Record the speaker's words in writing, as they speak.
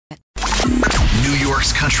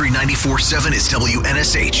York's Country 94.7 is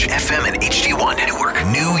WNSH, FM and HD1 Newark,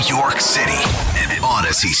 New York City, an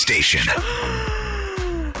Audacy station.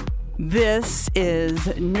 This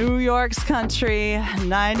is New York's Country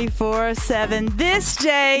 94.7. This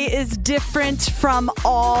day is different from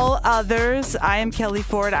all others. I am Kelly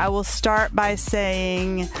Ford. I will start by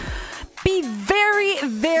saying, be very,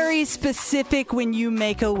 very specific when you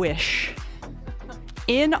make a wish.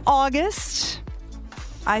 In August,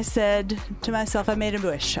 I said to myself, I made a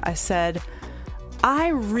wish. I said, I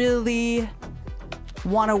really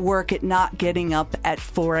want to work at not getting up at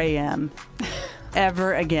 4 a.m.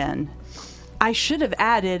 ever again. I should have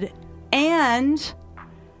added, and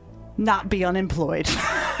not be unemployed.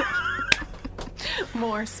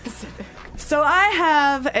 More specific. So I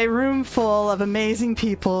have a room full of amazing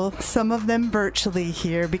people, some of them virtually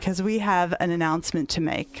here, because we have an announcement to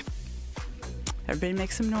make. Everybody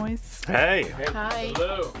make some noise. Hey. Hi.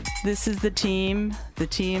 Hello. This is the team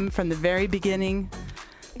from the very beginning,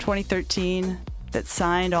 2013, that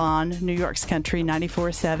signed on New York's Country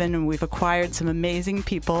 94.7, and we've acquired some amazing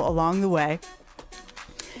people along the way.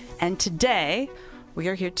 And today, we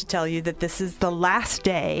are here to tell you that this is the last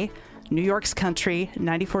day New York's Country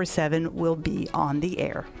 94.7 will be on the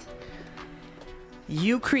air.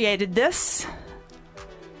 You created this.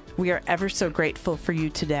 We are ever so grateful for you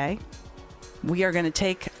today. We are going to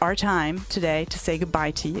take our time today to say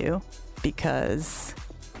goodbye to you because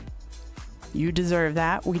you deserve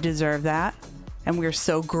that. We deserve that. And we're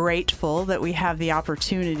so grateful that we have the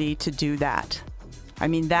opportunity to do that. I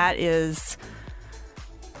mean, that is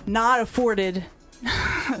not afforded.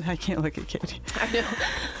 I can't look at Katie. I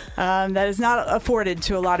know. That is not afforded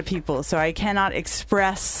to a lot of people. So I cannot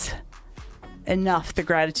express enough the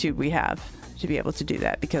gratitude we have to be able to do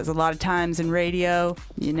that, because a lot of times in radio,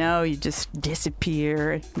 you just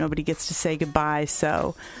disappear. Nobody gets to say goodbye.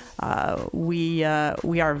 So we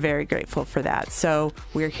are very grateful for that. So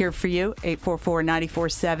we're here for you,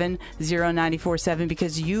 844-947, 0947,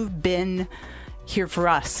 because you've been here for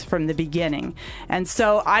us from the beginning. And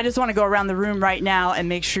so I just want to go around the room right now and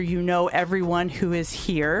make sure you know everyone who is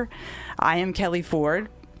here. I am Kelly Ford.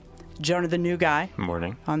 Jonah, the new guy.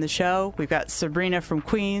 Morning. On the show. We've got Sabrina from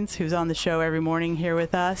Queens, who's on the show every morning here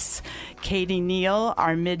with us. Katie Neal,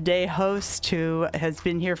 our midday host, who has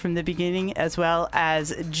been here from the beginning, as well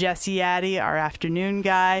as Jesse Addy, our afternoon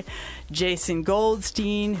guy. Jason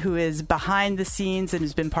Goldstein, who is behind the scenes and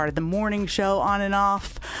has been part of the morning show on and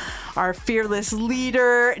off. Our fearless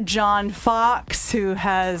leader, John Fox, who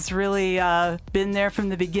has really been there from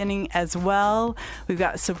the beginning as well. We've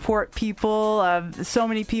got support people, so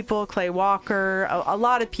many people, Clay Walker, a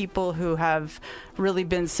lot of people who have really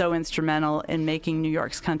been so instrumental in making New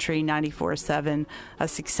York's Country 94.7 a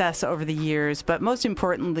success over the years, but most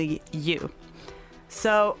importantly, you.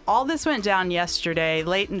 So all this went down yesterday,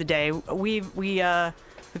 late in the day. We've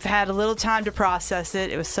had a little time to process it.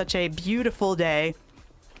 It was such a beautiful day.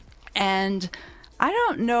 And I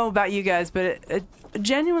don't know about you guys, but it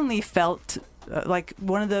genuinely felt like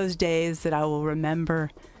one of those days that I will remember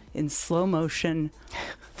in slow motion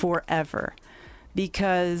forever.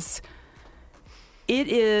 Because it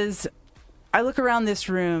is, I look around this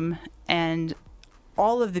room and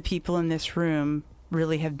all of the people in this room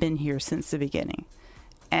really have been here since the beginning.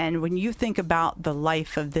 And when you think about the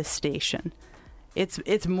life of this station,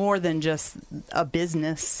 it's more than just a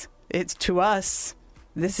business. It's, to us,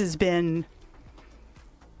 This has been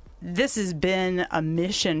a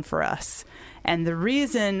mission for us. And the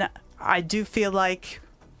reason I do feel like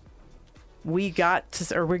we're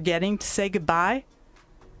getting to say goodbye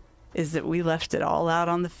is that we left it all out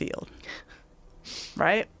on the field.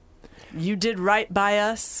 Right? You did right by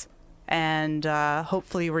us, and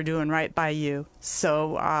hopefully we're doing right by you.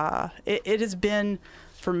 So it has been,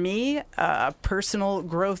 for me, a personal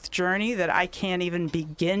growth journey that I can't even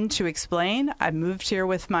begin to explain. I moved here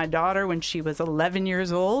with my daughter when she was 11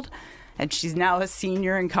 years old, and she's now a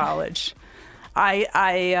senior in college. I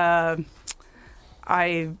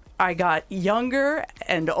got younger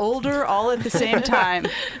and older all at the same time.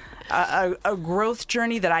 A growth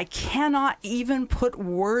journey that I cannot even put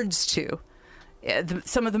words to.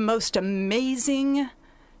 Some of the most amazing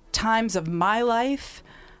times of my life,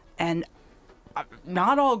 and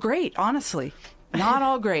not all great, honestly. Not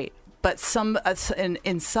all great. But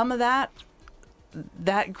in some of that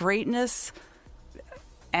greatness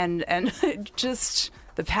and just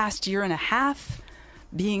the past year and a half,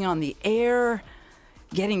 being on the air,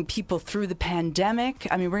 getting people through the pandemic.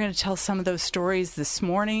 I mean, we're going to tell some of those stories this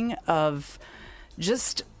morning of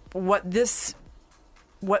just what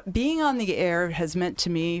being on the air has meant to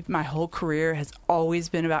me. My whole career has always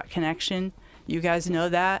been about connection. You guys know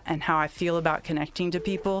that, and how I feel about connecting to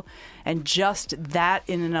people. And just that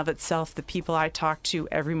in and of itself, the people I talk to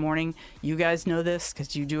every morning, you guys know this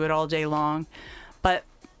because you do it all day long. But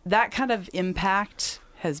that kind of impact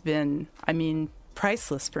has been, I mean,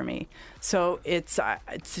 priceless for me. So it's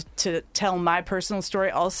to tell my personal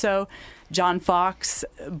story. Also, John Fox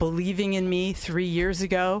believing in me 3 years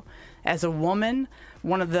ago as a woman,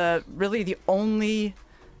 one of the only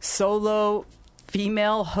solo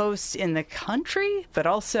female hosts in the country, but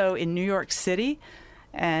also in New York City,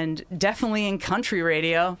 and definitely in country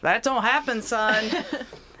radio. That don't happen, son.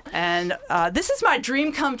 And this is my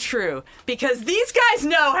dream come true, because these guys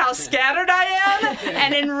know how scattered I am.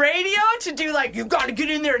 And in radio, to do like, you got to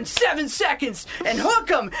get in there in 7 seconds and hook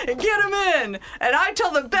them and get them in. And I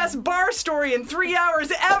tell the best bar story in 3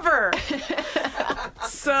 hours ever.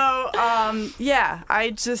 So, yeah,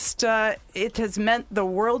 I just, it has meant the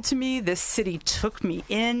world to me. This city took me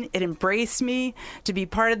in. It embraced me to be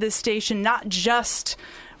part of this station, not just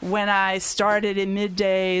when I started in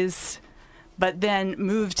middays, but then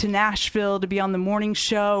moved to Nashville to be on the morning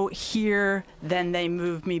show here. Then they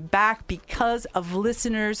moved me back because of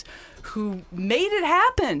listeners who made it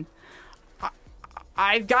happen.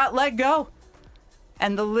 I got let go.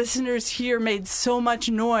 And the listeners here made so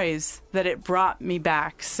much noise that it brought me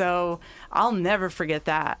back. So I'll never forget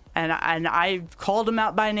that. And I called them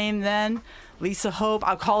out by name then. Lisa Hope,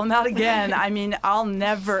 I'll call them out again. I mean, I'll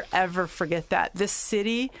never, ever forget that. This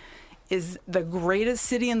city is the greatest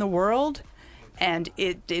city in the world. And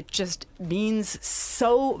it just means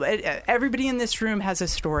so. Everybody in this room has a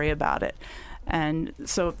story about it, and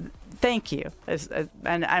so thank you.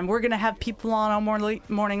 And we're gonna have people on all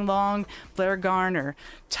morning long. Blair Garner,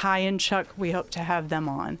 Ty and Chuck. We hope to have them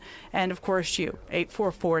on, and of course you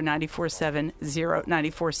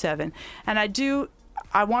 844-947-0947. And I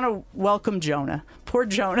want to welcome Jonah. Poor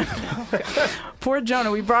Jonah. Poor Jonah.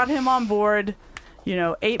 We brought him on board,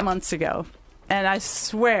 8 months ago, and I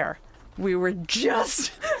swear. We were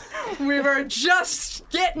just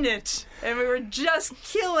getting it, and we were just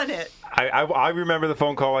killing it. I remember the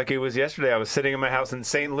phone call like it was yesterday. I was sitting in my house in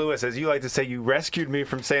St. Louis. As you like to say, you rescued me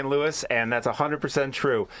from St. Louis, and that's 100%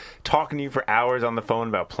 true. Talking to you for hours on the phone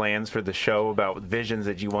about plans for the show, about visions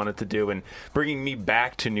that you wanted to do, and bringing me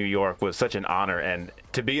back to New York was such an honor. And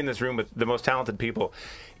to be in this room with the most talented people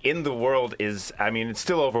in the world is, I mean, it's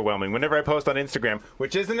still overwhelming. Whenever I post on Instagram,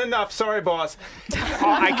 which isn't enough, sorry, boss,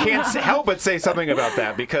 I can't help but say something about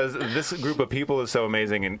that, because this group of people is so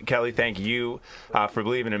amazing. And Kelly, thank you for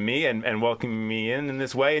believing in me and welcoming me in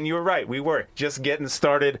this way. And you were right. We were just getting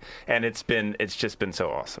started, and it's just been so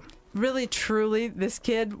awesome. Really, truly, this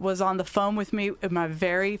kid was on the phone with me in my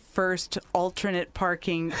very first alternate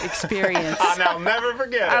parking experience. And I'll never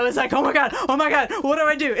forget it. I was like, oh my God, what do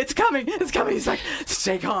I do? It's coming. He's like,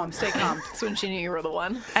 stay calm. That's when she knew you were the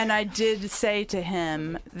one. And I did say to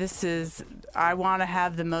him, I want to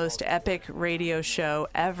have the most epic radio show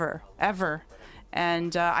ever.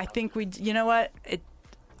 And I think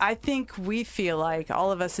I think we feel like,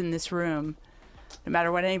 all of us in this room, no matter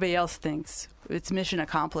what anybody else thinks, it's mission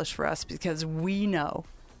accomplished for us, because we know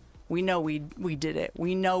we did it.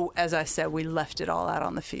 We know, as I said, we left it all out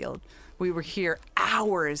on the field. We were here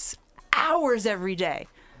hours every day.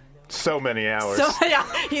 So many hours. So yeah,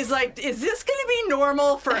 he's like, is this going to be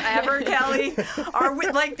normal forever, Kelly? Are we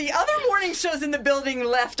like the other morning shows in the building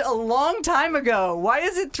left a long time ago? Why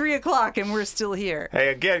is it 3:00 and we're still here? Hey,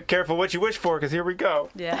 again, careful what you wish for, because here we go.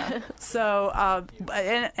 Yeah. So,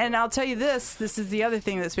 and I'll tell you this is the other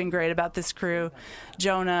thing that's been great about this crew,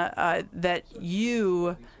 Jonah, that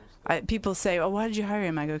people say, oh, why did you hire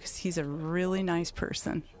him? I go, because he's a really nice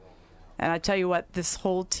person. And I tell you what, this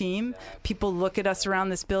whole team, people look at us around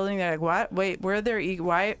this building, they're like, what? Wait, where are their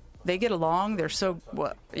why? They get along? They're so,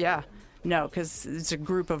 what? Yeah. No, because it's a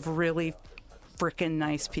group of really freaking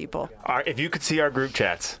nice people. If you could see our group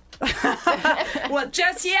chats. Well,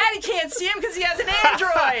 Jesse Addy can't see him because he has an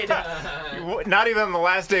Android. Not even on the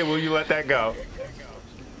last day will you let that go.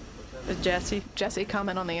 Jesse,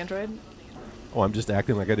 comment on the Android. Oh, I'm just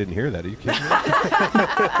acting like I didn't hear that. Are you kidding me?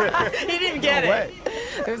 He didn't get it.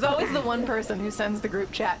 There's always the one person who sends the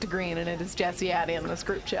group chat to Green, and it is Jesse Addy in this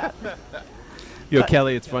group chat.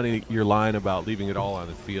 Kelly, it's funny, your line about leaving it all on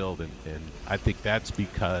the field, and I think that's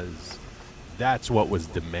because that's what was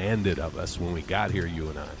demanded of us when we got here, you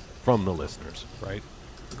and I, from the listeners, right?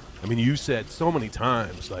 I mean, you said so many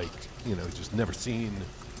times, like, just never seen,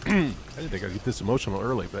 I didn't think I'd get this emotional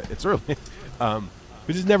early, but it's early.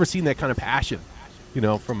 We just never seen that kind of passion,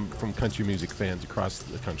 from country music fans across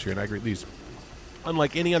the country. And I agree, these,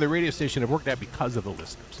 unlike any other radio station, have worked out because of the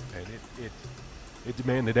listeners. And it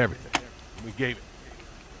demanded everything. And we gave it.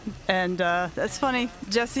 And that's funny.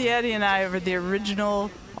 Jesse, Eddie, and I, over the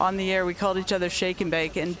original On the Air, we called each other Shake and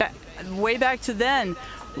Bake. And way back to then,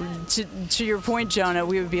 to your point, Jonah,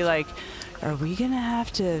 we would be like, are we going to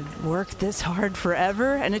have to work this hard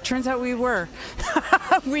forever? And it turns out we were.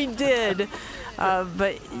 We did.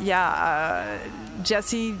 But yeah,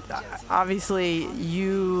 Jesse, obviously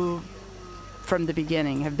you from the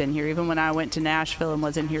beginning have been here. Even when I went to Nashville and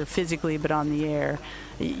wasn't here physically but on the air,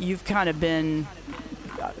 you've kind of been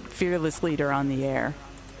fearless leader on the air.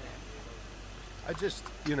 I just,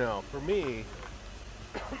 for me,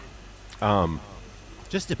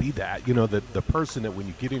 just to be that, the person that when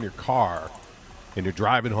you get in your car and you're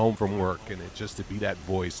driving home from work, and it's just to be that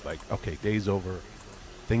voice, like, okay, day's over,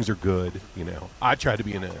 things are good, I try to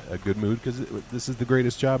be in a good mood because this is the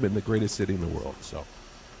greatest job in the greatest city in the world. So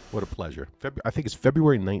what a pleasure. I think it's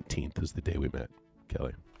February 19th is the day we met,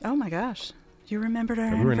 Kelly. Oh, my gosh. You remembered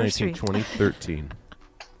our February anniversary. 19th, 2013.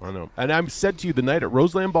 I know. And I said to you the night at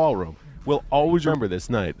Roseland Ballroom, we'll always remember this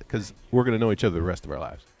night because we're going to know each other the rest of our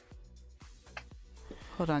lives.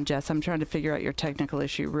 Hold on, Jess. I'm trying to figure out your technical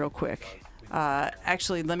issue real quick.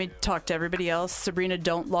 Actually, let me talk to everybody else. Sabrina,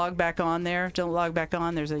 don't log back on there. Don't log back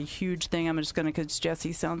on. There's a huge thing. I'm just going to, because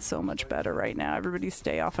Jesse sounds so much better right now. Everybody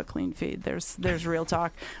stay off a clean feed. There's real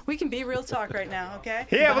talk. We can be real talk right now, okay?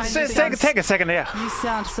 Yeah, let's take a second, yeah. You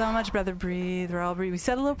sound so much better. Breathe. We're all breathe. We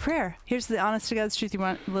said a little prayer. Here's the honest to God's truth. You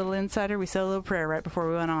want a little insider? We said a little prayer right before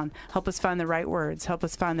we went on. Help us find the right words. Help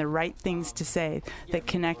us find the right things to say that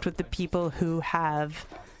connect with the people who have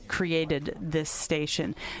created this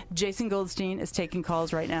station. Jason Goldstein is taking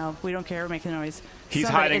calls right now. We don't care. We're making noise. He's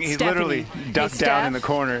hiding. He's literally ducked down in the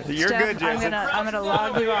corner. You're Steph, good, Jason. I'm gonna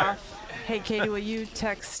log you off. Hey, Katie, will you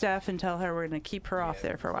text Steph and tell her we're gonna keep her off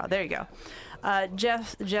there for a while? There you go.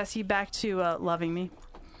 Jesse, back to loving me.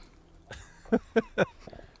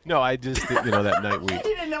 No, I just, that night we... He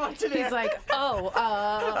didn't know what to do. He's like,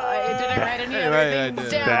 I didn't write any other things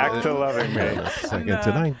down. Back to loving me. Second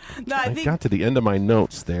tonight. No, I got to the end of my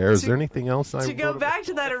notes there. Is there anything else to go back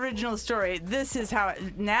to that original story, this is how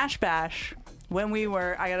Nash Bash, when we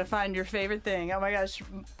were, I gotta find your favorite thing. Oh my gosh,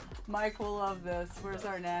 Mike will love this. Where's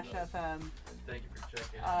our Nash FM? Thank you for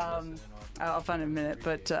checking. I'll find it in a minute,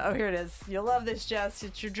 but here it is. You'll love this, Jess.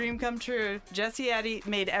 It's your dream come true. Jesse Addy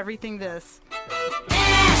made everything this.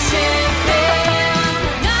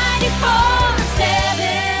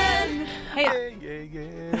 Hey,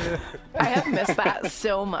 I have missed that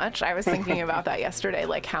so much. I was thinking about that yesterday,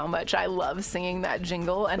 like how much I love singing that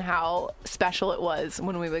jingle and how special it was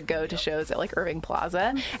when we would go to shows at like Irving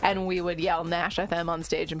Plaza and we would yell Nash FM on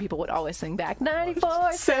stage and people would always sing back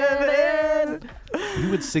 94.7. We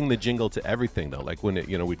would sing the jingle to everything though, like when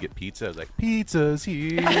we'd get pizza, it was like pizza's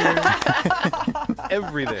here.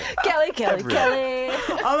 Everything. Kelly.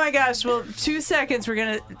 Oh my gosh! Well, 2 seconds. We're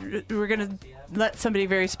gonna let somebody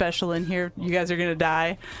very special in here. You guys are gonna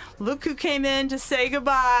die. Look who came in to say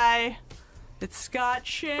goodbye. It's Scott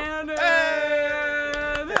Shannon.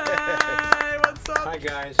 Hey, what's up? Hi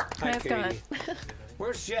guys. Hi Nice Katie. going.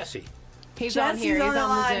 Where's Jesse? He's on here. Jesse's He's on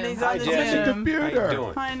the line. Zoom. He's Hi on the Jesse. Zoom. How you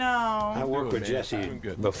doing? I I know. worked with man. Jesse Doing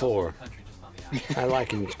good. before. I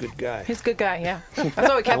like him. He's a good guy. He's a good guy, yeah. That's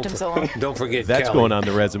why we kept him so long. Don't forget That's Kelly. going on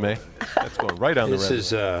the resume. That's going right on the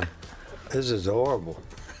resume. This is horrible.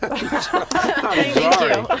 Thank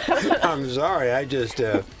you. I'm sorry.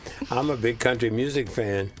 I'm a big country music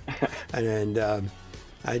fan, and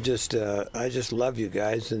I just love you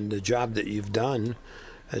guys and the job that you've done.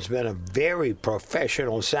 It's been a very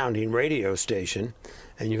professional sounding radio station,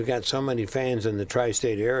 and you've got so many fans in the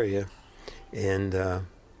tri-state area, and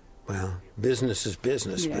well, business is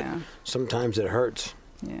business, Yeah. but sometimes it hurts.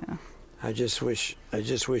 Yeah. I just wish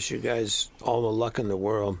you guys all the luck in the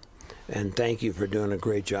world, and thank you for doing a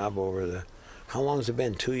great job over the. How long has it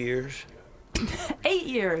been? 2 years? 8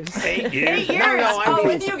 years. 8 years. 8 years. I mean,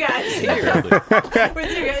 with you guys.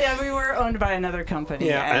 With you guys. Yeah, we were owned by another company.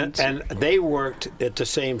 Yeah, and they worked at the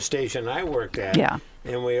same station I worked at. Yeah.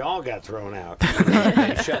 And we all got thrown out.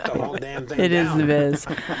 They shut the whole damn thing It is down. the biz.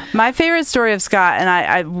 My favorite story of Scott,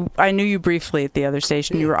 and I knew you briefly at the other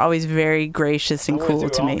station. You were always very gracious and I cool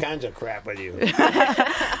went to through me. all kinds of crap with you.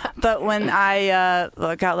 But when I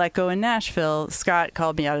got let go in Nashville, Scott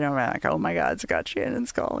called me out of nowhere, like, "Oh my God, Scott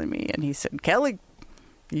Shannon's calling me," and he said, "Kelly,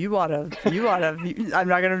 you oughta. I'm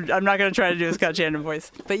not gonna try to do a Scott Shannon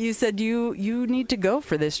voice, but you said you need to go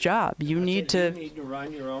for this job. You need to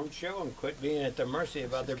run your own show and quit being at the mercy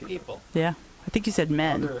of other people. Yeah. I think you said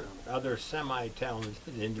men. Other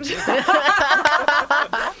semi-talented individuals.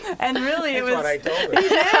 And really, it was. That's what I told her. He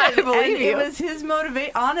did. I believe And you. it was his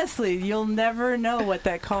motivation. Honestly, you'll never know what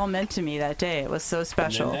that call meant to me that day. It was so And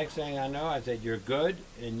special. the next thing I know, I said, "You're good,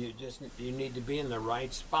 and you need to be in the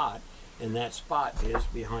right spot, and that spot is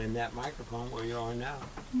behind that microphone where you are now."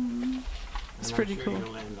 It's And pretty I'm sure cool.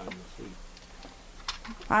 You'll land on your feet.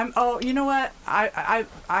 You know what?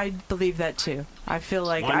 I believe that too. I feel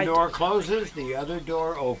like One door closes, the other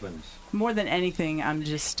door opens. more than anything, I'm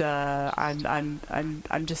just for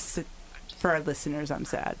our listeners, I'm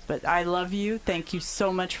sad. But I love you. Thank you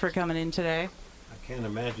so much for coming in today. I can't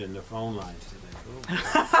imagine the phone lines today.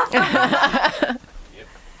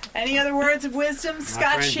 Any other words of wisdom, My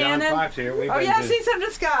Scott friend Shannon? John Fox here. Oh yeah, say something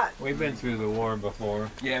to Scott. We've been through the war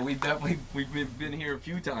before. Yeah, we've been here a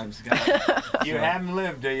few times, Scott. You haven't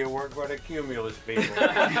lived till you work with a cumulus people.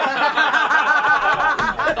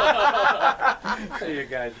 See you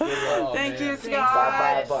guys. Good luck. Thank you, Thanks.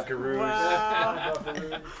 Scott. Bye, Buckaroos. Wow.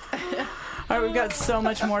 All right, we've got so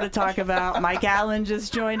much more to talk about. Mike Allen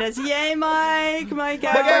just joined us. Yay, Mike! Mike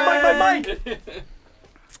Allen. Mike.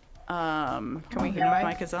 Can we hear Mike?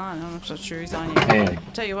 Mike is on. I'm not sure he's on yet. Hey,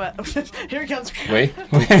 Tell you what. Here he comes. wait.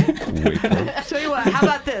 Tell you what. How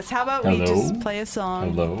about this? How about we Hello? just play a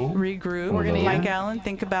song? Hello? Regroup. We're gonna Mike hear. Allen,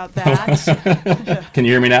 think about that. Can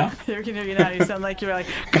you hear me now? Here can hear you now. You sound like you're like,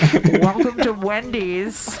 welcome to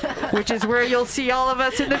Wendy's, which is where you'll see all of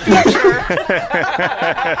us in the future.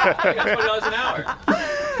 $20 an hour.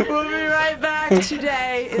 We'll be right back.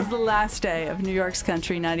 Today is the last day of New York's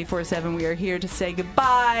Country 94.7. We are here to say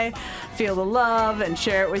goodbye, feel the love, and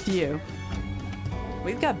share it with you.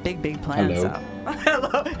 We've got big, big plans. Hello.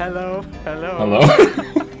 Hello. Hello. Hello. Hello?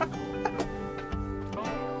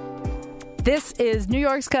 This is New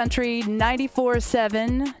York's Country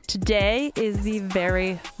 94.7. Today is the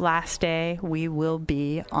very last day we will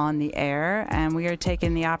be on the air, and we are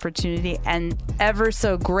taking the opportunity and ever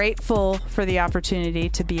so grateful for the opportunity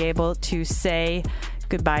to be able to say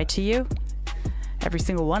goodbye to you. Every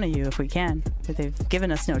single one of you, if we can. But they've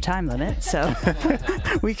given us no time limit, so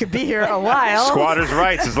we could be here a while. Squatters'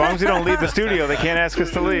 rights. As long as you don't leave the studio, they can't ask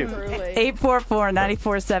us to leave.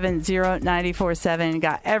 844-947-0947.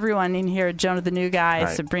 Got everyone in here. Jonah the New Guy,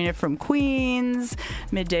 Right. Sabrina from Queens,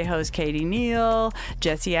 midday host Katie Neal,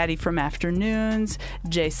 Jesse Addy from Afternoons,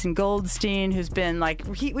 Jason Goldstein, who's been like,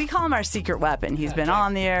 we call him our secret weapon. He's been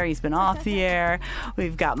on the air. He's been off the air.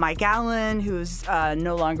 We've got Mike Allen, who's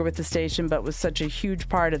no longer with the station, but was such a huge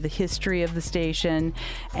part of the history of the station.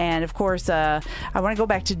 And of course, I want to go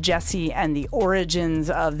back to Jesse and the origins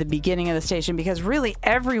of the beginning of the station, because really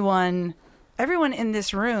everyone in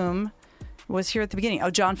this room was here at the beginning. Oh,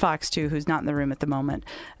 John Fox, too, who's not in the room at the moment,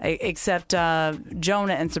 except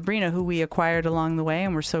Jonah and Sabrina, who we acquired along the way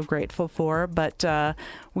and we're so grateful for. But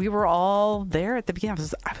we were all there at the beginning.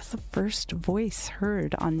 I was the first voice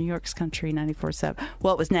heard on New York's Country 94.7.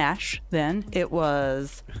 Well, it was Nash then. It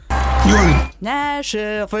was Nash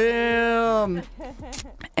FM.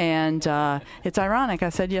 And it's ironic. I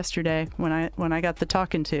said yesterday when I got the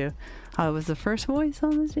talking to, I was the first voice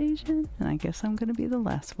on the station, and I guess I'm going to be the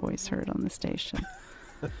last voice heard on the station.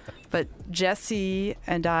 But Jesse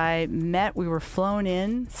and I met. We were flown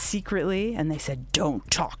in secretly, and they said,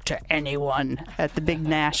 don't talk to anyone at the big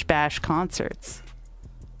Nash Bash concerts.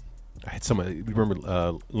 I had somebody,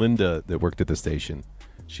 remember Linda that worked at the station?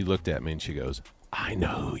 She looked at me and she goes, I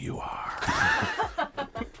know who you are.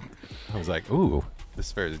 I was like, ooh.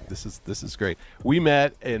 This is great. We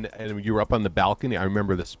met and you were up on the balcony. I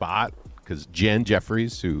remember the spot because Jan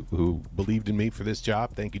Jeffries, who believed in me for this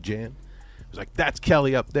job, thank you, Jan, was like, "That's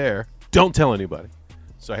Kelly up there. Don't tell anybody."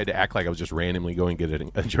 So I had to act like I was just randomly going to get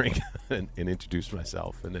a drink and introduce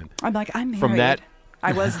myself. And then I'm like, I'm married. from that,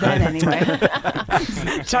 I was then anyway.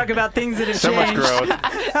 Talk about things that have So much changed. growth.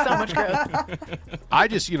 So much growth. I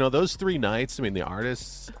just, those 3 nights. I mean, the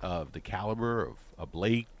artists of the caliber of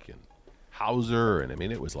Blake and Hauser, and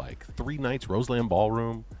it was like 3 nights, Roseland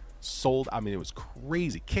Ballroom, sold. It was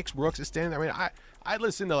crazy. Kix Brooks is standing there. I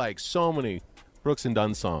listened to like so many Brooks and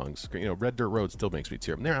Dunn songs. Red Dirt Road still makes me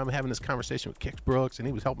tear up. There I'm having this conversation with Kix Brooks, and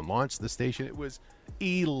he was helping launch the station. It was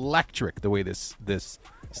electric the way this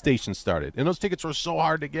station started, and those tickets were so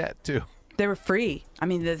hard to get too. They were free.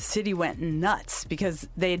 The city went nuts because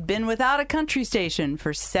they had been without a country station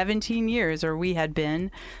for 17 years, or we had been.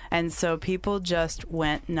 And so people just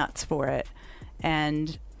went nuts for it.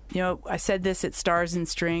 And, I said this at Stars and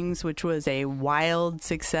Strings, which was a wild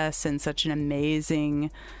success and such an amazing,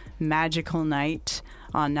 magical night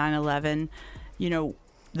on 9/11.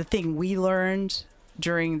 The thing we learned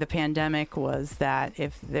during the pandemic was that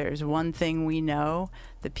if there's one thing we know,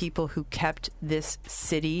 the people who kept this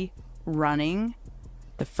city running,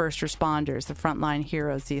 the first responders, the frontline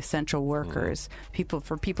heroes, the essential workers, people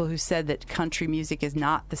who said that country music is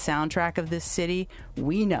not the soundtrack of this city,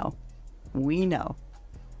 we know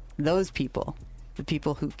those people, the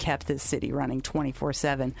people who kept this city running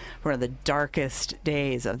 24/7, one of the darkest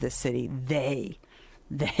days of this city,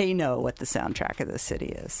 they know what the soundtrack of this city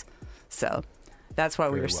is. So that's why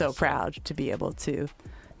we were so proud to be able to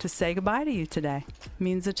say goodbye to you today. It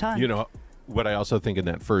means a ton. You know, what I also think in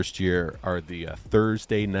that first year are the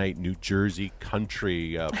Thursday night New Jersey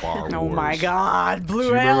country bar wars. Oh my God, Blue Do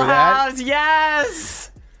you Ale remember that? House,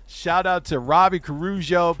 yes! Shout out to Robbie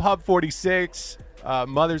Caruso, Pub 46,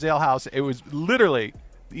 Mother's Ale House. It was literally,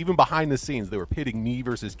 even behind the scenes, they were pitting me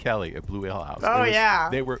versus Kelly at Blue Ale House. Oh, yeah.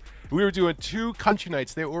 We were doing 2 country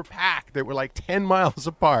nights. They were packed. They were like 10 miles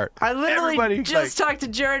apart. I literally Everybody, just talked to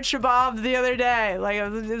Jared Shabab the other day. Like, it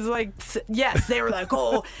was like, yes, they were like,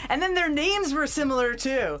 oh. And then their names were similar,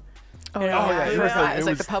 too. Oh, yeah. it It was was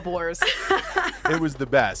like the pub wars. It was the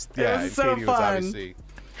best. Yeah, was so Katie fun. was obviously...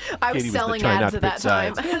 I was Katie was the selling try not ads to at that pick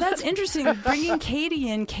time. sides. Yeah, that's interesting. Bringing Katie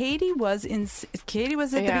in. Katie was at the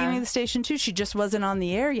beginning of the station, too. She just wasn't on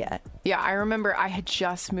the air yet. Yeah, I remember I had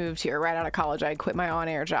just moved here right out of college. I had quit my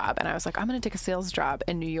on-air job, and I was like, I'm going to take a sales job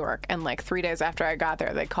in New York. And like 3 days after I got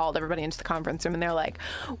there, they called everybody into the conference room, and they're like,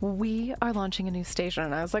 we are launching a new station.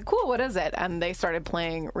 And I was like, cool, what is it? And they started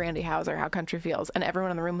playing Randy Houser, How Country Feels. And everyone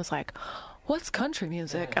in the room was like, what's country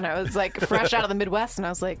music? And I was like, fresh out of the Midwest, and I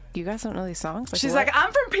was like, you guys don't know these songs? She's what? like,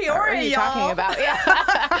 I'm from Peoria, What are you y'all. talking about? Yeah.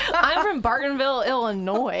 I'm from Bartonville,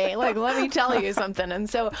 Illinois. Like, let me tell you something. And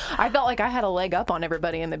so I felt like I had a leg up on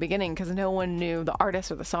everybody in the beginning because no one knew the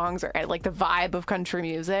artists or the songs or like the vibe of country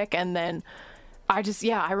music. And then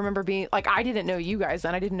I remember being like, I didn't know you guys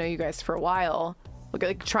then. I didn't know you guys for a while.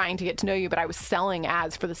 Like trying to get to know you, but I was selling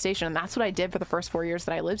ads for the station, and that's what I did for the first 4 years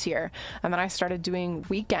that I lived here. And then I started doing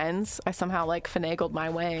weekends. I somehow like finagled my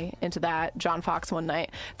way into that. John Fox one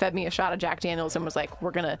night fed me a shot of Jack Daniels and was like,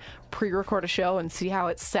 we're gonna pre-record a show and see how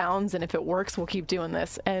it sounds, and if it works, we'll keep doing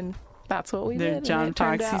this. And that's what we did. John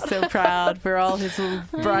Fox, he's so proud for all his little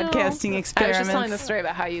broadcasting I experiments. was just telling the story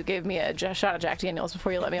about how you gave me a shot of Jack Daniels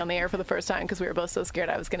before you let me on the air for the first time because we were both so scared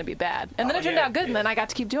I was going to be bad. And then it turned out good, and then I got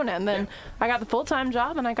to keep doing it. And then I got the full-time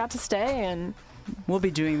job, and I got to stay. And We'll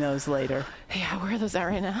be doing those later. yeah, where are those at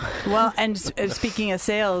right now? Well, and speaking of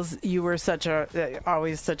sales, you were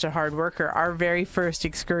always such a hard worker. Our very first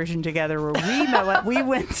excursion together where we met, we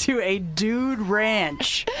went to a dude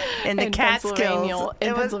ranch in the Catskills.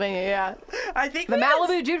 In Pennsylvania, yeah. I think The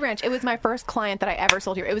Malibu Dude Ranch. It was my first client that I ever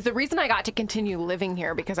sold here. It was the reason I got to continue living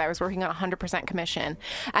here because I was working on 100% commission.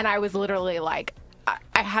 And I was literally like,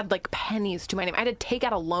 I had like pennies to my name. I had to take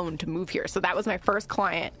out a loan to move here. So that was my first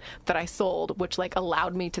client that I sold, which like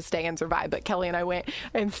allowed me to stay and survive. But Kelly and I went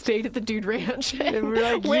and stayed at the Dude Ranch and we were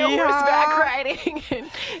like, went "Yeehaw." horseback riding.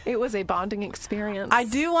 And it was a bonding experience. I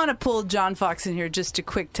do want to pull John Fox in here just to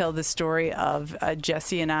quick tell the story of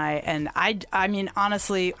Jesse and I. And I mean,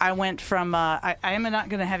 honestly, I went from, I am not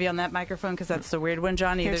going to have you on that microphone because that's the weird one,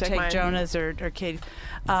 John. Either take take mine. Jonah's or Katie.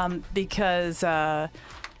 Because...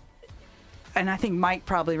 and I think Mike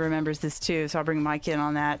probably remembers this too, so I'll bring Mike in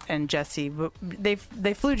on that and Jesse. They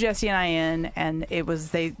flew Jesse and I in, and it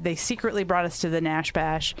was they secretly brought us to the Nash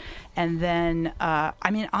Bash, and then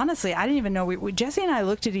I mean honestly, I didn't even know Jesse and I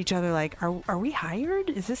looked at each other like, are we hired?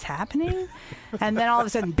 Is this happening? And then all of a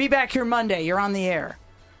sudden, be back here Monday. You're on the air.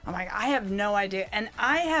 I'm like, I have no idea. And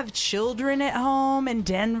I have children at home in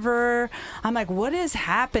Denver. I'm like, what is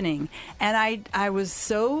happening? And I was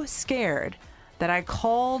so scared that I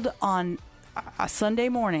called on a Sunday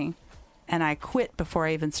morning, and I quit before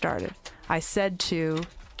I even started. I said to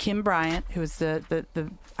Kim Bryant, who was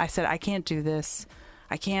I said, I can't do this.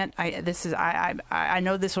 I can't. I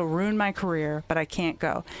know this will ruin my career, but I can't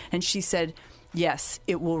go. And she said, yes,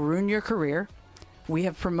 it will ruin your career. We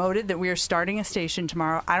have promoted that we are starting a station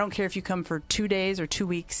tomorrow. I don't care if you come for 2 days or 2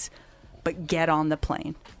 weeks, but get on the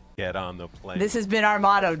plane. Get on the plane. This has been our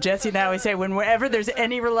motto. Jesse and I always say, whenever there's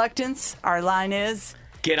any reluctance, our line is,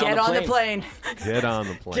 Get on the plane. Get on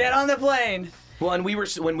the plane. Get on the plane. Well, and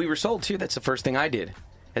when we were sold too, that's the first thing I did,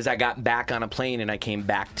 is I got back on a plane and I came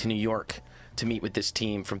back to New York to meet with this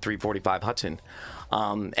team from 345 Hudson.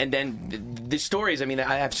 And then the stories, I mean,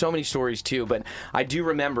 I have so many stories too, but I do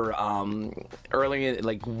remember early,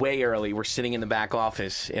 like way early, we're sitting in the back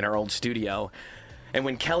office in our old studio. And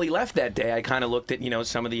when Kelly left that day, I kind of looked at,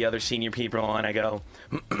 some of the other senior people and I go,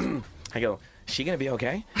 is she going to be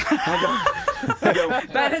okay? I go,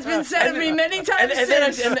 that has been said of me many times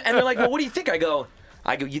and since. And they're like, well, what do you think? I go,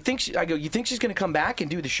 I go, you think she's going to come back and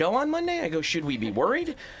do the show on Monday? I go, should we be worried?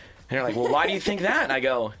 And they're like, well, why do you think that? And I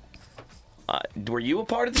go, were you a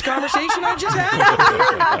part of this conversation I just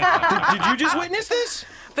had? did you just witness this?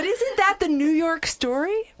 But isn't that the New York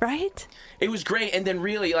story, right? It was great, and then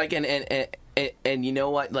really like and you know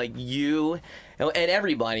what, like you and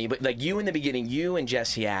everybody, but like you in the beginning, you and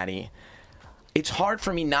Jesse Addy. It's hard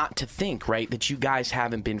for me not to think, right, that you guys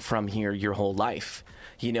haven't been from here your whole life.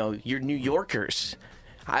 You know, you're New Yorkers.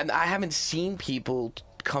 I haven't seen people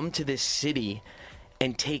come to this city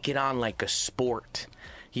and take it on like a sport,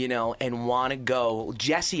 you know, and want to go.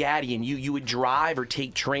 Jesse Addy and you would drive or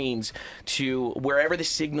take trains to wherever the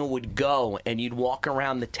signal would go, and you'd walk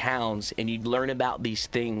around the towns and you'd learn about these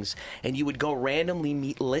things, and you would go randomly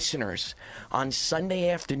meet listeners on Sunday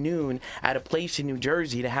afternoon at a place in New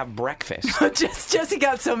Jersey to have breakfast. Jesse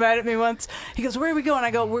got so mad at me once. He goes, where are we going?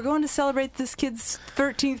 I go, we're going to celebrate this kid's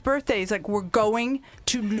 13th birthday. He's like, we're going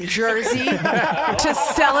to New Jersey to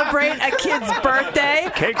celebrate a kid's birthday?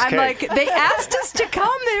 I'm like, they asked us to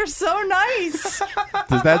come. They're so nice.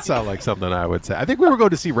 Does that sound like something I would say? I think we were going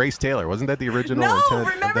to see Race Taylor. Wasn't that the original No,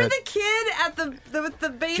 intent? remember the kid at with the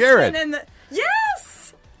basement Jared. and the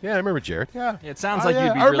yes. Yeah, I remember Jared. Yeah, It sounds like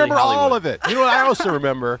you'd be I remember really Hollywood. all of it. You know what I also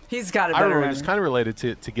remember? He's got it I better. remember, it's kind of related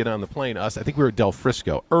to get on the plane. I think we were at Del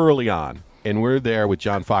Frisco early on, and we're there with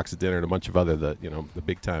John Fox at dinner and a bunch of other the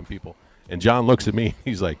big time people. And John looks at me.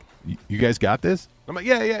 He's like, "You guys got this?" I'm like,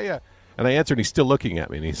 "Yeah." And I answered, and he's still looking at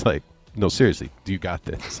me, and he's like, "No, seriously, do you got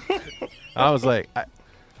this?" I was like,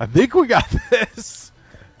 I think we got this.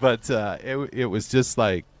 But it was just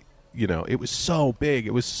like, it was so big.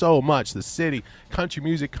 It was so much. The city, country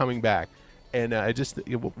music coming back. And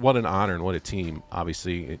what an honor and what a team,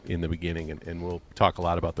 obviously, in the beginning. And we'll talk a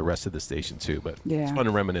lot about the rest of the station, too. But it's fun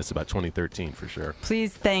to reminisce about 2013 for sure.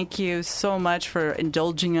 Please, thank you so much for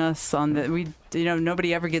indulging us on the.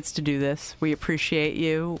 Nobody ever gets to do this. We appreciate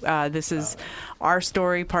you. This is our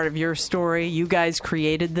story, part of your story. You guys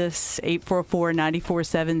created this.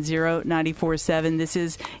 844-947-0947. This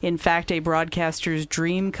is, in fact, a broadcaster's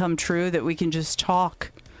dream come true that we can just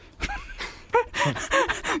talk.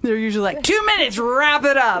 They're usually like, 2 minutes, wrap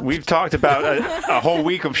it up. We've talked about a whole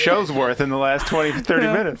week of shows worth in the last 20, 30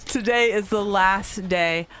 minutes. Today is the last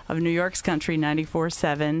day of New York's Country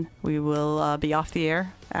 94.7. We will be off the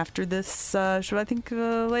air after this show, I think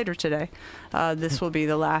later today. This will be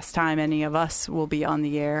the last time any of us will be on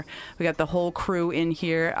the air. We got the whole crew in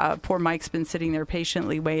here. Poor Mike's been sitting there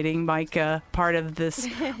patiently waiting. Mike, part of this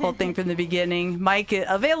whole thing from the beginning. Mike,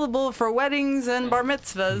 available for weddings and bar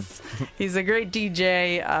mitzvahs. He's a great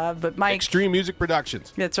DJ, but Mike... Extreme Music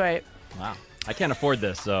Productions. That's right. Wow. I can't afford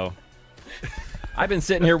this, so I've been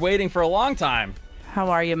sitting here waiting for a long time. How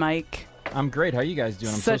are you, Mike? I'm great. How are you guys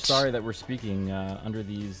doing? I'm so sorry that we're speaking under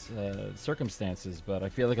these circumstances, but I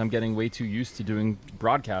feel like I'm getting way too used to doing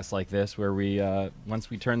broadcasts like this, where we once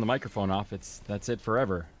we turn the microphone off, that's it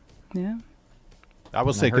forever. Yeah. I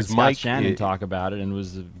will say, because because Mike Shannon talk about it and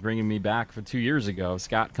was bringing me back for 2 years ago.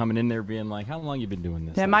 Scott coming in there being like, "How long you been doing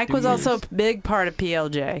this?" Yeah, like, Mike 2 was years. also a big part of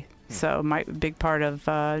PLJ, so big part of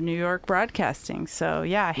New York broadcasting. So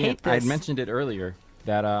yeah, I hate this. I had mentioned it earlier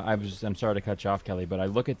that I'm sorry to cut you off, Kelly, but I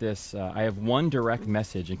look at this. I have one direct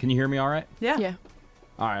message, and can you hear me all right? Yeah.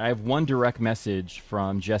 All right, I have one direct message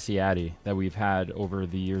from Jesse Addy that we've had over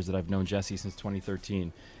the years that I've known Jesse since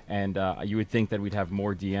 2013, and you would think that we'd have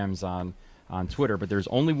more DMs on Twitter, but there's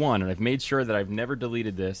only one, and I've made sure that I've never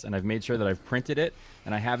deleted this, and I've made sure that I've printed it,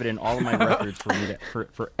 and I have it in all of my records for me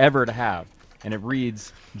forever to have. And it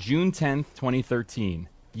reads, June 10th, 2013.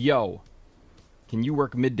 Yo, can you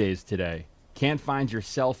work middays today? Can't find your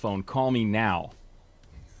cell phone. Call me now.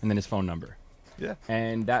 And then his phone number. Yeah.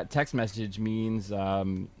 And that text message means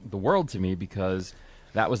the world to me, because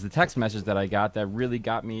that was the text message that I got that really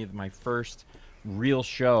got me my first real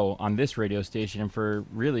show on this radio station, and for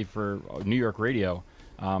New York radio.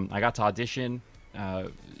 I got to audition.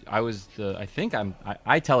 I was I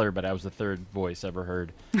tell everybody I was the third voice ever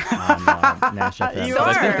heard on Nash FM. You So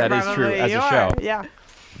I are, think that is true probably. as You a are, show. yeah.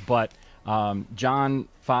 But John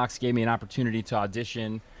Fox gave me an opportunity to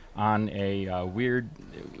audition on a weird.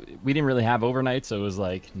 We didn't really have overnight, so it was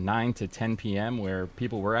like 9 to 10 p.m. where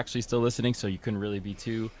people were actually still listening, so you couldn't really be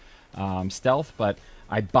too stealth. But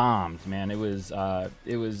I bombed, man. It was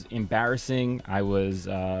embarrassing. I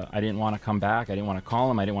didn't want to come back. I didn't want to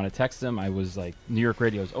call him. I didn't want to text him. I was like, New York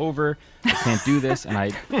radio's over. I can't do this.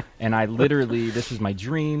 And I literally, this was my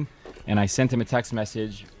dream. And I sent him a text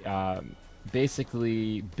message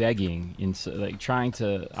basically begging, like trying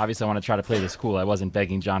to. Obviously, I want to try to play this cool. I wasn't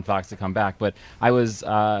begging John Fox to come back, but I was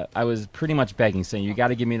pretty much begging, saying, "You got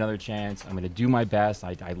to give me another chance. I'm going to do my best.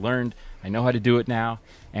 I learned. I know how to do it now."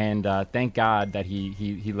 And thank God that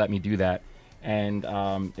he let me do that. And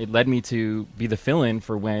it led me to be the fill-in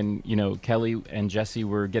for when, Kelly and Jesse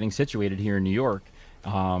were getting situated here in New York.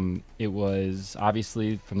 It was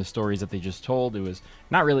obviously, from the stories that they just told, it was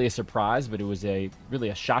not really a surprise, but it was really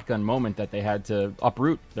a shotgun moment that they had to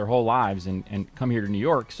uproot their whole lives and come here to New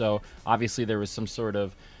York. So obviously there was some sort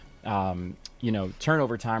of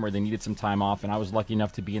turnover time where they needed some time off, and I was lucky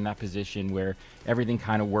enough to be in that position where everything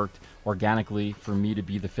kind of worked organically for me to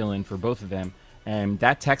be the fill-in for both of them. And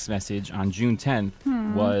that text message on June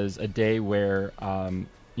 10th was a day where,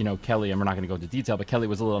 Kelly, and we're not going to go into detail, but Kelly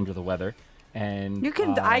was a little under the weather. And you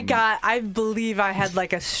can, I believe I had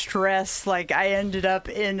like a stress, like I ended up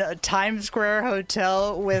in a Times Square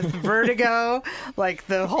hotel with vertigo, like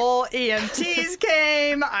the whole EMTs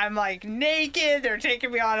came, I'm like naked, they're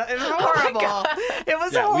taking me on, it was horrible. It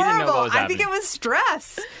was horrible. We didn't know what was I think it happening. was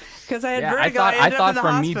stress, because I had vertigo. I thought in the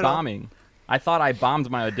from hospital. me bombing, I thought I bombed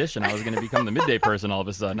my audition. I was going to become the midday person all of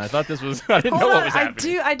a sudden. I thought this was, I didn't know what was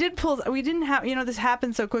happening. I did pull, we didn't have, this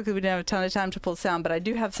happened so quickly, we didn't have a ton of time to pull sound, but I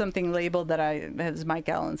do have something labeled that has Mike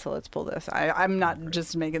Allen, so let's pull this. I'm not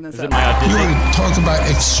just making this Is up. it my audition? You want to talk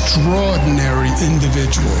about extraordinary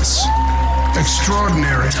individuals.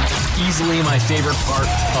 Extraordinary. Easily my favorite part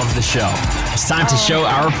of the show. It's time to show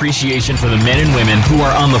our appreciation for the men and women who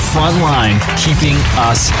are on the front line keeping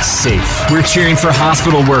us safe. We're cheering for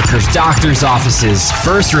hospital workers, doctors' offices,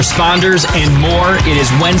 first responders, and more. It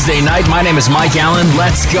is Wednesday night. My name is Mike Allen.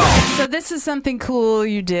 Let's go. So this is something cool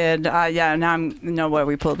you did. Now I know why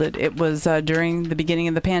we pulled it. It was during the beginning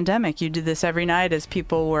of the pandemic. You did this every night as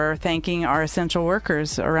people were thanking our essential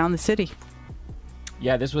workers around the city.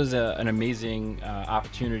 Yeah, this was an amazing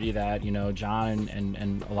opportunity that, John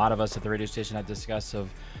and a lot of us at the radio station had discussed of,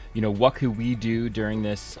 what could we do during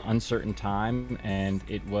this uncertain time? And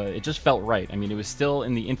it just felt right. I mean, it was still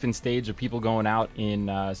in the infant stage of people going out in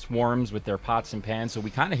swarms with their pots and pans. So we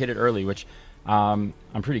kind of hit it early, which I'm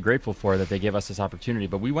pretty grateful for that they gave us this opportunity.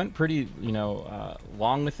 But we went pretty,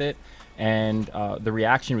 long with it. And the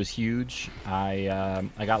reaction was huge. I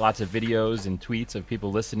got lots of videos and tweets of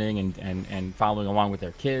people listening and following along with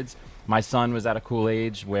their kids. My son was at a cool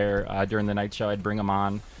age where during the night show I'd bring him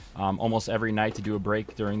on almost every night to do a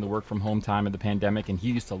break during the work from home time of the pandemic. And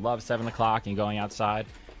he used to love 7 o'clock and going outside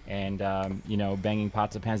and, banging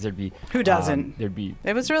pots and pans. Who doesn't?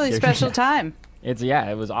 It was really a special time.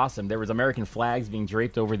 It was awesome. There was American flags being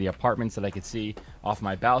draped over the apartments that I could see off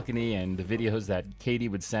my balcony, and the videos that Katie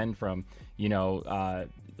would send from,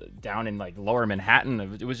 down in like lower Manhattan.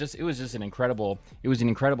 It was just an incredible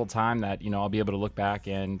time that, I'll be able to look back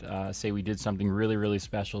and say we did something really, really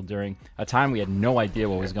special during a time we had no idea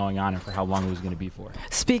what was going on and for how long it was going to be for.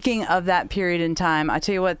 Speaking of that period in time, I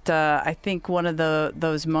tell you what, I think one of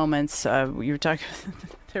those moments you were talking.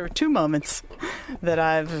 There were 2 moments that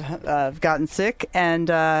I've gotten sick, and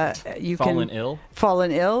fallen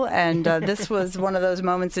ill, and this was one of those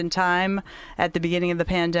moments in time at the beginning of the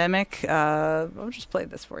pandemic. I'll just play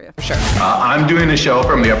this for you. Sure. I'm doing a show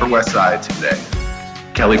from the Upper West Side today.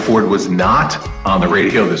 Kelly Ford was not on the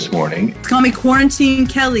radio this morning. Call me Quarantine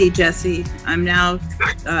Kelly, Jesse. I'm now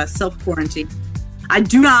self-quarantined. I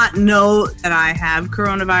do not know that I have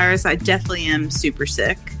coronavirus. I definitely am super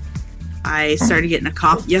sick. I started getting a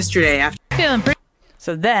cough yesterday after feeling pretty.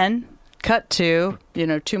 So then, cut to,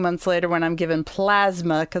 2 months later when I'm given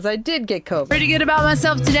plasma because I did get COVID. Pretty good about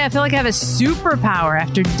myself today. I feel like I have a superpower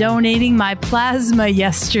after donating my plasma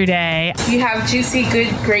yesterday. You have juicy,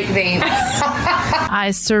 good, great veins.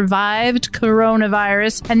 I survived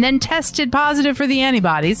coronavirus and then tested positive for the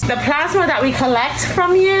antibodies. The plasma that we collect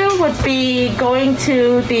from you would be going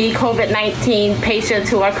to the COVID-19 patients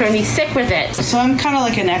who are currently sick with it. So I'm kind of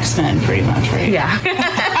like an X-Men pretty much, right?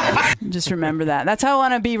 Yeah. Just remember that. That's how I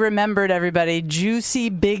want to be remembered, everybody. Juicy,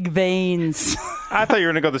 big veins. I thought you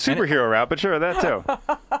were going to go the superhero route, but sure, that too.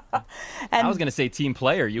 I was going to say team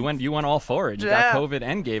player. You went all for it. You got COVID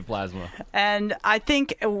and gave plasma. And I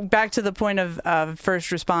think back to the point of first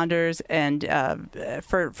responders and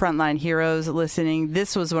frontline heroes listening,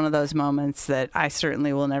 this was one of those moments that I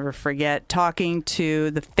certainly will never forget. Talking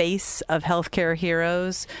to the face of healthcare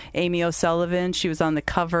heroes, Amy O'Sullivan. She was on the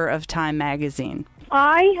cover of Time magazine.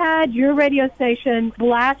 I had your radio station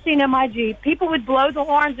blasting in my Jeep. People would blow the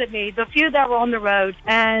horns at me, the few that were on the road,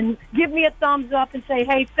 and give me a thumbs up and say,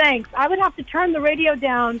 hey, thanks. I would have to turn the radio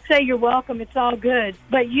down, say you're welcome, it's all good.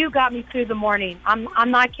 But you got me through the morning.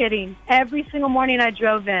 I'm not kidding. Every single morning I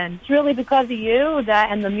drove in. It's really because of you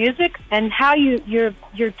and the music and how your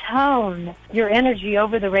tone, your energy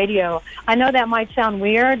over the radio. I know that might sound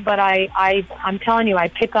weird, but I'm telling you, I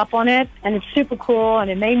pick up on it, and it's super cool, and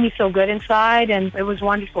it made me feel good inside, and it was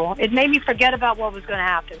wonderful. It made me forget about what was going to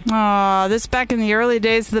happen. Aw, this back in the early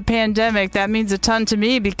days of the pandemic, that means a ton to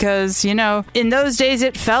me because, in those days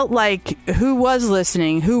it felt like who was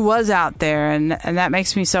listening, who was out there, and that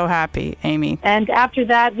makes me so happy, Amy. And after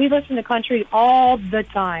that, we listen to country all the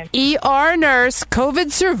time. ER nurse,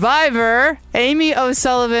 COVID survivor, Amy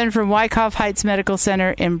O'Sullivan from Wyckoff Heights Medical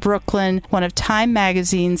Center in Brooklyn, one of Time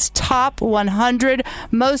Magazine's top 100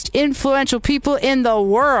 most influential people in the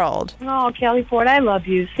world. Oh, Kelly Ford, I love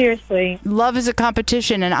you. Seriously. Love is a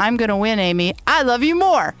competition, and I'm going to win, Amy. I love you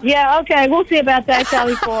more. Yeah, okay. We'll see about that,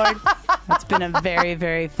 Kelly Ford. It's been a very,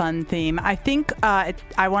 very fun theme. I think I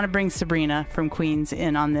want to bring Sabrina from Queens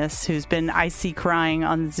in on this, who's been icy crying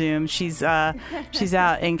on Zoom. She's out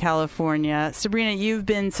in California. Sabrina, you've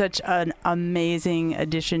been such an amazing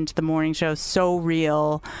addition to the morning show. So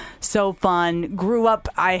real, so fun. Grew up,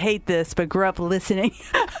 I hate this, but grew up listening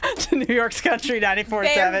to New York's Country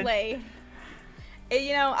 94.7. Family.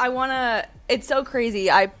 It's so crazy.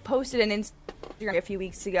 I posted an Instagram a few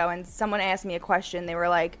weeks ago, and someone asked me a question. They were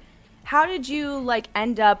like, how did you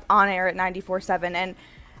end up on air at 94.7? And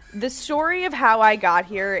the story of how I got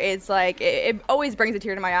here is it always brings a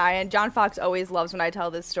tear to my eye, and John Fox always loves when I tell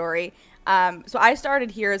this story. So I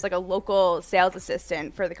started here as a local sales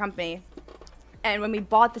assistant for the company, and when we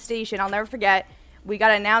bought the station, I'll never forget, we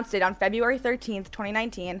got announced it on February 13th,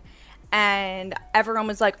 2019, and everyone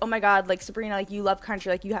was like, oh my God, Sabrina, you love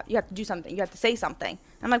country, you have to do something, you have to say something.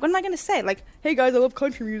 I'm like, what am I going to say? Hey guys, I love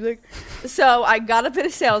country music. So I got up at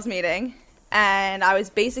a sales meeting, and I was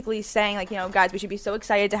basically saying, guys, we should be so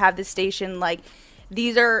excited to have this station,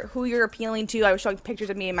 these are who you're appealing to. I was showing pictures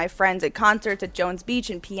of me and my friends at concerts at Jones Beach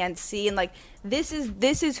and PNC, and this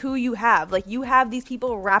is who you have. You have these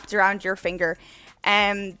people wrapped around your finger.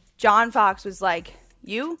 And John Fox was like,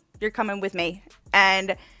 you're coming with me.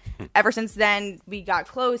 And ever since then, we got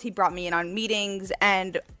close. He brought me in on meetings.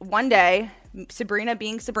 And one day, Sabrina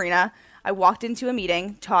being Sabrina, I walked into a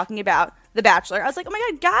meeting talking about The Bachelor. I was like, oh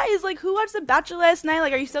my God, guys, who watched The Bachelor last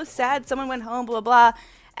night? Are you so sad? Someone went home, blah, blah.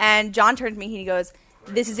 And John turned to me and he goes,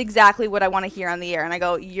 this is exactly what I want to hear on the air. And I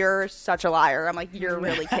go, you're such a liar. I'm like, you're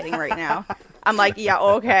really kidding right now. I'm like, yeah,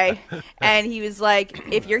 okay. And he was like,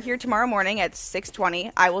 if you're here tomorrow morning at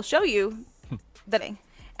 6:20, I will show you the thing.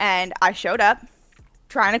 And I showed up,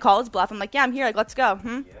 trying to call his bluff. I'm like, yeah, I'm here. Let's go.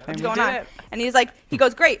 What's going on? And he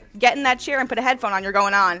goes, great. Get in that chair and put a headphone on. You're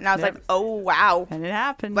going on. And I was like, oh, wow. And it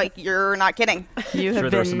happened. You're not kidding. You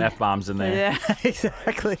have there were some F-bombs in there. Yeah,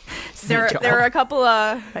 exactly. There are a couple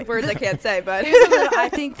of words I can't say, but I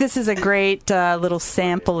think this is a great little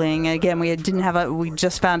sampling. Again, we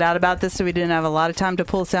just found out about this, so we didn't have a lot of time to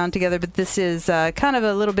pull sound together, but this is kind of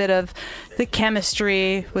a little bit of the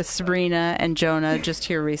chemistry with Sabrina and Jonah just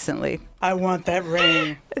here recently. I want that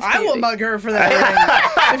ring. I will mug her for that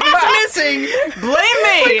ring. If it's missing, blame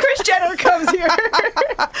me. When Kris Jenner comes here.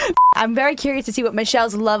 I'm very curious to see what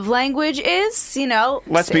Michelle's love language is.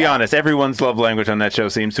 Let's be honest. Everyone's love language on that show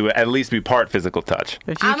seems to at least be part physical touch.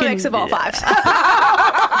 I'm a mix of all five.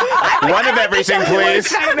 One of everything,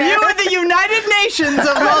 please. You are the United Nations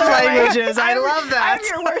of love languages. I love that. I'm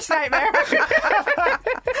your worst nightmare.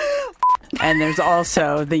 And there's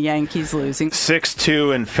also the Yankees losing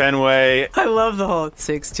 6-2 in Fenway. I love the whole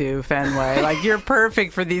 6-2 Fenway. You're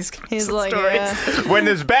perfect for these kinds of stories. Yeah. When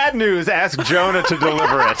there's bad news, ask Jonah to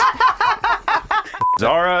deliver it.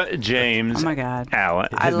 Zara James. Oh my God. Allen.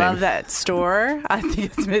 I love that store. I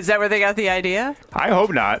think is that where they got the idea? I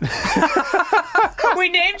hope not. We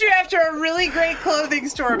named you after a really great clothing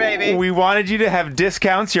store, baby. We wanted you to have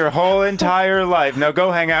discounts your whole entire life. Now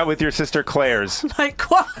go hang out with your sister Claire's.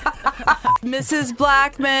 What? Mrs.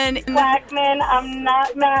 Blackman. Blackman, I'm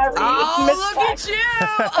not married. Oh, look at you.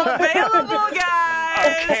 Available, guys.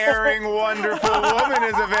 A caring, wonderful woman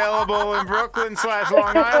is available in Brooklyn /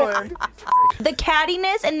 Long Island. The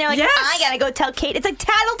cattiness, and they're like, yes. I gotta go tell Kate. It's like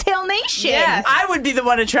Tattletale Nation. Yes. I would be the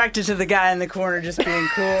one attracted to the guy in the corner just being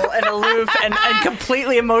cool and aloof and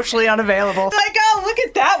completely emotionally unavailable. Oh, look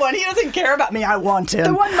at that one. He doesn't care about me. I want him.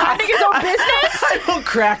 The one minding his own business? I will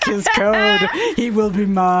crack his code. He will be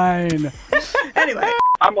mine. Anyway.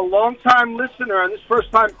 I'm a long-time listener and this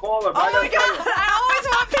first-time caller. Oh, my God. I always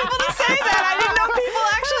want people to say that. I didn't know people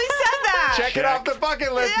actually said that. Check it off the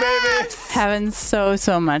bucket list, baby. Having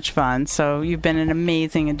so much fun. So you've been an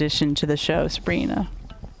amazing addition to the show, Sabrina.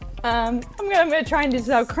 I'm gonna try and do this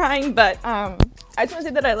without crying, but I just want to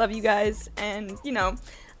say that I love you guys, and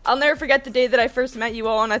I'll never forget the day that I first met you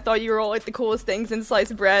all, and I thought you were all like the coolest things in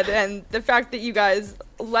sliced bread, and the fact that you guys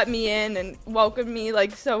let me in and welcomed me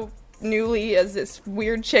like so newly as this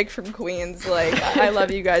weird chick from Queens. Like, I love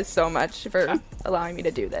you guys so much for allowing me to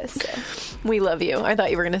do this. So. We love you. I thought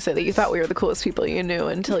you were going to say that you thought we were the coolest people you knew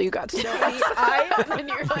until you got to know us.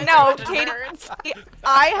 No, Katie,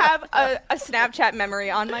 I have a Snapchat memory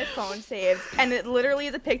on my phone saved, and it literally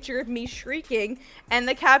is a picture of me shrieking, and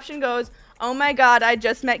the caption goes, "Oh my God, I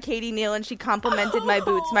just met Katie Neal and she complimented my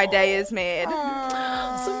boots. My day is made."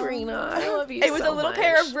 Sabrina, I love you. It was so a little much.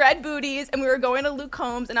 pair of red booties, and we were going to Luke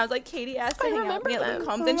Combs, and I was like, Katie asked to hang out with me at Luke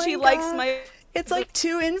Combs, and she likes my... It's like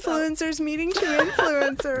two influencers meeting two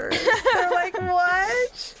influencers. They're like,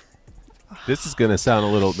 what? This is going to sound a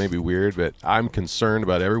little maybe weird, but I'm concerned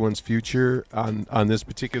about everyone's future on this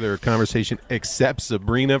particular conversation except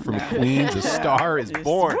Sabrina from Queens. A star is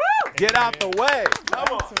born. Get out the way.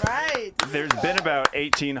 Come on. That's right. There's been about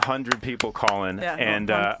 1,800 people calling, Yeah. and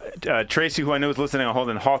Tracy, who I know is listening on hold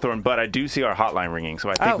in Hawthorne, but I do see our hotline ringing, so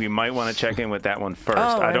I think we might want to check in with that one first.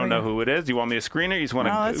 I don't know who it is. Do you want me to screen, or you just want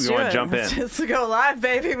to jump in? Let's go live,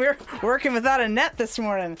 baby. We're working without a net this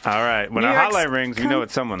morning. All right. When our hotline rings, we know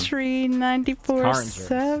it's someone. Country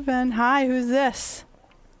 94.7. Hi, who's this?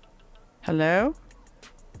 Hello?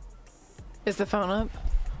 Is the phone up?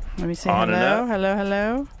 Let me say On and hello. up.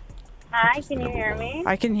 Hello. Hi, can you hear me?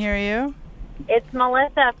 I can hear you. It's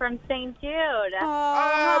Melissa from St. Jude. You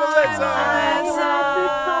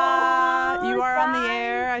are on the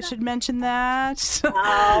air. I should mention that.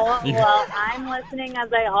 Oh, well, I'm listening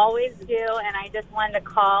as I always do, and I just wanted to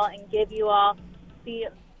call and give you all the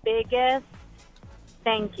biggest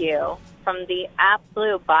thank you from the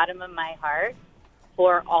absolute bottom of my heart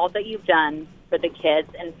for all that you've done for the kids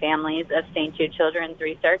and families of St. Jude Children's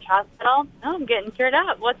Research Hospital. Oh, I'm getting teared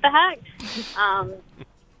up. What the heck?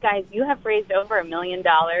 Guys, you have raised over $1 million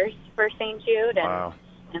for St. Jude in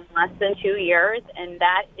less than 2 years, and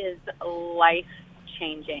that is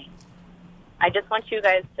life-changing. I just want you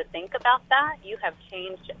guys to think about that. You have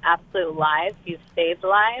changed absolute lives. You've saved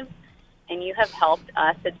lives, and you have helped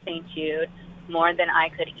us at St. Jude more than I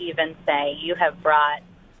could even say. You have brought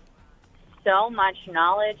so much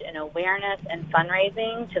knowledge and awareness and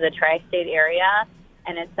fundraising to the tri-state area,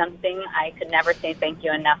 and it's something I could never say thank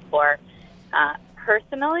you enough for.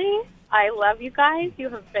 Personally, I love you guys. You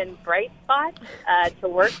have been bright spots to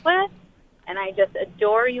work with, and I just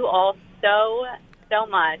adore you all so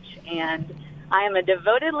much. And I am a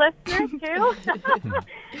devoted listener, too.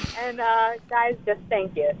 And, guys, just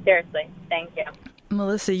thank you. Seriously, thank you.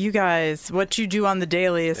 Melissa, you guys, what you do on the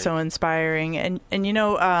daily is so inspiring. And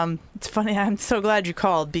it's funny, I'm so glad you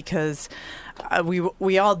called because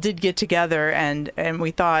we all did get together and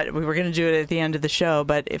we thought we were going to do it at the end of the show.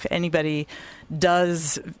 But if anybody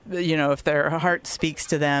does, if their heart speaks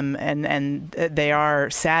to them and they are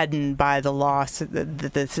saddened by the loss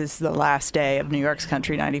that this is the last day of New York's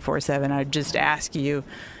Country 94.7, I'd just ask you,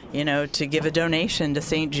 to give a donation to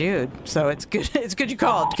St. Jude. So it's good. It's good you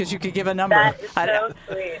called because you could give a number. That is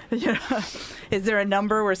so sweet. Is there a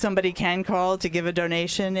number where somebody can call to give a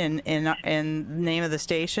donation in the name of the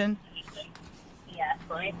station? Yes,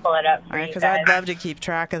 let me pull it up for you Because guys. I'd love to keep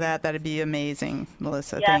track of that. That'd be amazing,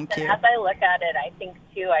 Melissa. Yes, Thank and you. as I look at it, I think,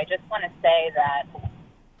 too, I just want to say that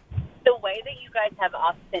the way that you guys have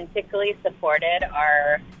authentically supported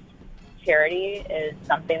our charity is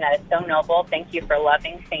something that is so noble. Thank you for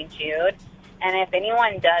loving St. Jude. And if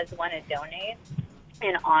anyone does want to donate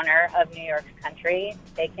in honor of New York's Country,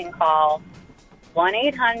 they can call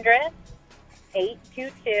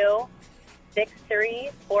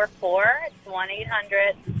 1-800-822-6344. It's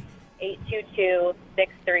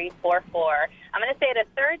 1-800-822-6344. I'm going to say it a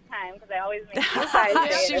third time because I always make you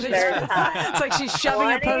guys say it a third time. It's like she's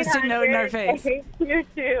shoving a Post-it note in our face.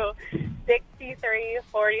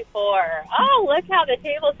 1-800-822-6344. Oh, look how the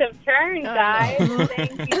tables have turned, guys.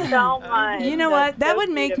 Thank you so much. You know That's what? That so would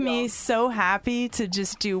make beautiful. me so happy to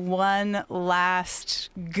just do one last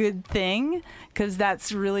good thing because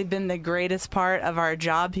that's really been the greatest part of our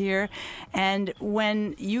job here. And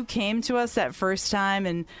when you came to us that first time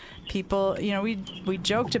and people, we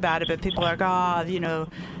joked about it, but people are like,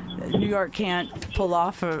 New York can't pull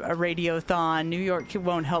off a radiothon. New York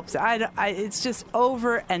won't help. It's just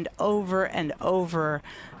over and over and over.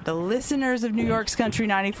 The listeners of New York's Country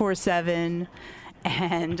 94.7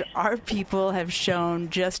 and our people have shown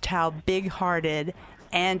just how big-hearted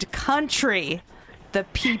and country the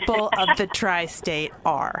people of the tri-state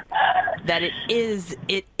are. that it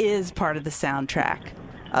is part of the soundtrack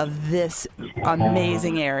of this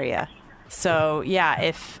amazing area. So, yeah,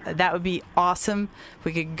 if that would be awesome. If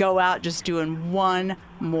we could go out just doing one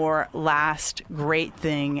more last great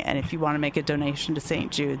thing. And if you want to make a donation to St.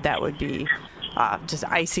 Jude, that would be just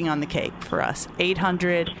icing on the cake for us.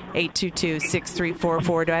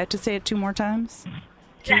 800-822-6344. Do I have to say it 2 more times?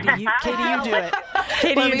 Katie, you do it.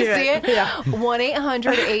 Katie, Let you me do see it. Yeah.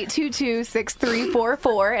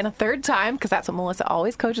 1-800-822-6344. And a third time, because that's what Melissa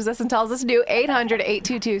always coaches us and tells us to do,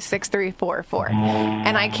 800-822-6344.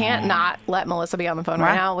 And I can't not let Melissa be on the phone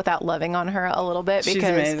right now without loving on her a little bit, She's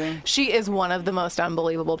because amazing. she is one of the most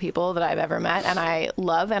unbelievable people that I've ever met. And I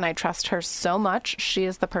love and I trust her so much. She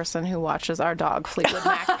is the person who watches our dog, Fleetwood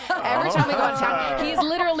Mac, every time we go out of town. He's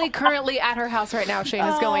literally currently at her house right now. Shane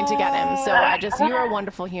is going to get him. So you're a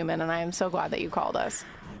wonderful human, and I am so glad that you called us.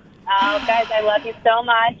 Oh, guys, I love you so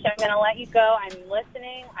much. I'm going to let you go. I'm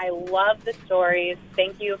listening. I love the stories.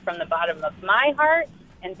 Thank you from the bottom of my heart,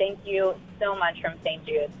 and thank you so much from St.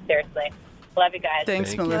 Jude. Seriously. Love you guys.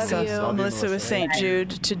 Thanks, Melissa. Love you. Melissa with St. Jude.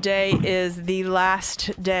 Today is the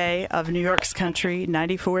last day of New York's Country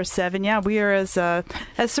 94.7. Yeah, we are as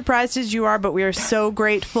surprised as you are, but we are so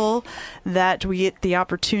grateful that we get the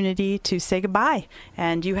opportunity to say goodbye.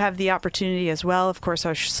 And you have the opportunity as well. Of course,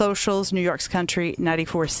 our socials, New York's Country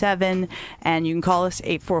 94.7, and you can call us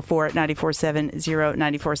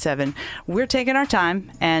 844-947-0947. We're taking our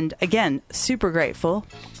time, and again, super grateful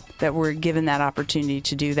that we're given that opportunity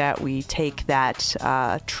to do that. We take that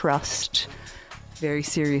trust very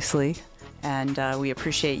seriously, and we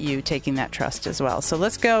appreciate you taking that trust as well. So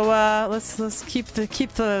let's go. Let's keep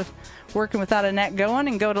the working without a net going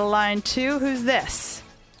and go to line 2. Who's this?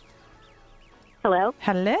 Hello.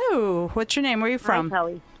 Hello. What's your name? Where are you from? Hi,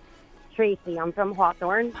 Kelly. Tracy. I'm from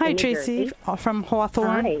Hawthorne. Hi, in New Tracy. Jersey. From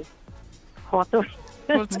Hawthorne. Hi. Hawthorne.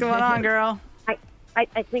 What's going on, girl? I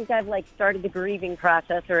think I've started the grieving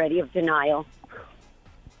process already of denial,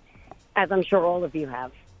 as I'm sure all of you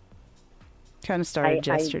have. Kind of started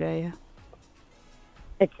yesterday.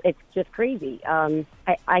 Yeah. It's just crazy. I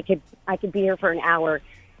could be here for an hour,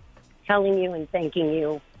 telling you and thanking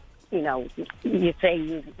you. You know, you say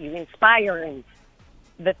you inspire, and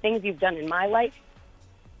the things you've done in my life,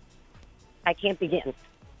 I can't begin.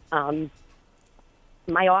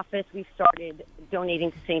 My office, we started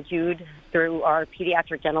donating to St. Jude through our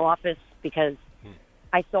pediatric dental office because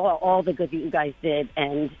I saw all the good that you guys did,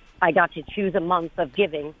 and I got to choose a month of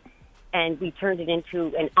giving, and we turned it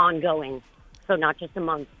into an ongoing, so not just a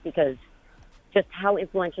month, because just how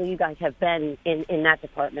influential you guys have been in that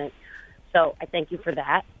department. So I thank you for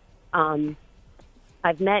that.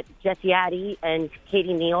 I've met Jesse Addy and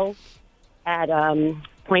Katie Neal at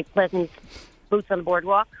Point Pleasant Boots on the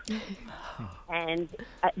Boardwalk. And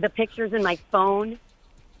the pictures in my phone,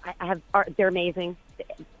 they're amazing.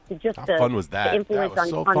 Just How fun was that? The influence That was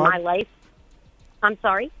so on fun. my life. I'm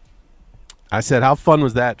sorry? I said, how fun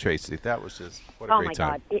was that, Tracy? That was just, what a great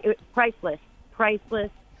time. Oh, my God. Priceless.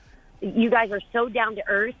 Priceless. You guys are so down to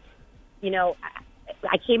earth. You know,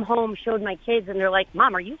 I came home, showed my kids, and they're like,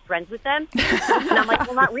 Mom, are you friends with them? And I'm like,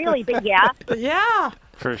 well, not really, but yeah. Yeah.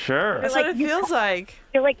 For sure. That's what it feels like.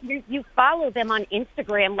 They're like, you follow them on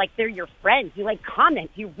Instagram like they're your friends. You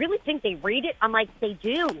comment. You really think they read it? I'm like, they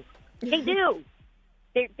do. They do.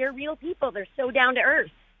 They're real people. They're so down to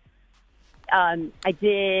earth. I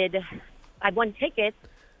won tickets.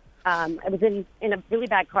 I was in a really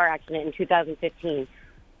bad car accident in 2015.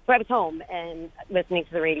 So I was home and listening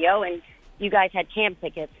to the radio, and you guys had camp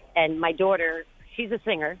tickets. And my daughter, she's a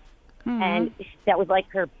singer. Mm-hmm. And that was like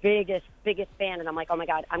her biggest fan. And I'm like, oh, my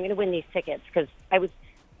God, I'm going to win these tickets because I was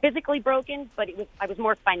physically broken, but I was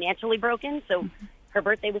more financially broken. So her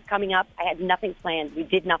birthday was coming up. I had nothing planned. We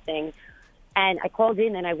did nothing. And I called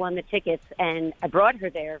in and I won the tickets. And I brought her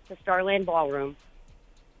there to Starland Ballroom.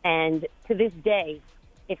 And to this day,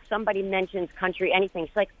 if somebody mentions country, anything,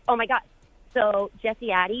 she's like, oh, my God. So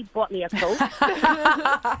Jesse Addy bought me a coat.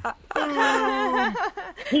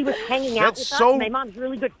 He was hanging out with us. My mom's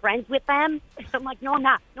really good friends with them. I'm like, no, I'm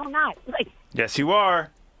not. No, I'm not. Like, yes, you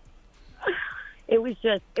are. it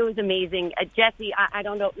was amazing. Jesse, I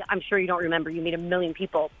don't know. I'm sure you don't remember. You meet a million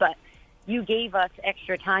people, but you gave us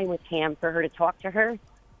extra time with Cam for her to talk to her.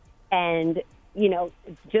 And, you know,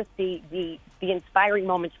 just the inspiring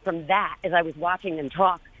moments from that as I was watching them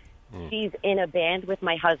talk. She's in a band with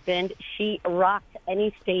my husband. She rocks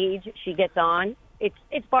any stage she gets on.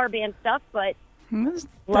 It's bar band stuff, but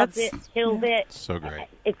loves it, kills it. So great.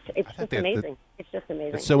 It's just amazing. It's just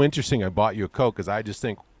amazing. It's so interesting. I bought you a Coke because I just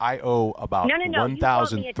think I owe about No. You bought me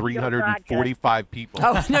a 1,345 people.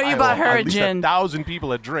 Oh, no, you bought her at a least gin. 1,000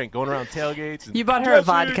 people a drink going around tailgates. And You bought her a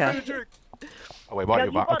vodka. Oh, wait, bought No, you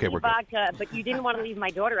a you vodka. bought Okay, me we're good. vodka, but you didn't want to leave my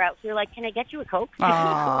daughter out. So you're like, can I get you a Coke?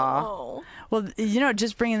 Aww. Well,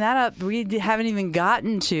 just bringing that up, we haven't even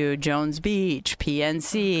gotten to Jones Beach,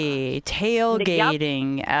 PNC,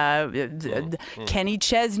 tailgating, Kenny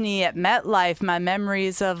Chesney at MetLife, my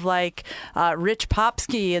memories of Rich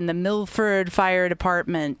Popsky in the Milford Fire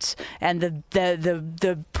Department, and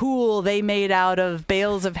the pool they made out of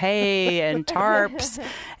bales of hay and tarps,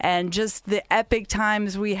 and just the epic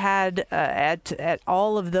times we had at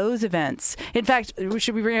all of those events. In fact,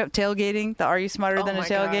 should we bring up tailgating, the Are You Smarter Than a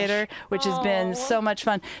Tailgater, which has been so much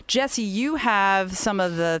fun. Jesse, you have some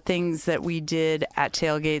of the things that we did at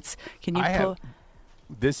tailgates. Can you pull?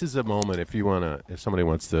 This is a moment if somebody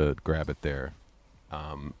wants to grab it there,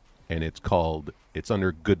 and it's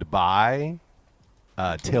under Goodbye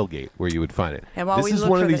Tailgate where you would find it. And while this we is look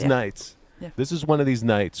one for of the- these nights. Yeah. This is one of these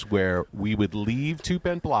nights where we would leave Two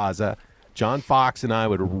Penn Plaza. John Fox and I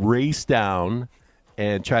would race down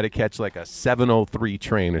and try to catch like a 7:03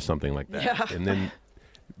 train or something like that. Yeah. And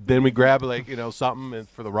then we grab something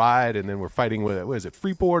for the ride, and then we're fighting with what is it,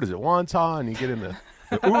 Freeport? Is it Wantagh? And you get in the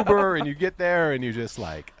Uber and you get there and you're just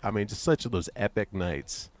like, just such of those epic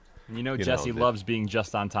nights. Jesse loves being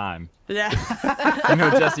just on time. Yeah.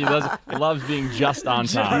 Jesse loves being just on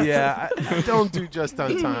time. Yeah, I don't do just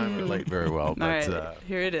on time or late very well. But All right,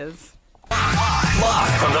 here it is.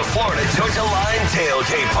 Live from the Florida Georgia Line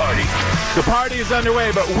tailgate party. The party is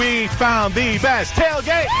underway, but we found the best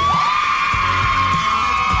tailgate.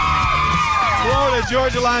 Florida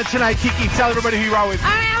Georgia Line tonight. Kiki, tell everybody who you are with.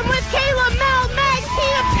 I am with Kayla, Mel, Meg,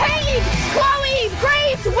 Tia, Paige, Chloe,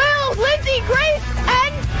 Grace, Will, Lindsay, Grace,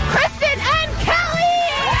 and Kristen, and Kelly.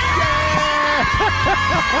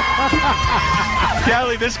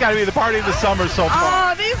 Kelly, this got to be the party of the summer so far.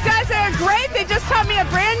 Oh, these guys are great. They just taught me a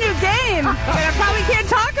brand new game that I probably can't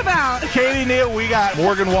talk about. Katie, Neal, we got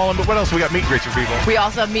Morgan Wallen, but what else? We got meet and greets for people. We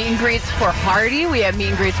also have meet and greets for Hardy. We have meet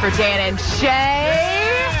and greets for Dan and Shay.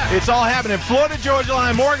 It's all happening. Florida Georgia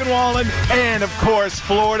Line, Morgan Wallen, and, of course,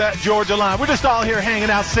 Florida Georgia Line. We're just all here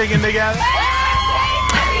hanging out, singing together.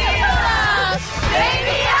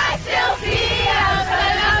 Baby, I still see you.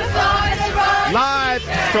 Live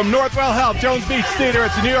from Northwell Health, Jones Beach Theater.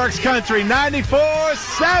 It's New York's Country,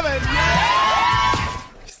 94.7.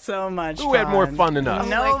 So much Who had more fun than us?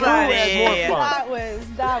 Nobody. Who had more fun?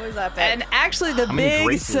 That was epic. And actually, the How many big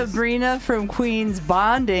graces? Sabrina from Queens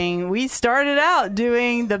bonding, we started out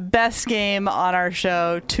doing the best game on our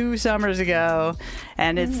show 2 summers ago,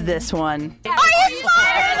 and it's this one. Are you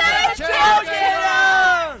smarter than a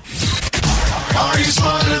tailgater? Are you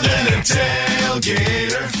smarter than a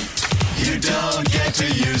tailgater? You don't get to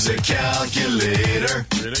use a calculator.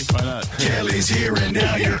 Really? Why not? Kelly's here and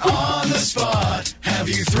now you're on the spot. Have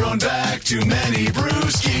you thrown back too many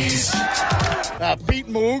brewskis? Pete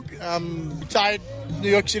Moog. I'm retired New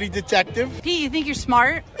York City detective. Pete, you think you're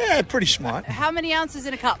smart? Yeah, pretty smart. How many ounces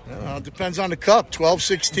in a cup? Depends on the cup. 12,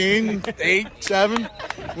 16, 8, 7.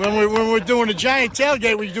 When we're doing a giant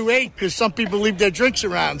tailgate, we do 8 because some people leave their drinks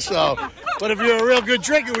around. So, but if you're a real good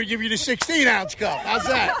drinker, we give you the 16-ounce cup. How's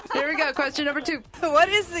that? Here we go. Question number 2. What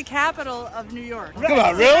is the capital of New York? Come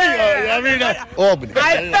on, really? Albany.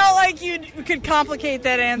 I felt like you could complicate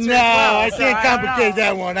that answer. No, as well, I so can't I don't complicate know.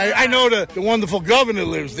 that one. I know the wonderful governor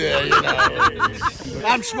lives there.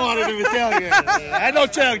 I'm smarter than a tailgate. I know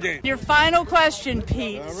tailgate. Your final question,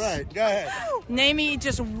 Pete. All right, go ahead. Name me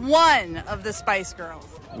just one of the Spice Girls.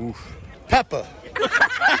 Oof. Pepper.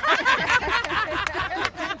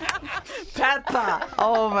 Peppa.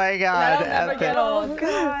 Oh my God. That'll never get old.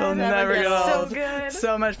 They'll never get old. So good.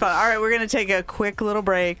 So much fun. All right, we're going to take a quick little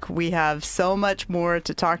break. We have so much more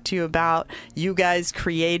to talk to you about. You guys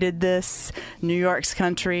created this. New York's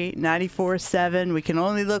Country, 94.7. We can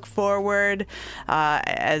only look forward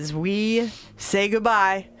as we say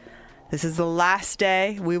goodbye. This is the last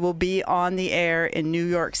day we will be on the air in New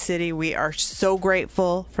York City. We are so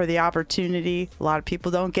grateful for the opportunity. A lot of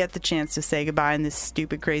people don't get the chance to say goodbye in this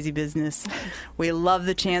stupid, crazy business. We love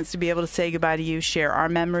the chance to be able to say goodbye to you, share our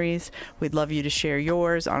memories. We'd love you to share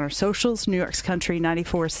yours on our socials, New York's Country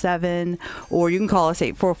 94.7, or you can call us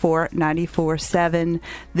 844-94.7.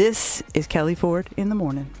 This is Kelly Ford in the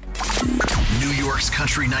Morning. New York's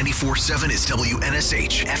Country 94.7 is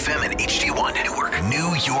WNSH, FM and HD1 Newark,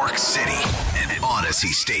 New York City, and Audacy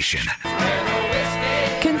station.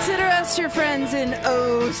 Consider just your friends in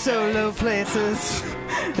oh so low places,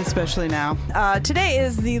 especially now. Today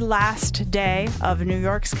is the last day of New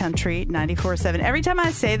York's Country 94.7. Every time I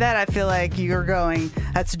say that, I feel like you're going,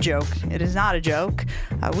 that's a joke. It is not a joke.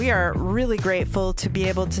 We are really grateful to be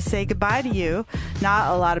able to say goodbye to you.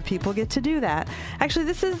 Not a lot of people get to do that. Actually,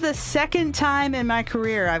 this is the second time in my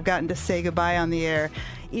career I've gotten to say goodbye on the air.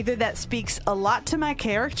 Either that speaks a lot to my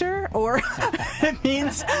character, or it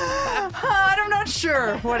means I'm not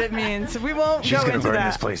sure what it means. We won't She's go gonna into burn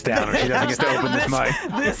that. this place down if she doesn't get to open this mic.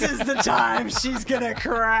 This is the time she's gonna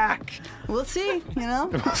crack. We'll see. You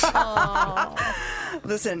know.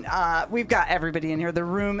 Listen, we've got everybody in here. The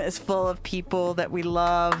room is full of people that we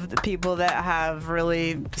love, the people that have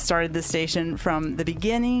really started the station from the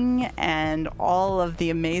beginning, and all of the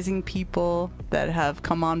amazing people that have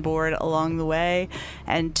come on board along the way.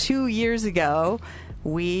 And 2 years ago,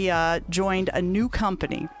 we joined a new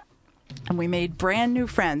company, and we made brand new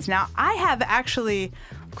friends. Now, I have actually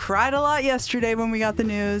cried a lot yesterday when we got the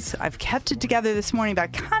news. I've kept it together this morning, but I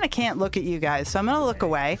kind of can't look at you guys, so I'm going to look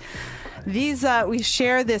away. These we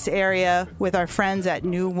share this area with our friends at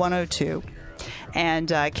New 102, and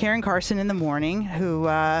Karen Carson in the morning, who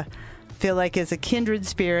feel like is a kindred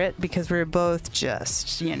spirit because we're both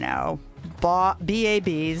just, you know,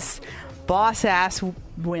 BABs, boss ass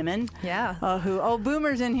women. Yeah.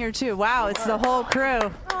 Boomer's in here too. Wow, it's the whole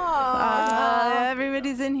crew.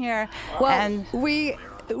 Everybody's in here. Well, and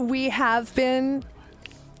we have been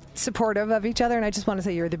supportive of each other, and I just want to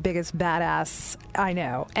say you're the biggest badass I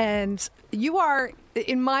know. And you are,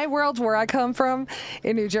 in my world where I come from,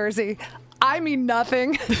 in New Jersey, I mean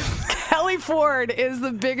nothing. Kelly Ford is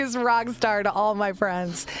the biggest rock star to all my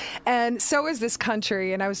friends. And so is this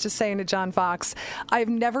country. And I was just saying to John Fox, I've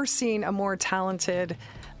never seen a more talented,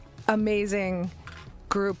 amazing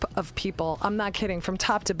group of people. I'm not kidding. From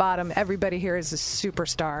top to bottom, everybody here is a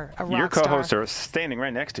superstar, a rock Your star. co-hosts are standing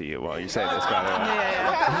right next to you while you say this, by the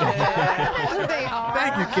way. They are.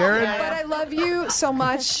 Thank you, Karen. But I love you so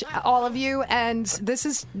much, all of you, and this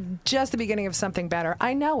is just the beginning of something better.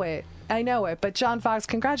 I know it. But John Fox,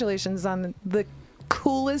 congratulations on the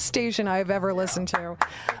coolest station I've ever listened to.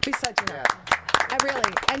 Besides, I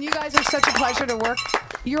really, and you guys are such a pleasure to work.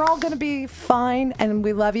 You're all going to be fine, and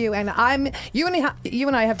we love you. And you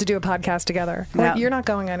and I have to do a podcast together. Yeah. You're not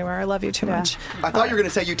going anywhere. I love you too much. I thought you were going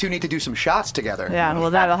to say you two need to do some shots together. Yeah,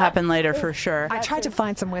 well, that'll happen later for sure. I tried to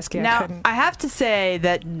find some whiskey. I Now, couldn't. I have to say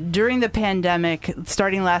that during the pandemic,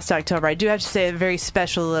 starting last October, I do have to say a very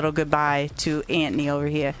special little goodbye to Anthony over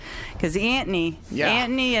here. Because Anthony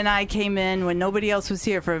and I came in when nobody else was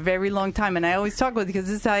here for a very long time. And I always talk with you because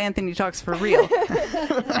this is how Anthony talks for real.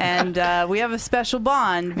 And we have a special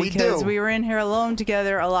bond because we were in here alone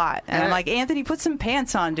together a lot. And I'm like, Anthony, put some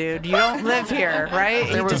pants on, dude. You don't live here,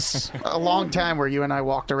 right? There was a long time where you and I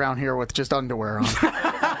walked around here with just underwear on.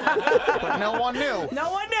 But no one knew.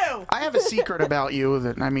 No one knew. I have a secret about you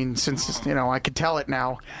that, I mean, since, I could tell it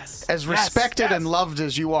now. As respected and loved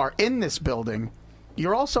as you are in this building,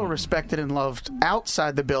 you're also respected and loved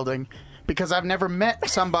outside the building, because I've never met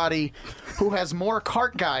somebody who has more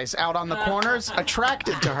cart guys out on the corners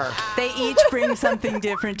attracted to her. They each bring something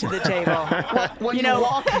different to the table. When you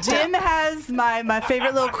walk Tim has my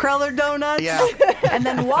favorite little Cruller donuts. Yeah. And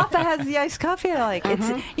then Wafa has the iced coffee I like. It's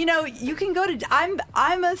you can go to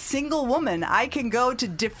I'm a single woman. I can go to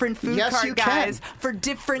different food cart guys for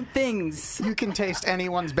different things. You can taste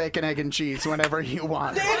anyone's bacon, egg, and cheese whenever you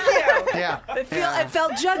want. Thank you. Yeah. It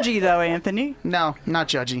felt judgy though, Anthony. No, not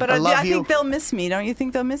judgy. But I love I you. think they'll miss me. Don't you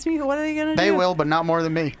think they'll miss me? What are they going to do? They will, but not more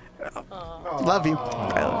than me. Love you.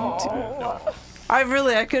 I love you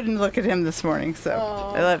too. I couldn't look at him this morning, so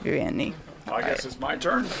I love you, Anthony. I guess it's my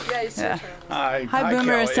turn. Yeah, it's your turn. Hi,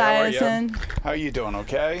 Boomer Kelly. How are you? Esiason. How are you doing?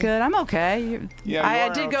 Okay. Good. I'm okay. I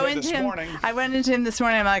are did go okay into this him. morning. I went into him this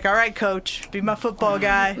morning. I'm like, all right, coach, be my football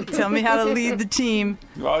guy. Tell me how to lead the team.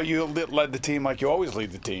 Well, you led the team like you always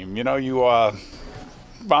lead the team.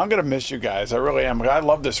 I'm going to miss you guys. I really am. I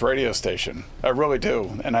love this radio station. I really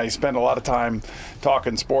do. And I spend a lot of time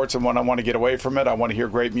talking sports, and when I want to get away from it, I want to hear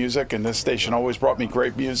great music, and this station always brought me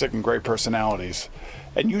great music and great personalities.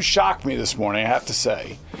 And you shocked me this morning, I have to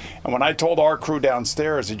say. And when I told our crew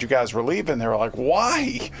downstairs that you guys were leaving, they were like,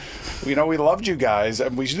 why? We loved you guys,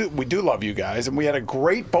 and we do love you guys. And we had a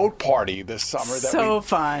great boat party this summer. So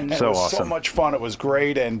fun. So awesome. So much fun. It was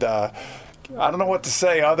great. And I don't know what to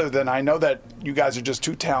say other than I know that you guys are just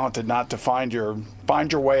too talented not to find your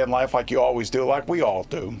way in life like you always do, like we all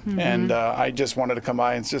do. Mm-hmm. And I just wanted to come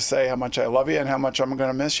by and just say how much I love you and how much I'm going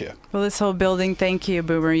to miss you. Well, this whole building, thank you,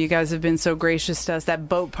 Boomer. You guys have been so gracious to us. That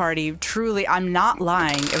boat party, truly, I'm not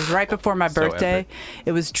lying. It was right before my birthday. epic.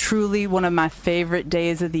 It was truly one of my favorite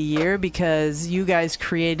days of the year because you guys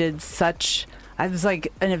created such... It was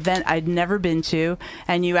like an event I'd never been to,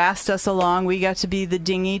 and you asked us along. We got to be the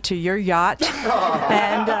dinghy to your yacht,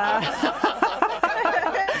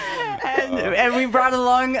 and we brought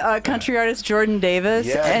along country artist Jordan Davis,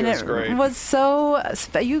 Yeah, and it was great. was so.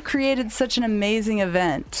 You created such an amazing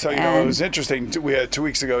event. So, it was interesting. We had 2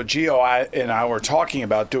 weeks ago, Gio and I were talking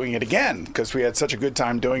about doing it again because we had such a good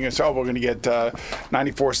time doing it. So, we're going to get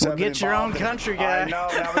 94.7. We'll get your own involved. country guy. I know.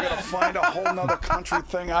 Now we're going to find a whole nother country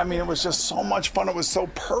thing. I mean, it was just so much fun. It was so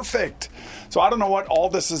perfect. So, I don't know what all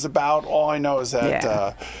this is about. All I know is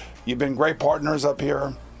that you've been great partners up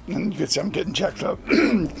here. And you can see I'm getting checked up.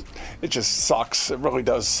 It just sucks. It really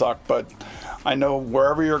does suck. But I know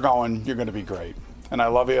wherever you're going, you're going to be great. And I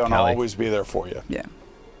love you, and I'll Kelly. always be there for you. Yeah.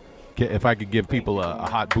 If I could give people a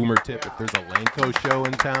hot boomer tip, if there's a Lanco show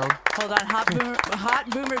in town, Hold on, hot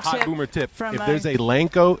boomer tip. From if there's a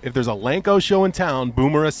Lanco show in town,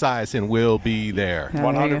 Boomer Esiason will be there.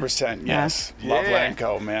 100%, yes. Love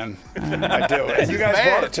Lanco, man. I do. And you guys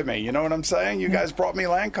brought it to me. You know what I'm saying? You guys brought me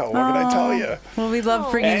Lanco. What can I tell you? Well, we love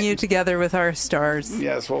bringing you together with our stars.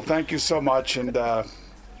 Yes, well, thank you so much. And love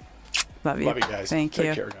you. Love you guys. Thank Take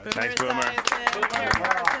you. care, guys. Thanks, Boomer.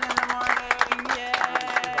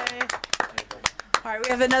 All right, we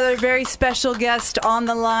have another very special guest on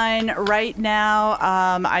the line right now.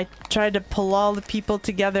 I tried to pull all the people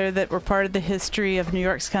together that were part of the history of New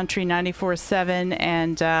York's Country 94.7,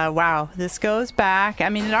 and wow, this goes back. I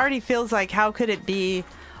mean, it already feels like, how could it be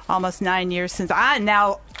almost 9 years since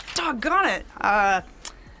doggone it. I've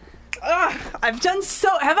done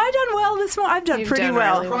have I done well this morning? I've done You've pretty done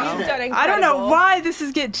well. really well. You've done I don't know incredible. why this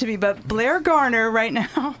is getting to me, but Blair Garner right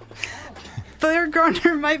now, Blair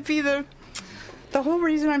Garner might be the whole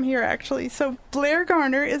reason I'm here, actually. So Blair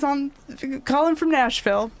Garner is calling from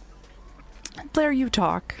Nashville. Blair, you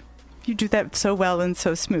talk. You do that so well and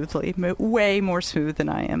so smoothly, way more smooth than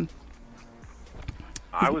I am.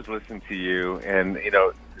 I was listening to you, and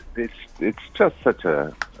it's just such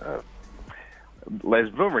a as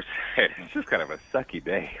Boomer said, it's just kind of a sucky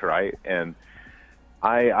day, right? And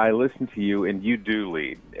I listen to you, and you do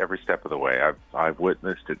lead every step of the way. I've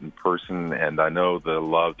witnessed it in person, and I know the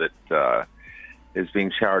love that is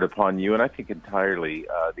being showered upon you, and I think entirely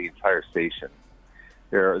the entire station.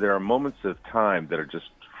 There are moments of time that are just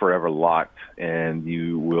forever locked, and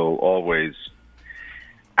you will always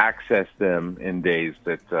access them in days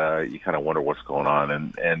that you kind of wonder what's going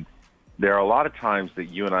on. And there are a lot of times that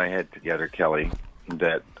you and I had together, Kelly,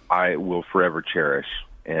 that I will forever cherish.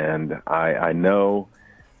 And I know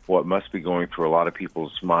what must be going through a lot of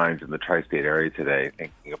people's minds in the tri-state area today,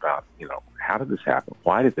 thinking about, how did this happen?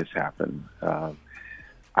 Why did this happen?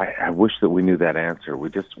 I wish that we knew that answer. We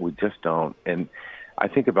just don't. And I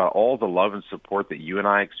think about all the love and support that you and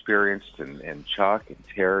I experienced, and Chuck and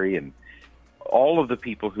Terry and all of the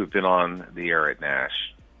people who've been on the air at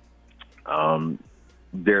Nash.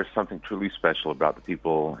 There's something truly special about the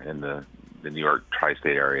people in the New York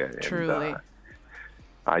tri-state area. Truly. And,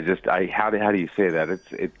 how do you say that?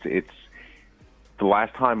 It's the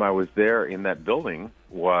last time I was there in that building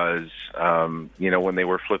was, when they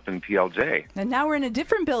were flipping PLJ. And now we're in a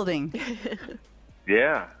different building.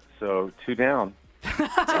 Yeah. So 2 down.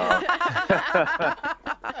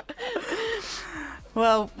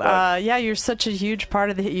 Well, you're such a huge part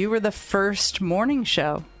of you were the first morning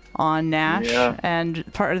show on Nash, and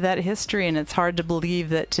part of that history, and it's hard to believe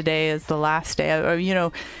that today is the last day.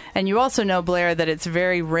 And you also know, Blair, that it's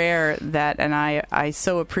very rare that, and I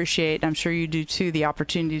so appreciate, I'm sure you do too, the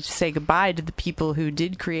opportunity to say goodbye to the people who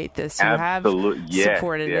did create this, who have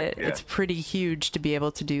supported it. Yeah. It's pretty huge to be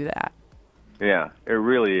able to do that. Yeah, it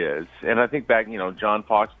really is. And I think back, John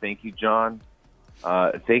Fox, thank you, John.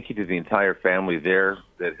 Thank you to the entire family there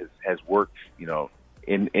that has worked,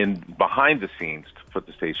 in behind the scenes to put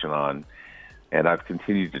the station on. And I've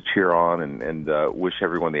continued to cheer on and wish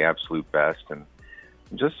everyone the absolute best. And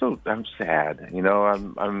I'm sad.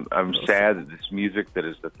 I'm sad that this music that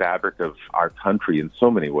is the fabric of our country in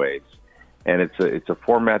so many ways. And it's a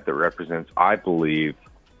format that represents, I believe,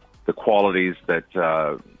 the qualities that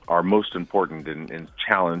are most important in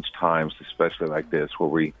challenged times, especially like this,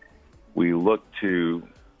 where we look to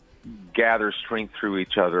gather strength through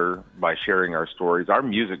each other by sharing our stories. Our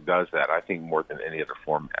music does that, I think, more than any other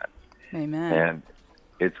format. Amen. And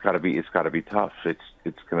it's got to be tough.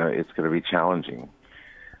 It's gonna be challenging.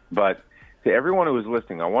 But to everyone who is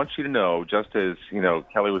listening, I want you to know, just as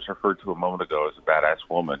Kelly was referred to a moment ago as a badass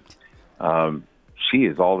woman, she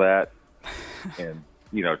is all that, and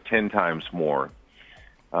 10 times more.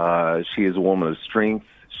 She is a woman of strength.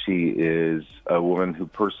 She is a woman who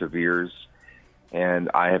perseveres, and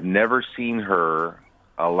I have never seen her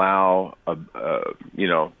allow an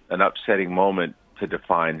upsetting moment to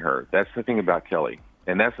define her. That's the thing about Kelly,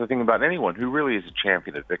 and that's the thing about anyone who really is a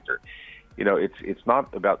champion of victor. It's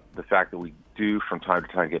not about the fact that we do from time to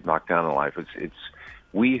time get knocked down in life. It's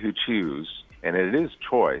we who choose, and it is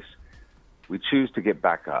choice. We choose to get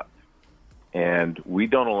back up, and we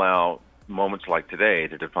don't allow moments like today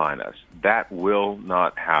to define us. That will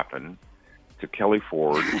not happen to Kelly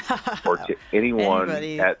Ford or to anyone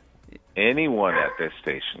at this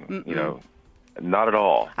station. Not at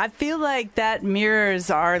all. I feel like that mirrors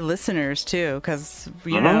our listeners too, because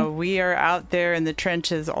we are out there in the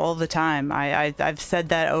trenches all the time. I've said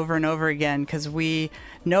that over and over again, because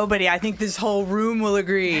nobody, I think this whole room will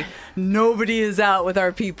agree, nobody is out with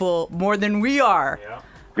our people more than we are.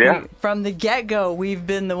 Yeah. From the get-go, we've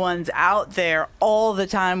been the ones out there all the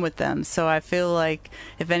time with them. So I feel like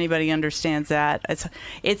if anybody understands that,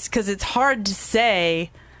 it's because it's hard to say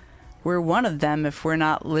we're one of them if we're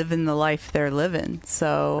not living the life they're living.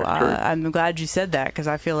 So I'm glad you said that, because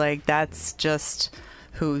I feel like that's just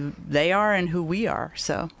who they are and who we are.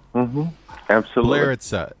 So Absolutely.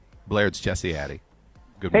 Blair, it's Jesse Addy.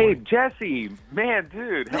 Good Hey, morning. Jesse, man,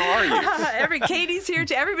 dude, how are you? Katie's here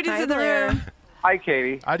too. Everybody's in the room. Hi,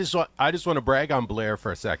 Katie. I just want to brag on Blair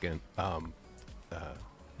for a second.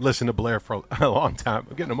 Listen to Blair for a long time.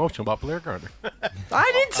 I'm getting emotional about Blair Gardner.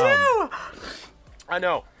 I did too. I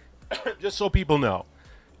know. Just so people know,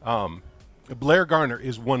 Blair Garner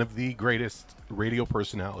is one of the greatest radio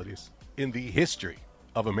personalities in the history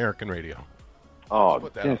of American radio. Oh,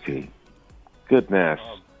 Jesse, goodness.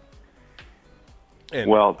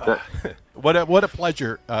 What a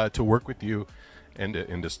pleasure to work with you, and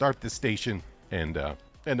to start this station. And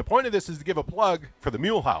the point of this is to give a plug for the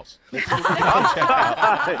Mule House.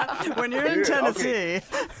 When you're in Tennessee,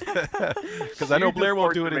 because I know Blair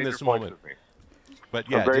won't do it in this moment. But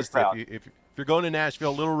yeah, just if you're going to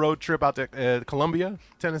Nashville, a little road trip out to Columbia,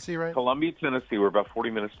 Tennessee, right? Columbia, Tennessee. We're about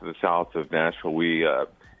 40 minutes to the south of Nashville. We,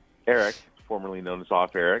 Eric, formerly known as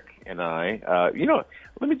Off Eric, and I,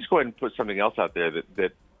 let me just go ahead and put something else out there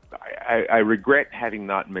that I regret having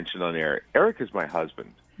not mentioned on air. Eric is my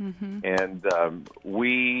husband, and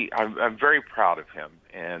I'm very proud of him.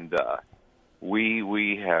 And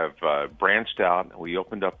we have branched out, and we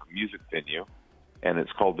opened up a music venue, and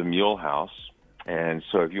it's called the Mule House. And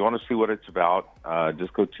so if you want to see what it's about,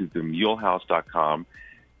 just go to themulehouse.com.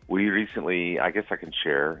 We recently, I guess I can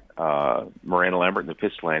share, Miranda Lambert and the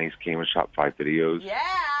Pistolantes came and shot 5 videos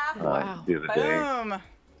the other day.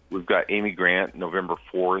 We've got Amy Grant, November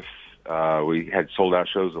 4th. We had sold-out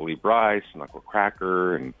shows of Lee Bryce, Knuckle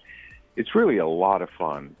Cracker, and it's really a lot of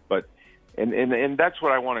fun. But and that's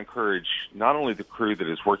what I want to encourage, not only the crew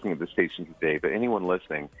that is working at the station today, but anyone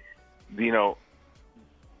listening.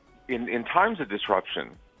 In times of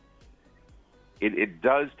disruption, it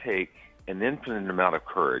does take an infinite amount of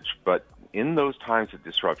courage, but in those times of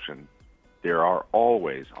disruption, there are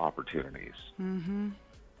always opportunities.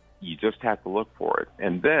 You just have to look for it.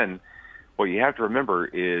 And then what you have to remember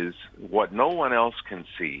is what no one else can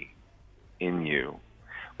see in you.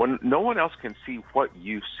 When no one else can see what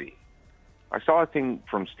you see. I saw a thing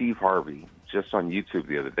from Steve Harvey just on YouTube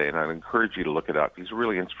the other day, and I'd encourage you to look it up. He's a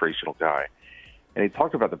really inspirational guy. And he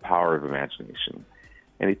talked about the power of imagination.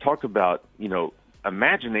 And he talked about,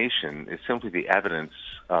 imagination is simply the evidence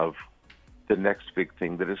of the next big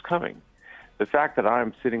thing that is coming. The fact that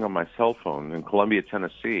I'm sitting on my cell phone in Columbia,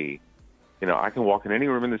 Tennessee, I can walk in any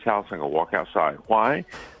room in this house and I can walk outside. Why?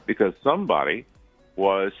 Because somebody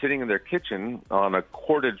was sitting in their kitchen on a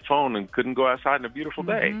corded phone and couldn't go outside on a beautiful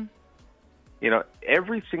day.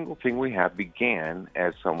 Every single thing we have began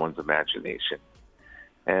as someone's imagination.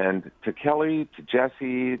 And to Kelly, to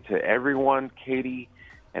Jesse, to everyone, Katie,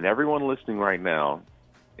 and everyone listening right now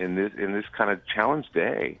in this kind of challenge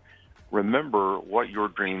day, remember what your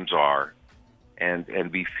dreams are,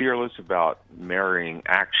 and be fearless about marrying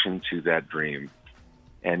action to that dream.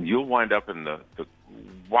 And you'll wind up in the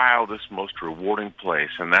wildest, most rewarding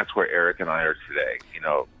place, and that's where Eric and I are today,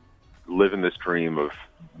 living this dream of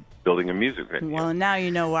building a music venue. Well, now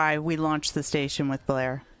you know why we launched the station with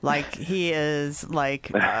Blair. Like, he is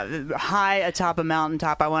high atop a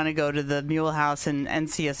mountaintop. I want to go to the Mule House and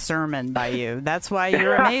see a sermon by you. That's why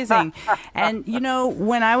you're amazing. And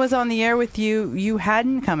when I was on the air with you, you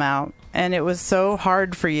hadn't come out and it was so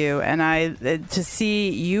hard for you. And to see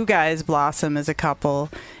you guys blossom as a couple,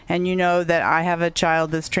 and you know that I have a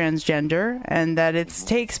child that's transgender, and that it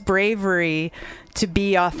takes bravery to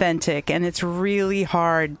be authentic, and it's really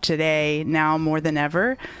hard today, now more than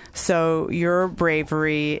ever. So your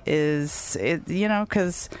bravery is,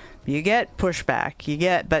 because you get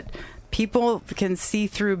pushback, but people can see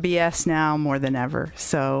through BS now more than ever.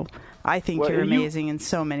 So I think you're amazing in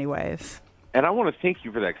so many ways. And I want to thank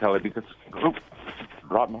you for that, Kelly, because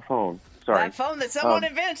dropped my phone. Sorry. That phone that someone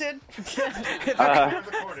invented.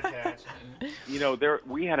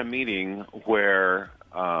 We had a meeting where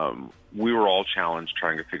we were all challenged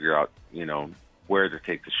trying to figure out, where to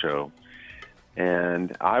take the show.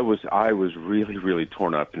 And I was really, really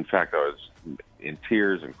torn up. In fact, I was in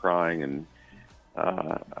tears and crying, and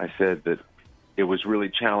I said that it was really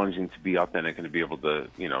challenging to be authentic and to be able to,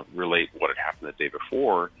 relate what had happened the day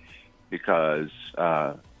before, because,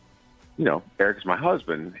 Eric's my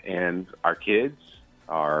husband, and our kids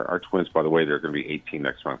are twins, by the way. They're going to be 18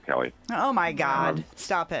 next month, Kelly. Oh, my God.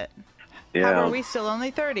 Stop it. Yeah. How are we still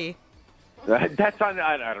only 30? That's not,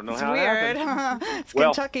 I don't know It's how weird. that happened. It's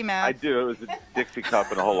Kentucky math. I do. It was a Dixie cup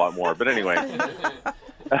and a whole lot more. But anyway.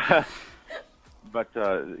 I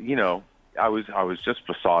was just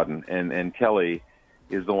besotted, and Kelly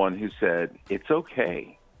is the one who said, it's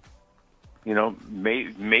okay.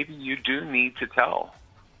 Maybe you do need to tell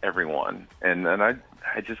everyone. And I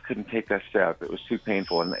just couldn't take that step. It was too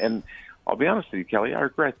painful. And I'll be honest with you, Kelly, I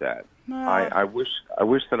regret that. I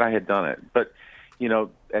wish that I had done it. But,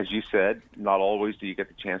 as you said, not always do you get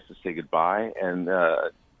the chance to say goodbye. And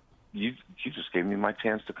you just gave me my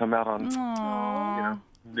chance to come out on,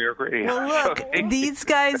 New York Radio. Well, look, these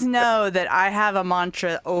guys know that I have a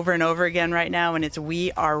mantra over and over again right now, and it's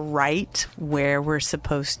we are right where we're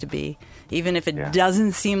supposed to be, even if it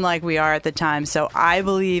doesn't seem like we are at the time. So I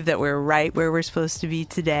believe that we're right where we're supposed to be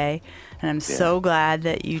today, and I'm so glad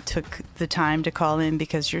that you took the time to call in,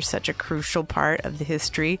 because you're such a crucial part of the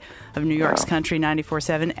history of New York's Country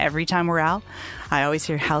 94.7. Every time we're out, I always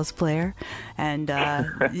hear How's Blair, and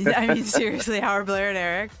seriously, Howard Blair and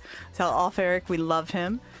Eric. Tell off Eric we love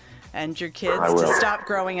him, and your kids to stop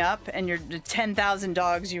growing up, and your 10,000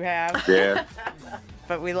 dogs you have. Yeah.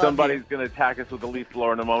 But we love Somebody's going to attack us with a leaf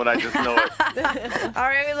blower in a moment. I just know it. All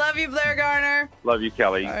right, we love you, Blair Garner. Love you,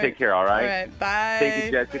 Kelly. All right. Take care, all right? All right, bye. Thank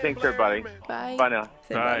you, Jesse. Thanks, everybody. Bye. Bye now.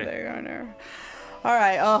 Say bye, Blair Garner. All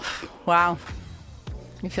right. Oh, wow.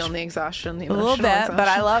 You feeling the exhaustion? The A little bit, emotional but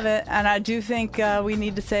I exhaustion? love it. And I do think we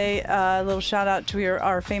need to say a little shout out to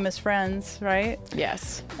our famous friends, right?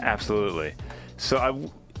 Yes. Absolutely.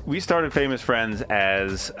 So we started Famous Friends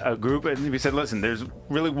as a group, and we said, listen, there's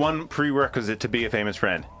really one prerequisite to be a famous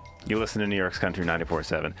friend. You listen to New York's Country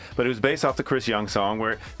 94.7. But it was based off the Chris Young song,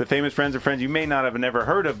 where the famous friends are friends you may not have never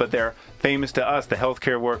heard of, but they're famous to us, the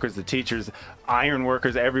healthcare workers, the teachers, iron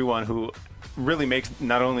workers, everyone who really makes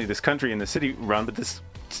not only this country and the city run, but this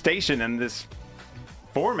station and this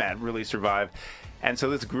format really survive. And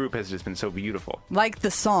so this group has just been so beautiful. Like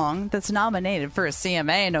the song that's nominated for a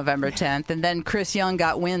CMA November 10th, and then Chris Young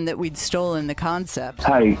got wind that we'd stolen the concept.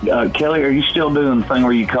 Hi, Kelly, are you still doing the thing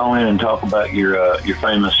where you call in and talk about your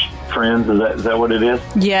famous friends? Is that what it is?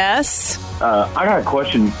 Yes. I got a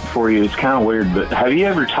question for you. It's kind of weird, but have you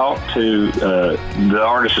ever talked to the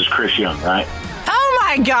artist is Chris Young, right? Oh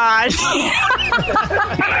my God.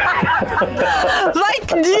 Like,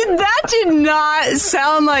 dude, that did not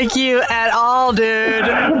sound like you at all, dude.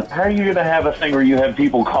 How are you going to have a thing where you have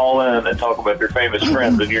people call in and talk about their famous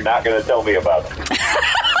friends and you're not going to tell me about them?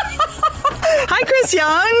 Hi, Chris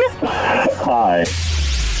Young. Hi.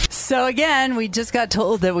 So again, we just got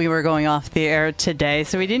told that we were going off the air today,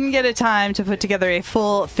 so we didn't get a time to put together a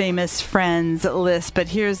full famous friends list, but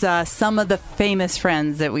here's some of the famous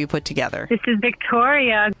friends that we put together. This is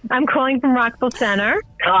Victoria. I'm calling from Rockville Center.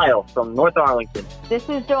 Kyle from North Arlington. This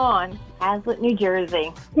is Dawn, Hazlet, New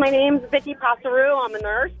Jersey. My name's Vicki Passaru. I'm a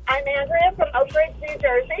nurse. I'm Andrea from Oak Ridge, New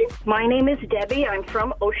Jersey. My name is Debbie. I'm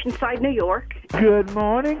from Oceanside, New York. Good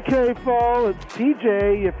morning, K-Fall. It's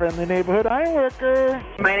TJ, your friendly neighborhood ironworker.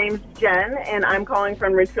 My name's Jen, and I'm calling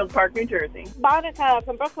from Ridgefield Park, New Jersey. Monica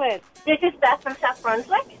from Brooklyn. This is Beth from South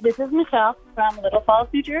Brunswick. This is Michelle from Little Falls,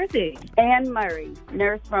 New Jersey. Anne Murray,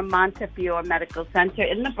 nurse from Montefiore Medical Center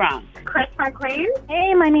in the Bronx. Chris from Queens.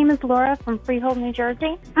 Hey, my name is Laura from Freehold, New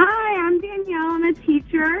Jersey. Hi, I'm Danielle. I'm a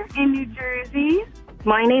teacher in New Jersey.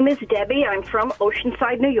 My name is Debbie. I'm from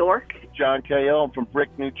Oceanside, New York. John K.O. I'm from Brick,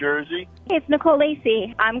 New Jersey. Hey, it's Nicole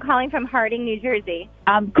Lacey. I'm calling from Harding, New Jersey.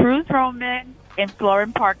 I'm Cruz Roman in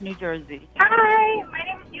Florham Park, New Jersey. Hi, my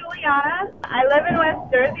name is Julie. Tiana. I live in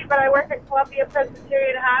West Jersey, but I work at Columbia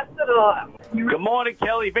Presbyterian Hospital. Good morning,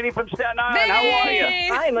 Kelly. Vinny from Staten Island. How are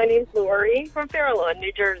you? Hi, my name's Lori from Fairlawn,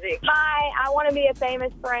 New Jersey. Hi, I want to be a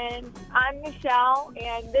famous friend. I'm Michelle,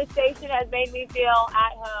 and this station has made me feel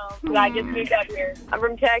at home because I just moved up here. I'm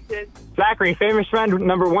from Texas. Zachary, famous friend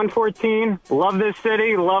number 114. Love this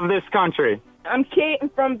city, love this country. I'm Kate. I'm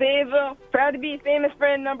from Bayville. Proud to be famous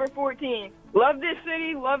friend number 14. Love this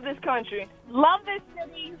city, love this country. Love this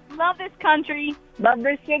city. Love this country. Love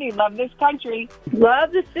this city, love this country.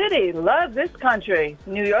 Love the city, love this country.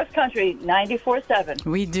 New York's country, 94.7.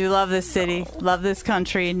 We do love this city, love this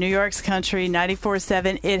country, New York's country,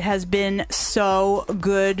 94.7. It has been so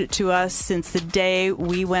good to us since the day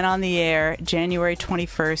we went on the air, January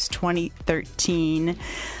 21st, 2013.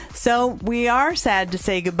 So we are sad to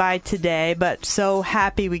say goodbye today, but so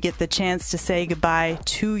happy we get the chance to say goodbye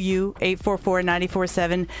to you.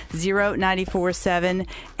 844-947-0947.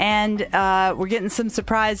 And we're getting some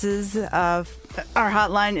surprises. Our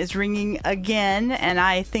hotline is ringing again, and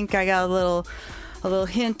I think I got a little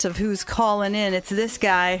hint of who's calling in. It's this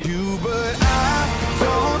guy. You, but I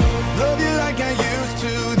don't love you like I used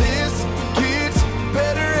to. This gets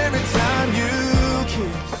better every time you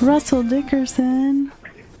kiss. Russell Dickerson.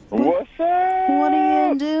 What's up? What are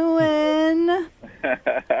you doing?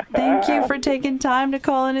 Thank you for taking time to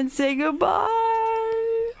call in and say goodbye.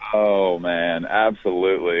 Oh, man,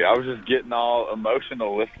 absolutely. I was just getting all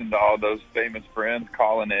emotional listening to all those famous friends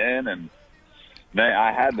calling in, and man,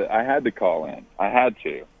 I had to call in. I had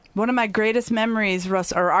to. One of my greatest memories,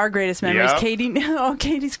 Russ, or our greatest memories, Yep. Katie. Oh,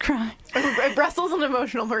 Katie's crying. Russell's an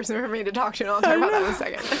emotional person for me to talk to, and I'll talk about that in a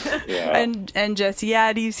second. Yeah. And Jesse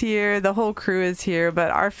Addy's here. The whole crew is here.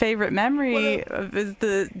 But our favorite memory is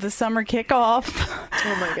the summer kickoff.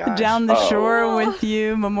 Oh my gosh. Down the shore with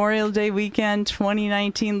you, Memorial Day weekend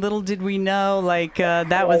 2019. Little did we know,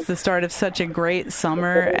 that was the start of such a great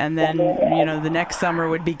summer, and then the next summer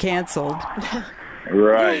would be canceled.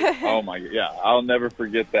 Right. Oh, my God. Yeah, I'll never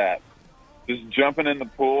forget that. Just jumping in the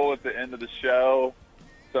pool at the end of the show.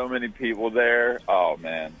 So many people there. Oh,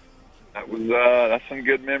 man. That's some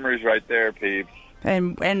good memories right there, peeps.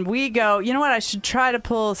 And we go, you know what, I should try to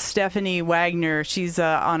pull Stephanie Wagner. She's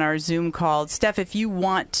on our Zoom call. Steph, if you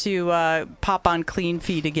want to pop on Clean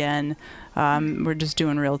Feed again, we're just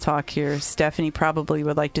doing real talk here. Stephanie probably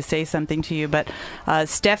would like to say something to you. But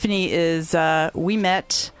Stephanie is, we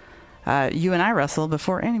met, you and I, Russell,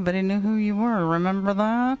 before anybody knew who you were. Remember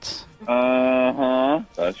that? Uh-huh.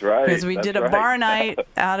 That's right. Because we did a bar night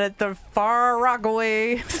out at the Far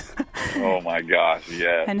Rockaway. Oh, my gosh,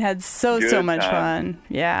 yes. And had so much fun.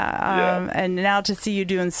 Yeah. And now to see you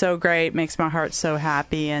doing so great makes my heart so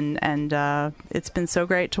happy. And it's been so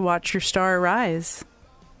great to watch your star rise.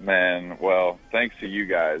 Man, well, thanks to you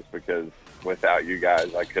guys, because without you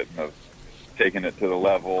guys, I couldn't have taken it to the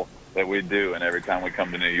level that we do. And every time we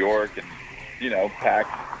come to New York and,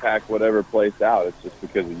 pack whatever place out, it's just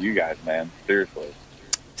because of you guys, man. Seriously.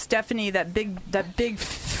 Stephanie, that's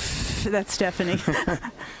Stephanie.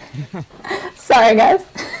 Sorry, guys.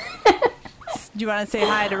 Do you want to say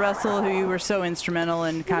hi to Russell, who you were so instrumental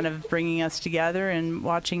in kind of bringing us together and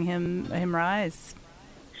watching him rise?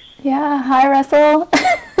 Yeah, hi, Russell.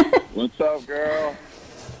 What's up, girl?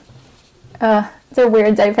 It's a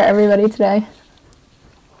weird day for everybody today.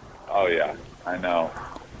 Oh, yeah, I know.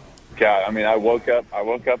 God, I mean, I woke up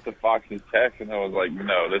to Fox's text, and I was like,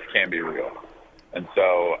 no, this can't be real. And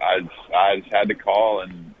so I just had to call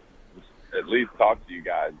and just at least talk to you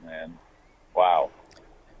guys, man. Wow.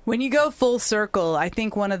 When you go full circle, I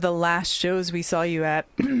think one of the last shows we saw you at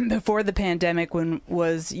before the pandemic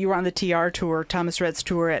was you were on the TR tour, Thomas Rhett's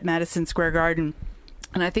tour at Madison Square Garden.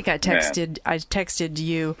 And I think I texted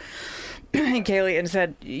you and Kaylee and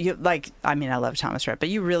said, I love Thomas Rhett, but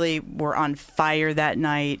you really were on fire that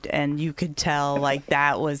night, and you could tell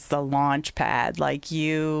that was the launch pad.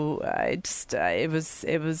 It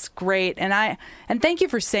was great. And thank you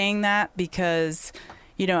for saying that, because,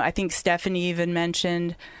 I think Stephanie even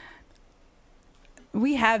mentioned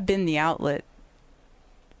we have been the outlet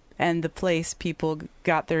and the place people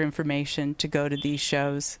got their information to go to these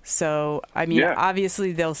shows. So,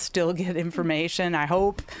 obviously they'll still get information, I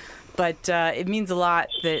hope. But it means a lot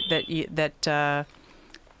that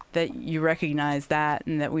you recognize that,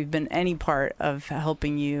 and that we've been any part of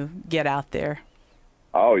helping you get out there.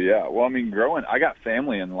 Oh, yeah. Well, I mean, I got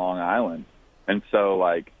family in Long Island. And so,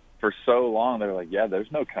 for so long, they were like, yeah, there's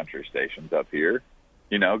no country stations up here,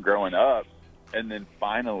 growing up. And then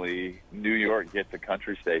finally, New York gets a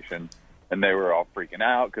country station, and they were all freaking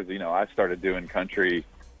out because, I started doing country.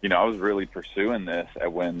 I was really pursuing this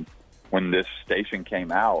when when this station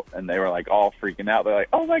came out, and they were like all freaking out. They're like,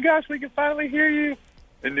 "Oh my gosh, we can finally hear you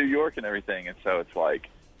in New York and everything." And so it's like,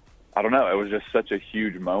 I don't know, it was just such a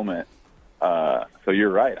huge moment. So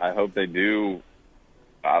you're right. I hope they do.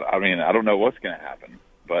 I mean, I don't know what's going to happen,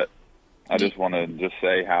 but I just want to just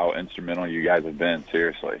say how instrumental you guys have been.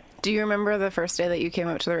 Seriously. Do you remember the first day that you came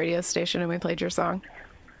up to the radio station and we played your song?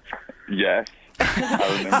 Yes.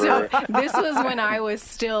 I remember. So this was when I was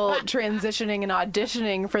still transitioning and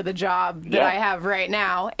auditioning for the job that I have right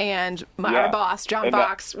now, and our boss, John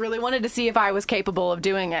Fox, really wanted to see if I was capable of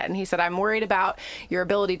doing it, and he said, "I'm worried about your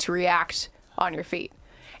ability to react on your feet."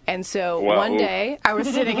 And so one day I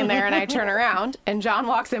was sitting in there and I turn around and John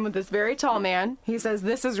walks in with this very tall man. He says,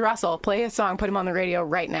 "This is Russell. Play his song. Put him on the radio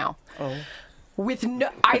right now." Oh.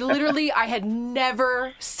 I had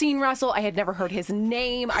never seen Russell. I had never heard his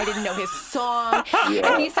name. I didn't know his song.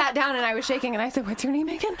 Yeah. And he sat down and I was shaking and I said, "What's your name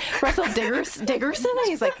again?" "Russell Dickerson?" And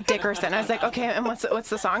he's like, "Dickerson." I was like, "Okay, and what's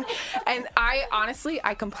the song?" And I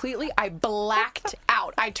blacked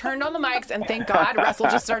out. I turned on the mics and thank God Russell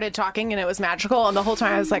just started talking and it was magical. And the whole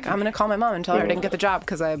time I was like, I'm going to call my mom and tell her I didn't get the job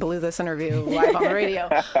because I blew this interview live on the radio.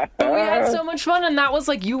 But we had so much fun, and that was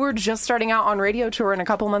like, you were just starting out on radio tour, and a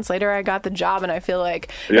couple months later I got the job. And I feel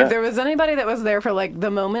like if there was anybody that was there for like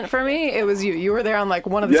the moment for me, it was you. You were there on like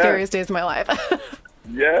one of the scariest days of my life.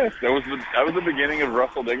 Yes, that was the beginning of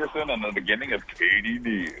Russell Dickerson and the beginning of Katie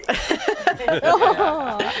Neal.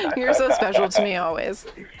 You're so special to me always.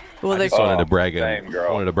 Well, I just wanted to brag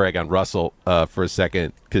on Russell for a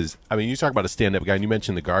second, because I mean, you talk about a stand-up guy, and you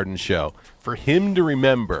mentioned the Garden Show. For him to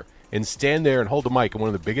remember and stand there and hold a mic on one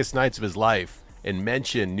of the biggest nights of his life and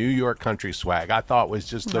mention New York country swag, I thought was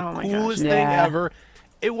just the coolest thing ever.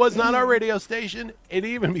 It was not our radio station. And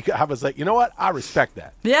even because I was like, you know what? I respect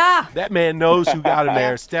that. Yeah. That man knows who got him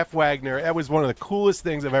there. Steph Wagner. That was one of the coolest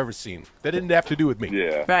things I've ever seen. That didn't have to do with me.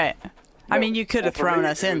 Yeah. Right. I mean, you could have thrown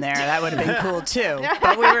us in there. That would have been cool, too.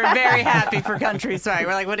 But we were very happy for country swag.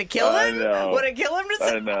 We're like, would it kill him? Would it kill him to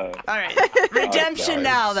say? I know. All right. Redemption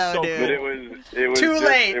now, though, dude. But it was too just,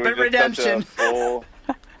 late, it was but redemption.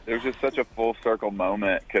 It was just such a full circle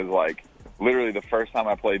moment, because, like, literally the first time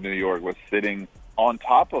I played New York was sitting on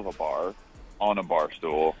top of a bar, on a bar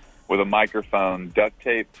stool, with a microphone duct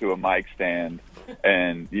taped to a mic stand,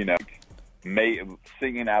 and, you know,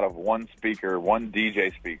 singing out of one speaker, one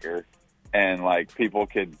DJ speaker, and, like, people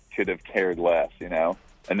could have cared less, you know?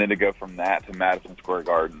 And then to go from that to Madison Square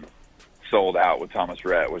Garden, sold out with Thomas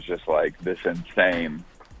Rhett, was just, like, this insane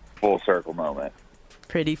full circle moment.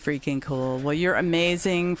 Pretty freaking cool. Well, you're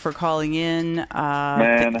amazing for calling in.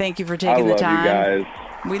 Man, thank you for taking the time. I love you guys.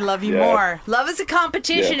 We love you more. Love is a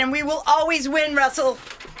competition, and we will always win, Russell.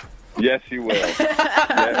 Yes, you will.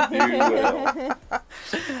 Yes, you will.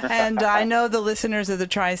 And I know the listeners of the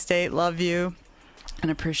Tri-State love you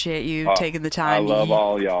and appreciate you taking the time. I love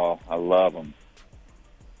all y'all. I love them.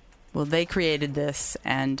 Well, they created this,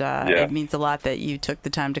 and it means a lot that you took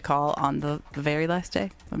the time to call on the very last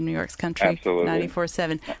day of New York's country. Absolutely.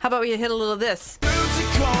 94.7. How about we hit a little of this?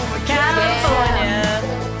 California.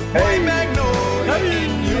 Hey.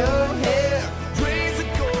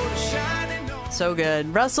 So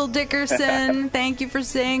good. Russell Dickerson, thank you for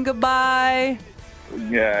saying goodbye.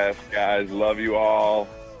 Yes, guys. Love you all.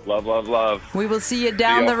 Love, love, love. We will see you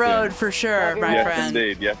down the road for sure, my friend.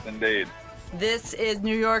 Yes, indeed. This is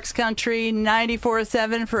New York's Country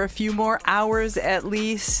 94.7 for a few more hours at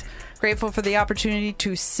least. Grateful for the opportunity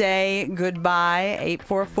to say goodbye.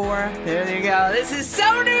 844. There you go. This is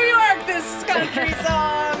so New York, this country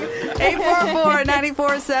song.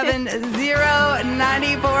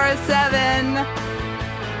 844-947-0947.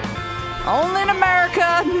 Only in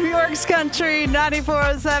America, New York's Country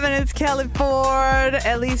 94.7. It's Kelly Ford.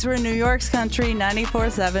 At least we're in New York's Country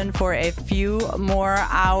 94.7 for a few more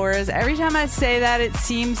hours. Every time I say that, it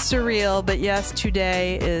seems surreal. But yes,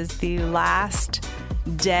 today is the last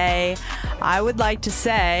day. I would like to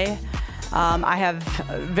say I have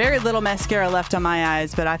very little mascara left on my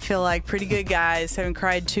eyes, but I feel like pretty good guys. Haven't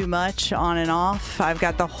cried too much on and off. I've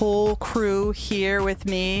got the whole crew here with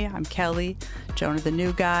me. I'm Kelly, Jonah the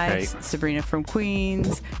New Guy, Sabrina from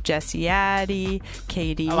Queens, Jesse Addy,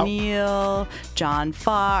 Katie Neal, John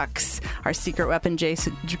Fox, our secret weapon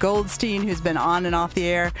Jason Goldstein, who's been on and off the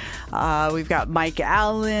air. We've got Mike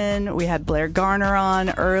Allen. We had Blair Garner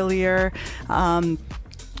on earlier.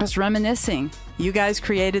 Just reminiscing. You guys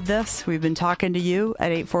created this. We've been talking to you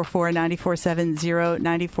at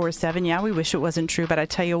 844-947-0947. Yeah, we wish it wasn't true, but I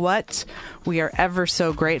tell you what, we are ever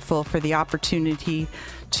so grateful for the opportunity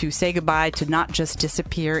to say goodbye, to not just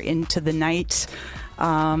disappear into the night.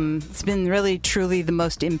 It's been really, truly the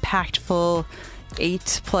most impactful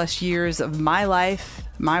 8+ years of my life.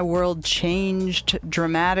 My world changed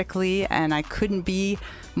dramatically, and I couldn't be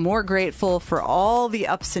more grateful for all the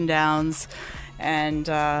ups and downs. And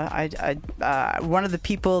one of the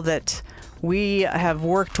people that we have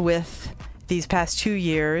worked with these past 2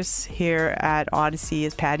 years here at Audacy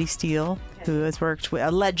is Patty Steele, who has worked with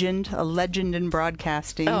a legend in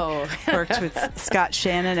broadcasting. Oh. Worked with Scott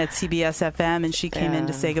Shannon at CBS FM, and she came in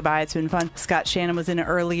to say goodbye. It's been fun. Scott Shannon was in it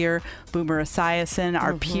earlier, Boomer Esiason,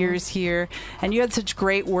 our peers here. And you had such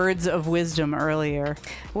great words of wisdom earlier.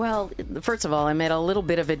 Well, first of all, I'm at a little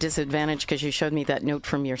bit of a disadvantage because you showed me that note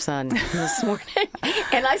from your son this morning,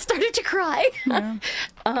 and I started to cry. Yeah.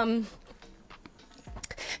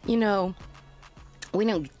 You know, we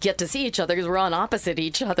don't get to see each other because we're on opposite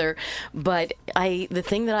each other. But the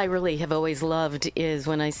thing that I really have always loved is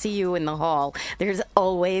when I see you in the hall, there's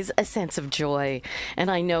always a sense of joy. And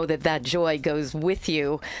I know that that joy goes with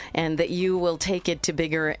you and that you will take it to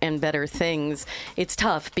bigger and better things. It's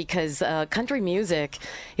tough because country music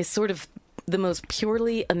is sort of the most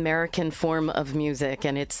purely American form of music,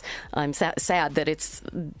 and I'm sad that it's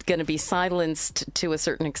going to be silenced to a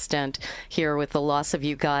certain extent here with the loss of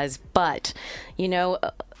you guys. But, you know,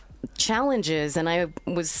 challenges, and I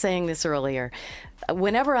was saying this earlier,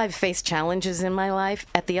 whenever I've faced challenges in my life,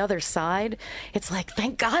 at the other side, it's like,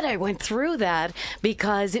 thank God I went through that,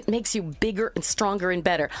 because it makes you bigger and stronger and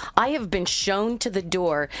better. I have been shown to the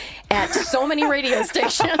door at so many radio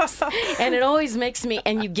stations, and it always makes me,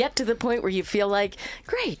 and you get to the point where you feel like,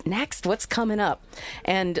 great, next, what's coming up?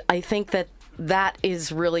 And I think that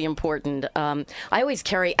is really important. I always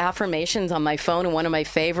carry affirmations on my phone, and one of my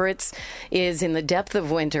favorites is, in the depth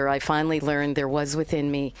of winter, I finally learned there was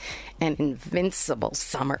within me an invincible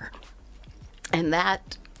summer. And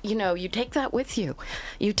that, you know, you take that with you.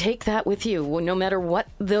 You take that with you, no matter what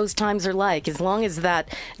those times are like. As long as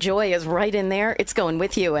that joy is right in there, it's going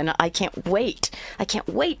with you. And I can't wait. I can't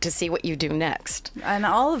wait to see what you do next. And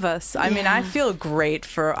all of us. I mean, I feel great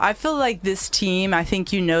I feel like this team, I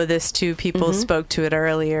think you know this too, people spoke to it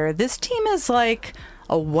earlier. This team is like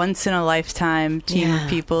a once-in-a-lifetime team of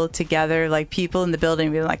people together, like people in the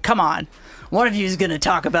building being like, come on. One of you is going to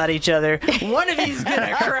talk about each other. One of you is going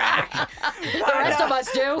to crack. The rest of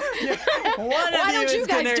us do. Why don't you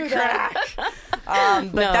guys do that?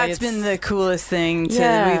 But that's been the coolest thing.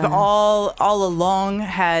 We've all along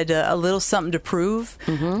had a little something to prove.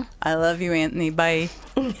 I love you, Anthony. Bye.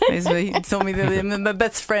 He told me that my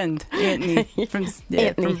best friend, Anthony, from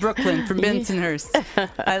Brooklyn, from Bensonhurst.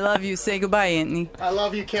 I love you. Say goodbye, Anthony. I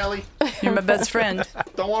love you, Kelly. You're my best friend.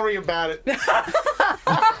 Don't worry about it.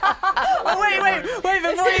 Oh, wait,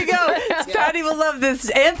 before you go. Patty will love this.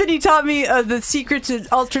 Anthony taught me the secret to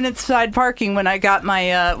alternate side parking when I got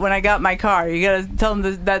my car. You got to tell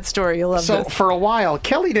him that story. You'll love this. So for a while,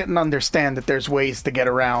 Kelly didn't understand that there's ways to get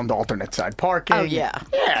around alternate side parking. Oh, yeah.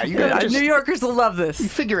 Yeah, you gotta New Yorkers will love this. You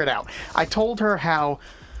figure it out. I told her how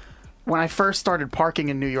when I first started parking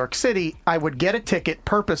in New York City, I would get a ticket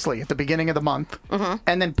purposely at the beginning of the month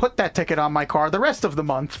and then put that ticket on my car the rest of the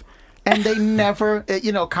month. And they never,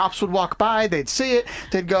 cops would walk by, they'd see it,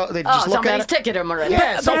 they'd just look at it. Somebody's ticketed them already.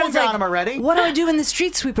 Yeah, someone got them already. What do I do when the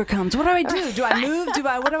street sweeper comes? What do I do? Do I move?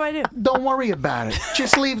 What do I do? Don't worry about it.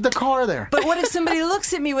 Just leave the car there. But what if somebody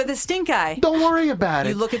looks at me with a stink eye? Don't worry about it.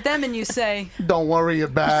 You look at them and you say, don't worry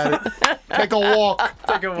about it. Take a walk.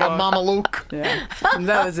 Take a walk. Like Mama Luke. Yeah.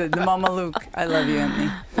 That was it. The Mama Luke. I love you, Anthony.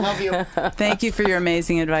 Love you. Thank you for your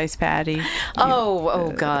amazing advice, Patty.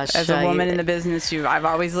 Oh gosh. As a woman in the business, I've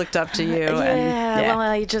always looked up to you. Well,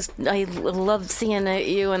 I love seeing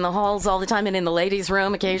you in the halls all the time and in the ladies'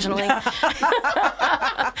 room occasionally.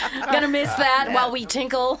 Gonna miss that while we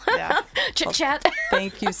tinkle. Chit chat.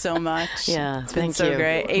 Thank you so much. Yeah, it's been so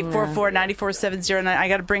great. 844-94709. I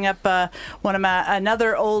got to bring up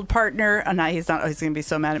another old partner. Oh, no, he's not. He's gonna be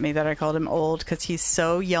so mad at me that I called him old because he's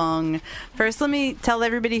so young. First, let me tell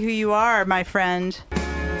everybody who you are, my friend.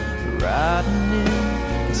 Riding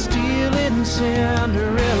in, stealing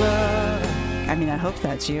Cinderella. I mean, I hope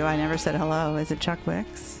that's you. I never said hello. Is it Chuck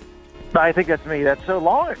Wicks? I think that's me. That's so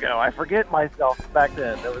long ago. I forget myself back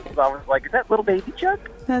then. I was like, is that little baby Chuck?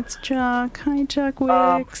 That's Chuck. Hi, Chuck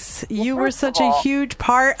Wicks. You were such a huge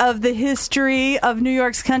part of the history of New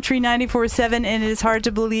York's Country 94.7, and it is hard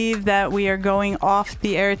to believe that we are going off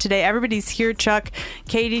the air today. Everybody's here, Chuck.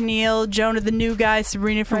 Katie Neal, Jonah the New Guy,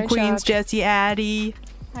 Sabrina from Queens, Chuck. Jesse Addy.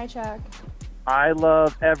 Hi, Chuck. I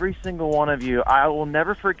love every single one of you. I will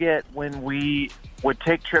never forget when we would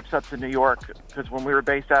take trips up to New York, because when we were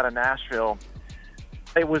based out of Nashville,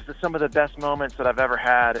 it was some of the best moments that I've ever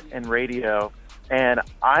had in radio. And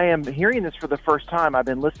I am hearing this for the first time. I've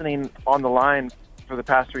been listening on the line for the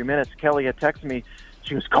past 3 minutes, Kelly had texted me.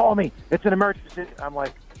 She goes, "Call me. It's an emergency." I'm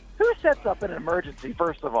like, who sets up an emergency,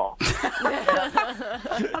 first of all?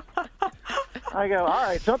 I go, all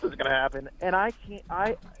right, something's going to happen. And I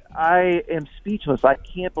am speechless. I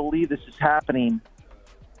can't believe this is happening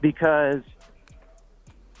because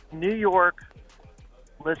New York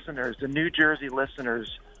listeners, the New Jersey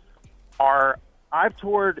listeners I've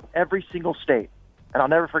toured every single state. And I'll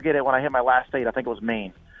never forget it when I hit my last state. I think it was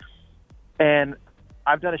Maine. And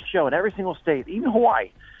I've done a show in every single state, even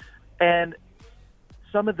Hawaii. And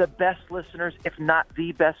some of the best listeners, if not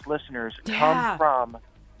the best listeners, come from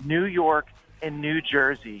New York and New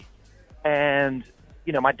Jersey. And,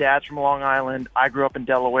 you know, my dad's from Long Island. I grew up in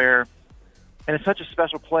Delaware. And it's such a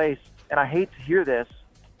special place. And I hate to hear this.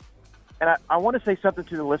 And I want to say something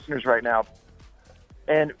to the listeners right now.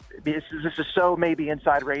 And this is so maybe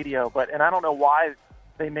inside radio, and I don't know why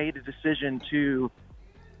they made the decision to.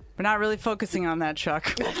 We're not really focusing on that,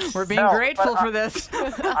 Chuck. We're being grateful for this.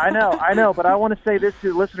 I know, but I want to say this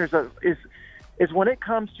to listeners is when it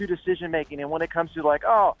comes to decision making and when it comes to like,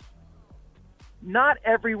 not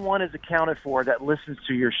everyone is accounted for that listens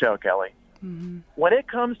to your show, Kelly. Mm-hmm. When it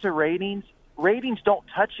comes to ratings don't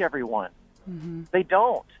touch everyone. Mm-hmm. They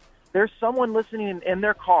don't. There's someone listening in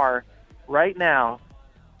their car right now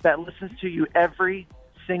that listens to you every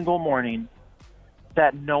single morning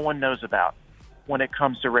that no one knows about when it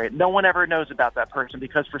comes to rate. No one ever knows about that person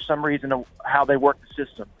because for some reason of how they work the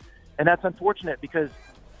system. And that's unfortunate because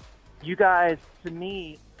you guys, to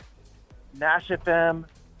me, Nash FM,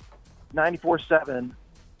 94.7,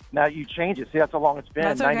 now you change it. See, that's how long it's been,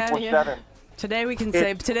 that's okay. 94.7. Yeah. Today we can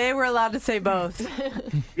say, today we're allowed to say both.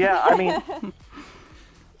 Yeah, I mean,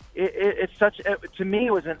 it's to me,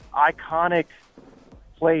 it was an iconic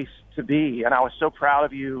place to be, and I was so proud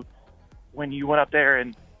of you when you went up there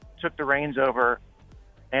and took the reins over.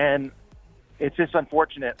 And it's just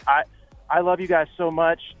unfortunate. I love you guys so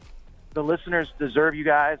much. The listeners deserve you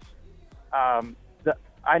guys. I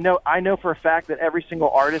know for a fact that every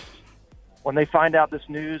single artist, when they find out this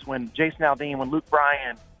news, when Jason Aldean, when Luke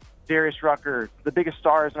Bryan, Darius Rucker, the biggest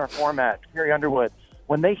stars in our format, Carrie Underwood,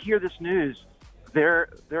 when they hear this news, they're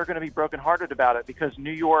going to be brokenhearted about it because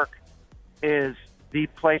New York is the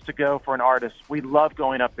place to go for an artist. We love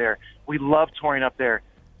going up there. We love touring up there.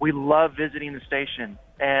 We love visiting the station.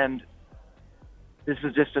 And this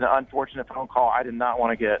is just an unfortunate phone call I did not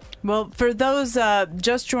want to get. Well, for those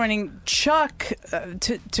just joining, Chuck,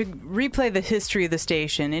 to replay the history of the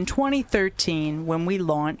station, in 2013, when we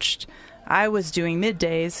launched, I was doing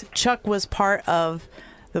middays. Chuck was part of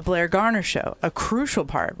the Blair Garner Show, a crucial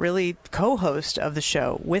part, really co-host of the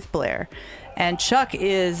show with Blair. And Chuck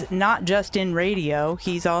is not just in radio,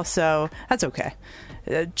 he's also, that's okay.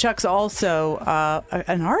 Chuck's also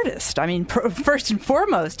an artist. I mean, first and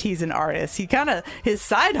foremost, he's an artist. His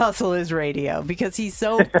side hustle is radio because he's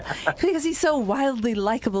so wildly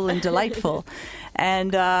likable and delightful.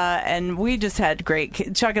 And we just had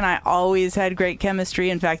Chuck and I always had great chemistry.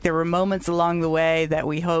 In fact, there were moments along the way that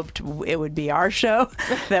we hoped it would be our show,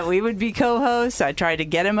 that we would be co-hosts. I tried to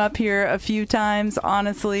get him up here a few times.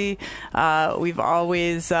 Honestly, we've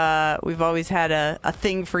always had a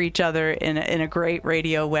thing for each other in a great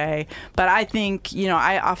radio way. But I think,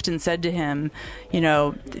 I often said to him,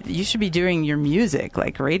 you should be doing your music.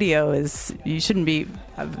 Like radio you shouldn't be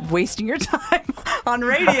wasting your time on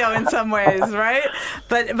radio in some ways, right?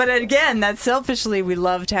 But again, that's selfishly, we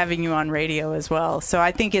loved having you on radio as well. So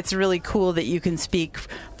I think it's really cool that you can speak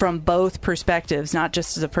from both perspectives, not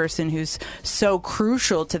just as a person who's so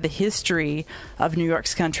crucial to the history of New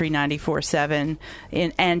York's Country 94.7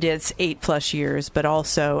 and its 8+ years, but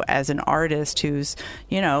also as an artist who's,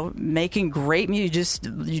 making great music.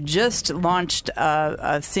 You just launched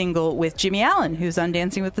a single with Jimmy Allen, who's on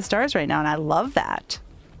Dancing with the Stars right now, and I love that.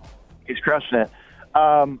 He's crushing it.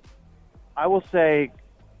 I will say,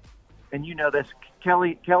 and you know this,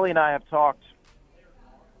 Kelly and I have talked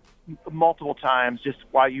multiple times just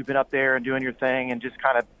while you've been up there and doing your thing and just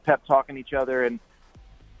kind of pep talking each other and,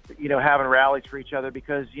 having rallies for each other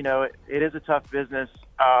because, it is a tough business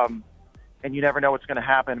and you never know what's going to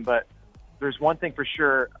happen. But there's one thing for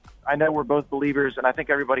sure. I know we're both believers, and I think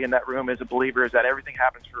everybody in that room is a believer, is that everything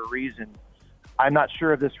happens for a reason. I'm not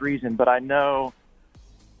sure of this reason, but I know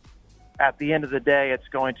at the end of the day, it's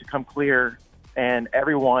going to come clear and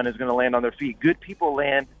everyone is going to land on their feet. Good people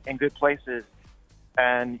land in good places.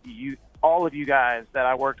 And all of you guys that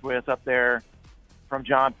I worked with up there, from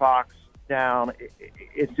John Fox down,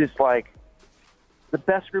 it's just like the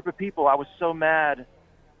best group of people. I was so mad,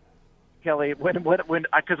 Kelly, when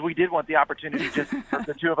because we did want the opportunity just for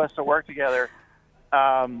the two of us to work together.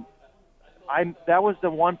 I that was the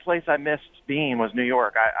one place I missed being was New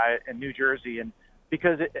York, in New Jersey, and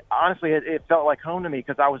because honestly it felt like home to me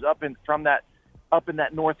because I was up in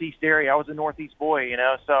that Northeast area. I was a Northeast boy, you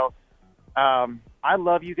know. So I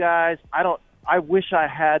love you guys. I wish I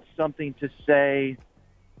had something to say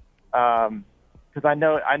because I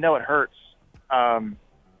know it hurts.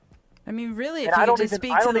 I mean, really, And if I you don't just even-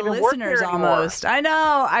 speak I to don't the even work listeners there anymore. almost. I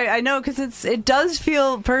know, because it does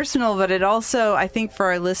feel personal, but it also, I think for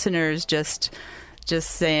our listeners, just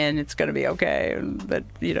saying it's going to be okay, and that,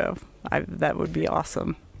 you know, that would be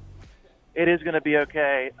awesome. It is going to be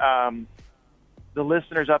okay. The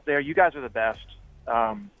listeners up there, you guys are the best.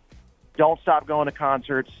 Don't stop going to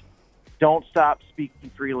concerts. Don't stop speaking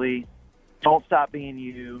freely. Don't stop being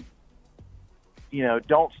you. You know,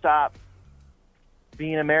 don't stop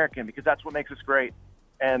being American, because that's what makes us great.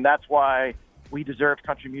 And that's why we deserve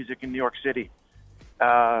country music in New York City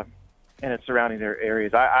and its surrounding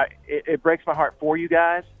areas. It breaks my heart for you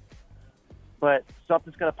guys, but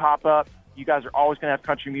something's going to pop up. You guys are always going to have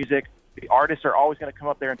country music. The artists are always going to come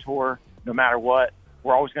up there and tour no matter what.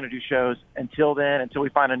 We're always going to do shows until then, until we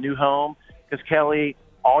find a new home. Because Kelly,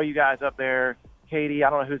 all you guys up there, Katie, I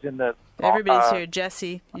don't know who's in the... Everybody's here.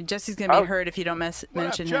 Jesse. Jesse's going to be hurt if you don't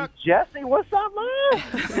mention him. Jesse, what's up,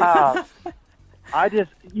 man?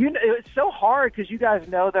 It's so hard because you guys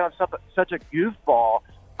know that I'm such a goofball.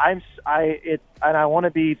 And I want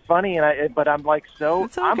to be funny, but I'm like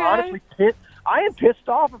I'm honestly pissed. I am pissed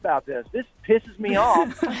off about this. This pisses me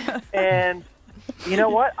off. And you know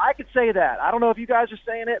what? I could say that. I don't know if you guys are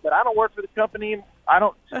saying it, but I don't work for the company.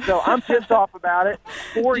 So I'm pissed off about it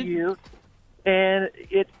for you. And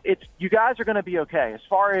it's you guys are going to be okay. As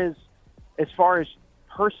far as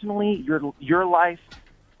personally your life,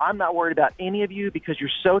 I'm not worried about any of you because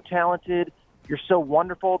you're so talented, you're so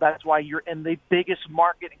wonderful. That's why you're in the biggest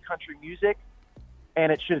market in country music,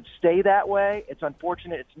 and it should stay that way. It's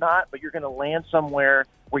unfortunate it's not, but you're going to land somewhere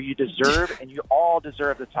where you deserve, and you all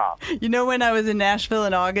deserve the top. You know, when I was in Nashville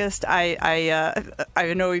in August,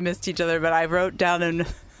 I know we missed each other, but I wrote down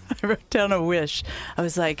a wish. I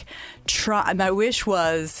was like, my wish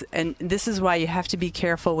was, and this is why you have to be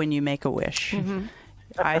careful when you make a wish. Mm-hmm.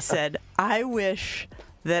 I said, I wish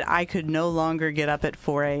that I could no longer get up at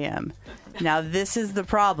 4 a.m. Now, this is the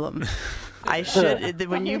problem.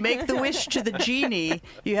 When you make the wish to the genie,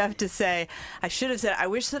 you have to say, I should have said, I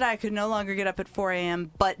wish that I could no longer get up at 4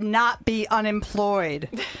 a.m., but not be unemployed.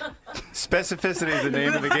 Specificity is the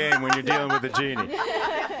name of the game when you're dealing with a genie.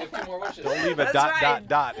 Don't leave a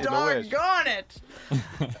dot in the wish. Doggone it.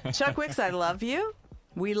 Chuck Wicks, I love you.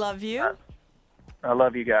 We love you. I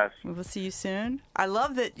love you guys. We'll see you soon. I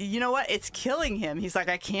love that. You know what? It's killing him. He's like,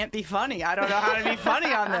 I can't be funny. I don't know how to be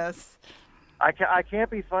funny on this. I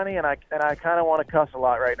can't be funny, and I kind of want to cuss a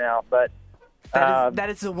lot right now, but that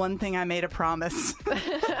is the one thing I made a promise.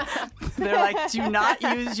 They're like, do not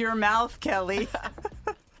use your mouth, Kelly.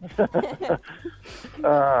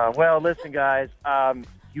 Well, listen, guys.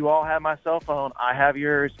 You all have my cell phone. I have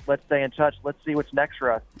yours. Let's stay in touch. Let's see what's next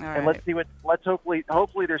for us, and let's see let's hopefully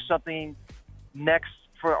there's something next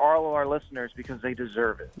for all of our listeners because they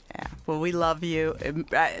deserve it. Yeah. Well, we love you.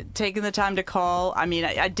 Taking the time to call. I mean,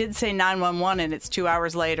 I did say 911, and it's 2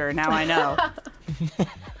 hours later. Now I know.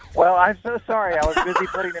 Well, I'm so sorry. I was busy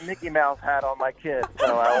putting a Mickey Mouse hat on my kid.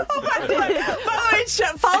 So I was. By the way,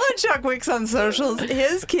 follow Chuck Wicks on socials.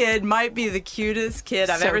 His kid might be the cutest kid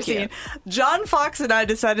I've ever seen. John Fox and I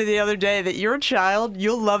decided the other day that your child,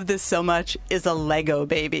 you'll love this so much, is a Lego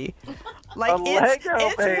baby. Like it's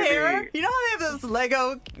hair. You know how they have those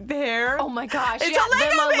Lego hair? Oh my gosh! It's a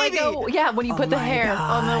Lego baby. When you put the hair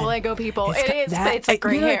on the Lego people, it's a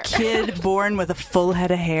great hair. A kid born with a full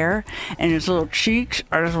head of hair and his little cheeks.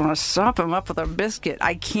 I just want to sop him up with a biscuit.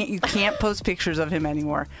 You can't post pictures of him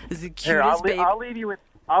anymore. It's the cutest baby. I'll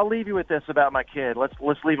leave you with this about my kid.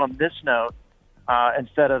 Let's leave on this note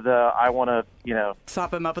instead of the I want to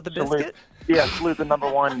sop him up with a biscuit. Salute the number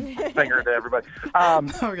one finger to everybody.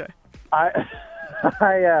 Okay.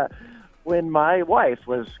 When my wife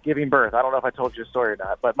was giving birth, I don't know if I told you a story or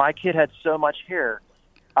not, but my kid had so much hair.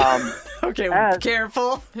 Okay,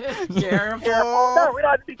 careful. Careful. No, we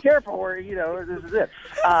don't have to be careful. This is it.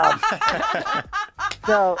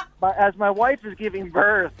 So, as my wife is giving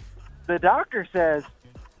birth, the doctor says,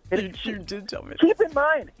 you did tell me. Keep in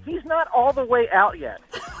mind, he's not all the way out yet.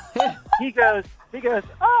 He goes,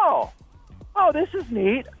 oh, this is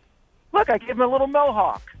neat. Look, I gave him a little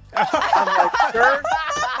mohawk. I'm like, sir,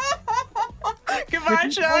 goodbye,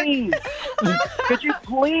 Chuck. Could you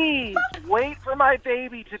please wait for my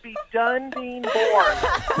baby to be done being born?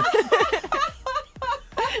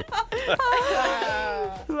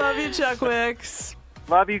 Love you, Chuck Wicks.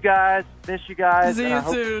 Love you guys. Miss you guys. See and you I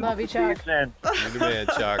hope soon. Love you, to see you Chuck. soon. You're the man,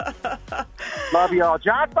 Chuck. Love y'all.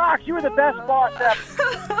 John Fox, you were the best boss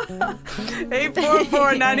ever.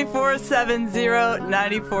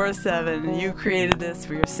 844-947-0947. You created this.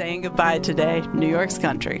 We are saying goodbye today. New York's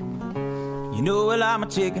country. You know well I'm a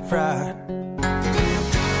chicken fried.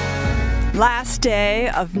 Last day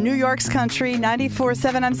of New York's country,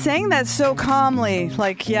 94.7. I'm saying that so calmly.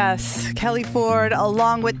 Like, yes, Kelly Ford,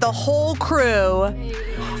 along with the whole crew.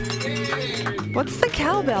 What's the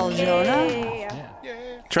cowbell, Jonah?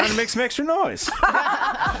 Trying to make some extra noise.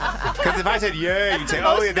 Because if I said yeah, you'd say, the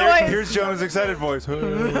most noise. Here's Jonah's excited voice. That's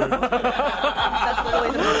literally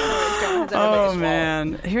the most Oh,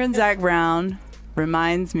 man. Hearing Zach Brown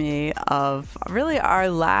reminds me of really our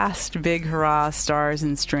last big hurrah, Stars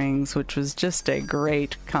and Strings, which was just a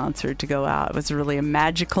great concert to go out. It was really a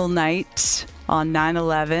magical night on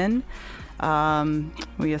 9/11.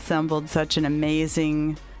 We assembled such an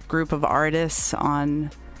amazing group of artists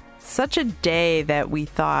on such a day that we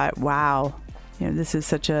thought, wow, you know, this is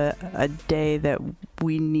such a day that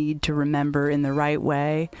we need to remember in the right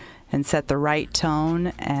way and set the right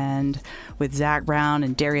tone. And with Zach Brown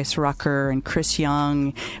and Darius Rucker and Chris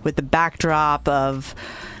Young, with the backdrop of,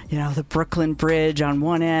 you know, the Brooklyn Bridge on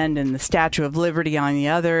one end and the Statue of Liberty on the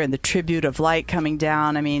other, and the tribute of light coming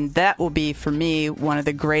down. I mean, that will be, for me, one of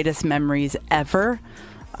the greatest memories ever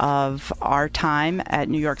of our time at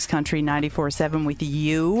New York's Country 94.7 with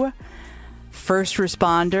you. First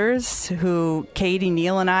responders who Katie,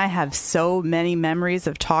 Neal, and I have so many memories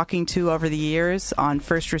of talking to over the years on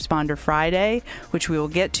First Responder Friday, which we will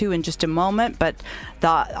get to in just a moment. But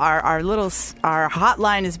our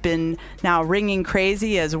hotline has been now ringing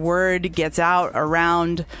crazy as word gets out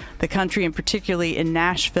around the country, and particularly in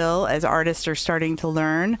Nashville, as artists are starting to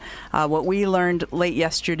learn what we learned late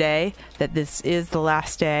yesterday, that this is the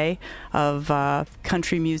last day of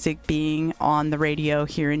country music being on the radio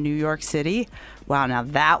here in New York City. Wow, now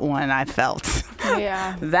that one I felt.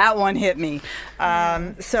 Yeah. That one hit me.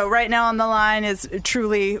 So right now on the line is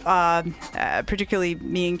truly, particularly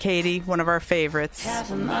me and Katie, one of our favorites. Half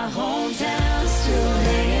of my hometown still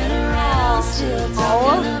hanging around, still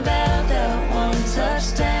talking about that one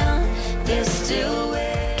touchdown. They're still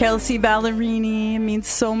waiting. Kelsey Ballerini means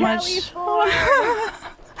so much.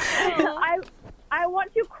 I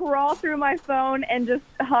want to crawl through my phone and just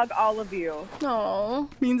hug all of you. Oh,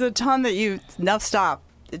 means a ton that you. Now stop.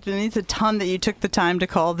 It means a ton that you took the time to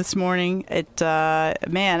call this morning.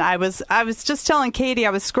 Man, I was just telling Katie, I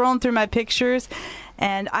was scrolling through my pictures,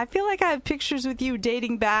 and I feel like I have pictures with you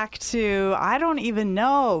dating back to, I don't even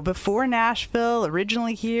know, before Nashville,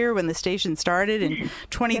 originally here when the station started in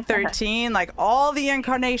 2013, like all the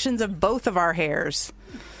incarnations of both of our hairs.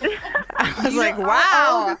 I was like, wow.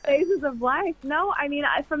 All the phases of life. No, I mean,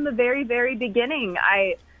 from the very, very beginning,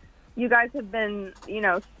 you guys have been,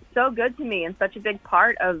 so good to me and such a big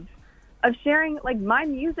part of sharing like my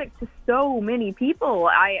music to so many people.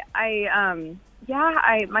 My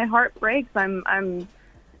heart breaks. I'm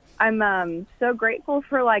so grateful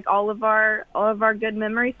for like all of our good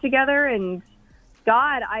memories together, and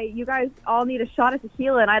God, you guys all need a shot of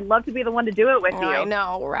tequila, and I'd love to be the one to do it with you. I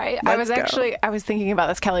know, right? Let's I was thinking about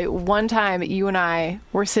this, Kelly. One time you and I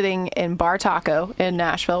were sitting in Bar Taco in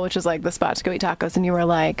Nashville, which is like the spot to go eat tacos, and you were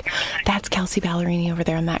like, that's Kelsey Ballerini over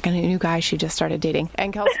there, and that new guy she just started dating.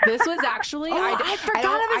 And Kelsey, this was actually,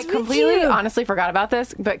 I completely honestly forgot about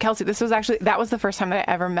this, but Kelsey, that was the first time that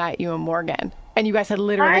I ever met you and Morgan. And you guys had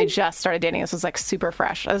literally just started dating. This was like super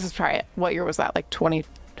fresh. This is probably, what year was that? Like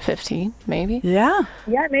 2015, maybe? Yeah,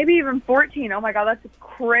 maybe even 14. Oh my God, that's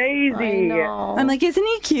crazy. I know. I'm like, isn't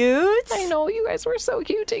he cute? I know, you guys were so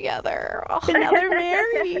cute together. Oh. And now they're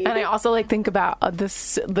married. And I also like think about the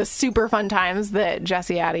super fun times that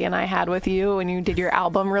Jesse Addy and I had with you when you did your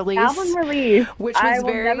album release. Which was I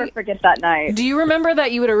will never forget that night. Do you remember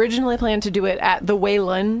that you had originally planned to do it at the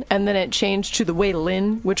Waylon, and then it changed to the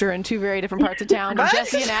Waylon, which are in two very different parts of town. And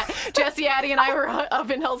Jesse Addy and I were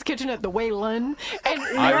up in Hell's Kitchen at the Waylon,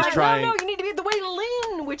 and I was trying. No, you need to be at the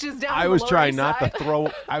Waylon, which is down. I was trying not to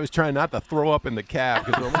throw up in the cab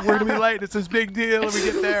because we're gonna be late. It's this big deal. If we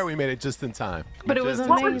get there, we made it just in time. But it was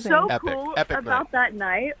amazing. What was so cool about that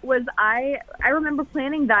night was I remember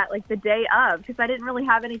planning that like the day of, because I didn't really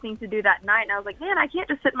have anything to do that night, and I was like, man, I can't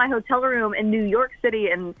just sit in my hotel room in New York City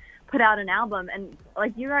and put out an album. And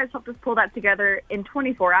like you guys helped us pull that together in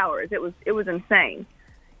 24 hours. It was insane.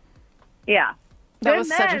 Yeah. That was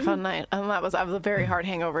such a fun night. And I was a very hard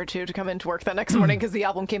hangover, too, to come into work that next morning because the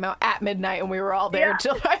album came out at midnight and we were all there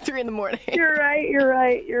until 3 in the morning. You're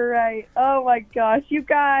right. Oh, my gosh. You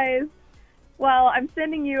guys, Well, I'm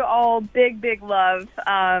sending you all big, big love.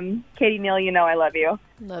 Katie Neal, you know I love you.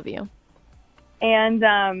 Love you.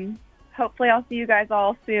 And hopefully I'll see you guys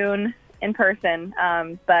all soon in person.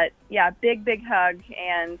 But, yeah, big, big hug,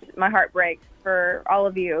 and my heart breaks for all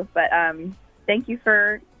of you. But thank you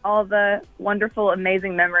for all the wonderful,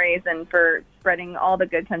 amazing memories and for spreading all the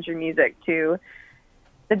good country music to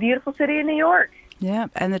the beautiful city of New York. Yeah,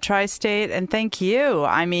 and the tri-state, and thank you.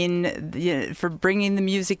 I mean, for bringing the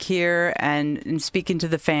music here and speaking to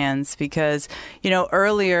the fans, because,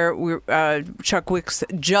 earlier Chuck Wicks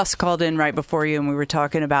just called in right before you, and we were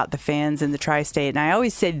talking about the fans in the tri-state. And I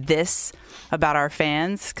always say this about our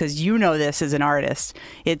fans, because you know this as an artist.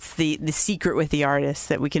 It's the secret with the artists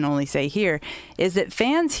that we can only say here, is that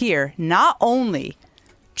fans here not only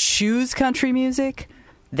choose country music,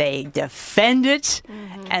 they defend it,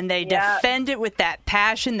 and they defend it with that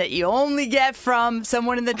passion that you only get from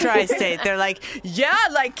someone in the tri-state. They're like, yeah, I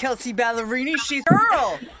like Kelsey Ballerini. She's a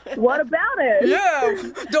girl. What about it?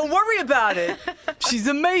 Yeah, don't worry about it. She's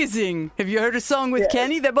amazing. Have you heard her song with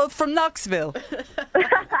Kenny? They're both from Knoxville.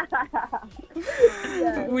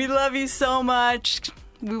 We love you so much.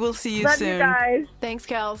 We will see you love soon. Love you guys. Thanks,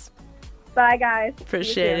 Kels. Bye, guys.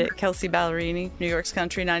 Appreciate it. Kelsey Ballerini, New York's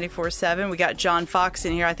Country 94.7. We got John Fox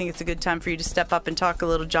in here. I think it's a good time for you to step up and talk a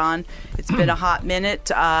little, John. It's been a hot minute.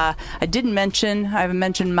 I haven't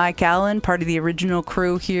mentioned Mike Allen, part of the original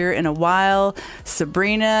crew here in a while.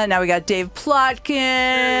 Sabrina. Now we got Dave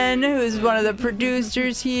Plotkin, who's one of the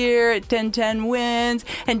producers here at 1010 Wins.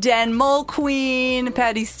 And Dan Mulqueen.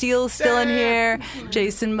 Patty Steele's still in here.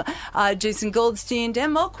 Jason Goldstein.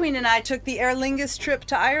 Dan Mulqueen and I took the Aer Lingus trip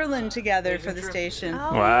to Ireland together for the station.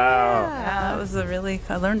 Oh, wow. That was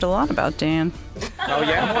I learned a lot about Dan. Oh,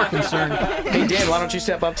 yeah? I'm more concerned. Hey, Dan, why don't you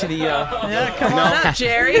step up to the... Yeah, come on up,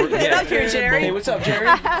 Jerry. Get up here, Jerry. Hey, what's up, Jerry?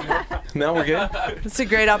 No, we're good. It's a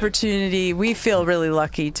great opportunity. We feel really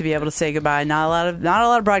lucky to be able to say goodbye. Not a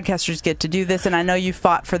lot of broadcasters get to do this, and I know you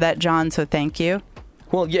fought for that, John, so thank you.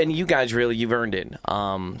 Well, yeah, and you guys you've earned it,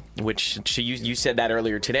 which you said that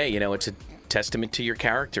earlier today. It's a testament to your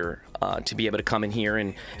character to be able to come in here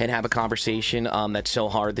and have a conversation that's so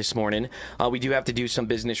hard this morning. We do have to do some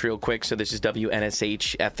business real quick. So this is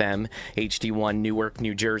WNSH FM HD1 Newark,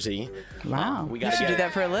 New Jersey. Wow. We should do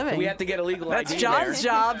that for a living. We have to get a legal That's ID John's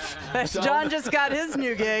there. job. John just got his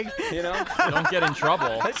new gig. Don't get in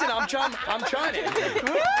trouble. Listen, I'm trying it.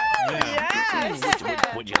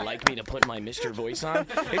 Yes. Would you like me to put my Mr. voice on?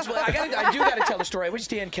 I do got to tell the story. I wish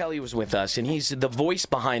Dan Kelly was with us, and he's the voice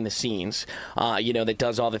behind the scenes, that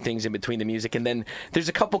does all the things in between the music. And then there's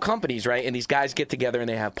a couple companies, right? And these guys get together and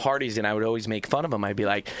they have parties, and I would always make fun of them. I'd be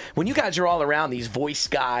like, when you guys are all around, these voice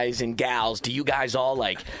guys and gals, do you guys all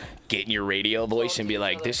get in your radio voice and be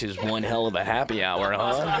like, this is one hell of a happy hour,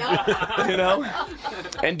 huh?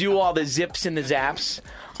 And do all the zips and the zaps.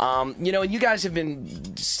 And you guys have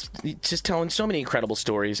been just telling so many incredible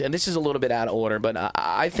stories, and this is a little bit out of order, but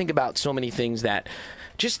I think about so many things that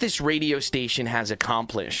just this radio station has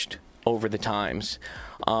accomplished over the times.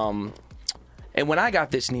 And when I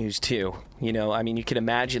got this news too, you can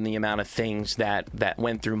imagine the amount of things that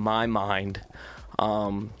went through my mind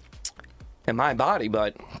and my body,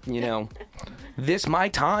 but, my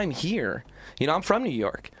time here, I'm from New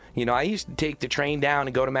York. I used to take the train down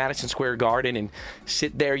and go to Madison Square Garden and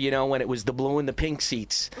sit there, when it was the blue and the pink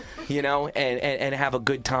seats, and have a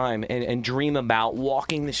good time and dream about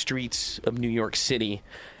walking the streets of New York City.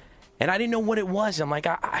 And I didn't know what it was. I'm like,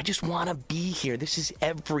 I just want to be here. This is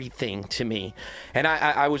everything to me. And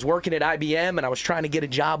I was working at IBM, and I was trying to get a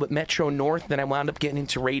job at Metro North. Then I wound up getting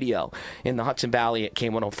into radio in the Hudson Valley at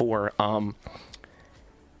K104.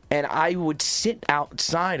 And I would sit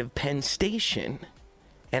outside of Penn Station,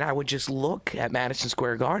 and I would just look at Madison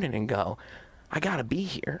Square Garden and go, I got to be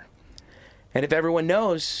here. And if everyone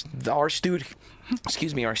knows, our studio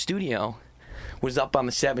was up on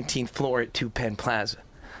the 17th floor at 2 Penn Plaza,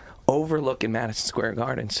 overlooking Madison Square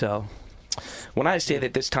Garden. So when I say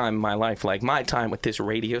that this time in my life, like my time with this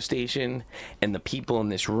radio station and the people in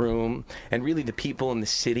this room and really the people in the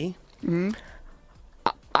city,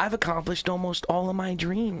 I've accomplished almost all of my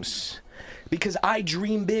dreams. Because I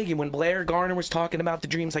dream big, and when Blair Garner was talking about the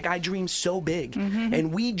dreams, I dreamed so big.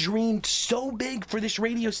 And we dreamed so big for this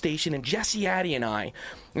radio station, and Jesse Addy and I,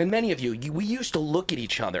 and many of you, we used to look at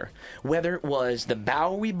each other, whether it was the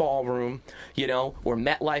Bowery Ballroom, or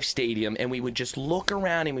MetLife Stadium, and we would just look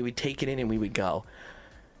around and we would take it in and we would go,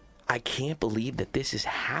 I can't believe that this is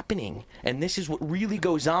happening. And this is what really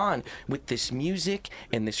goes on with this music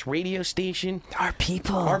and this radio station. Our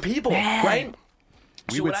people. Man. Right?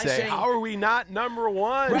 We So would what I say, say- how are we not number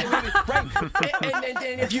one? Right.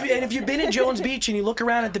 And if you've been in Jones Beach and you look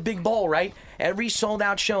around at the big bowl, right? Every sold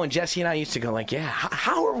out show, and Jesse and I used to go like, yeah,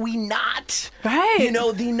 how are we not? Right. You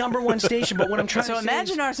know, the number one station. But what I'm trying So to say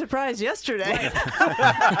imagine is, our surprise yesterday.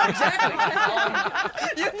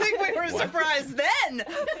 You think we were surprised then?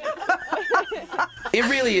 it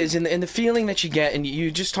really is, and the feeling that you get, and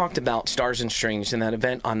you just talked about Stars and Strings and that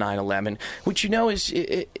event on 9/11, which is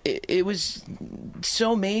it was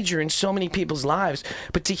so major in so many people's lives.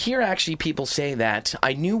 But to hear actually people say that,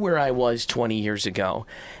 I knew where I was 20 years ago,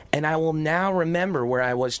 and I will now remember where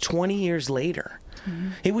I was 20 years later.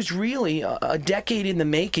 It was really a decade in the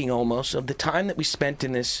making, almost, of the time that we spent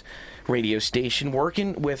in this radio station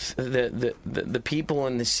working with the people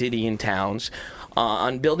in the city and towns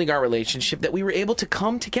on building our relationship, that we were able to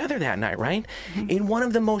come together that night, right? In one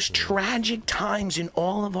of the most tragic times in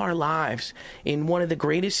all of our lives, in one of the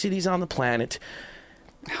greatest cities on the planet.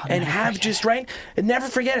 And have just, right? And never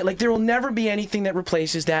forget it. Like, there will never be anything that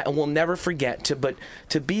replaces that, and we'll never forget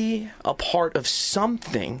to be a part of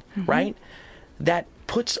something, right? That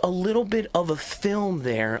puts a little bit of a film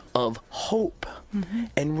there of hope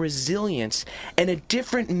and resilience and a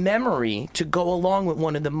different memory to go along with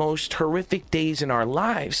one of the most horrific days in our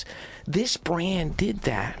lives. This brand did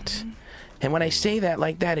that. And when I say that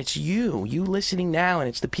like that, it's you listening now, and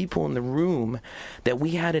it's the people in the room, that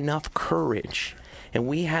we had enough courage and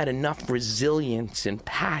we had enough resilience and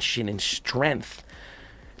passion and strength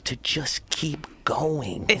to just keep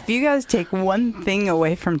going. If you guys take one thing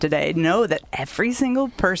away from today, know that every single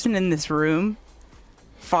person in this room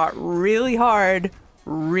fought really hard,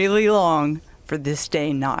 really long for this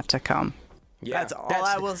day not to come. Yeah, that's all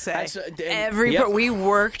I will say. Yep. We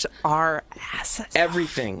worked our asses off.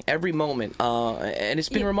 Everything, every moment, and it's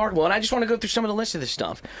been remarkable. And I just want to go through some of the list of this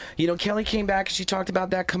stuff. You know, Kelly came back and she talked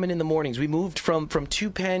about that coming in the mornings. We moved from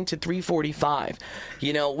 2:10 to 3:45.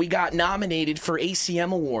 You know, we got nominated for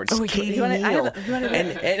ACM Awards. Katie Neal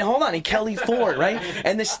and hold on, and Kelly Ford, right?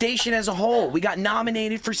 And the station as a whole, we got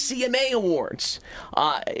nominated for CMA Awards.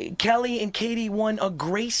 Kelly and Katie won a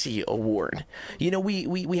Gracie Award. You know,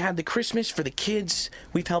 we had the Christmas for the kids.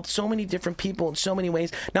 We've helped so many different people in so many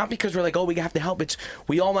ways, not because we're like, oh, we have to help. It's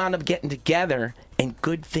we all wound up getting together, and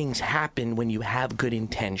good things happen when you have good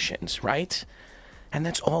intentions, right? And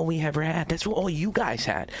that's all we ever had. That's what all you guys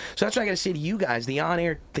had. So that's what I got to say to you guys, the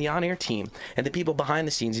on-air team, and the people behind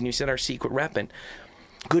the scenes. And you said our secret weapon,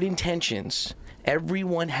 good intentions.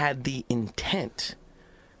 Everyone had the intent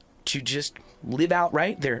to just live out,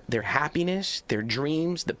 right, their happiness, their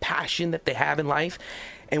dreams, the passion that they have in life.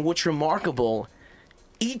 And what's remarkable,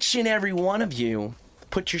 each and every one of you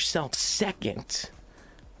put yourself second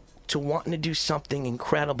to wanting to do something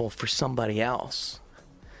incredible for somebody else,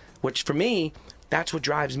 which for me, that's what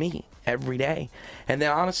drives me every day. And then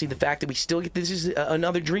honestly, the fact that we still get, this is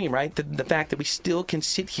another dream, right? The fact that we still can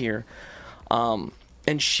sit here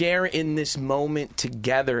and share in this moment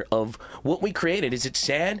together of what we created. Is it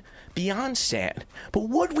sad? Beyond sad. But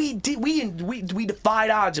what we did, we defied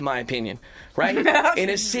odds, in my opinion, right? In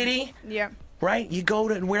a city, yeah, right? You go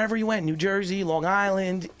to wherever you went, New Jersey, Long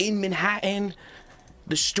Island, in Manhattan,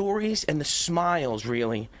 the stories and the smiles,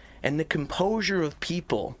 really, and the composure of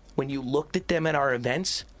people when you looked at them at our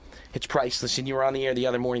events, it's priceless. And you were on the air the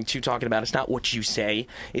other morning, too, talking about it's not what you say,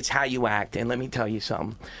 it's how you act. And let me tell you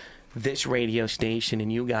something. This radio station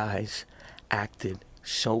and you guys acted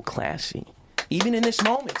so classy. Even in this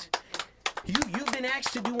moment, you've been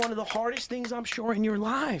asked to do one of the hardest things, I'm sure, in your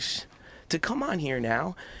lives. To come on here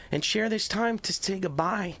now and share this time to say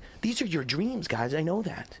goodbye. These are your dreams, guys. I know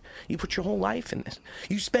that. You put your whole life in this.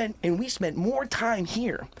 We spent more time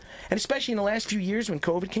here. And especially in the last few years when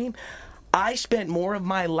COVID came, I spent more of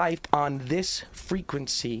my life on this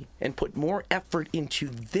frequency and put more effort into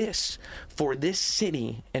this for this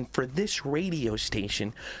city and for this radio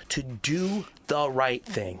station to do the right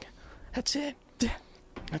thing. That's it.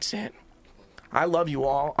 That's it. I love you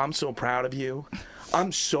all. I'm so proud of you.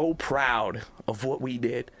 I'm so proud of what we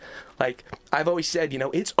did. Like, I've always said, you know,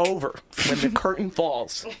 it's over when the curtain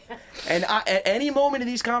falls. And at any moment of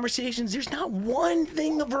these conversations, there's not one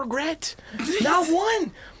thing of regret. Not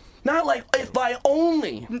one. Not like, if I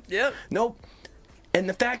only. Yep. Nope. And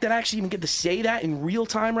the fact that I actually even get to say that in real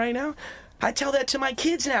time right now, I tell that to my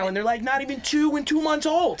kids now, and they're like not even 2 and 2 months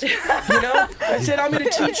old. You know? I said, I'm going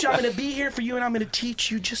to be here for you, and I'm going to teach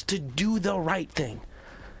you just to do the right thing.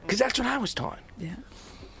 Because that's what I was taught. Yeah.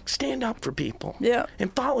 Stand up for people. Yeah.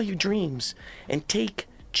 And follow your dreams. And take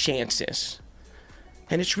chances.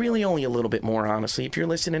 And it's really only a little bit more, honestly. If you're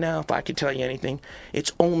listening now, if I could tell you anything,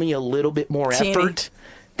 it's only a little bit more effort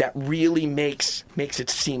that really makes it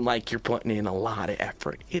seem like you're putting in a lot of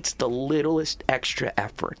effort. It's the littlest extra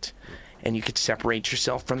effort, and you could separate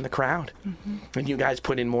yourself from the crowd. And you guys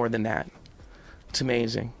put in more than that. It's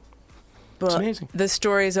amazing. It's amazing. The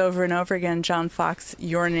stories over and over again, John Fox,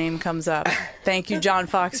 your name comes up. Thank you, John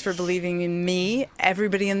Fox, for believing in me.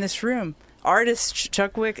 Everybody in this room, artists,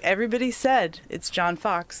 Chuck Wick, everybody said it's John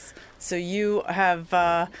Fox. So you have,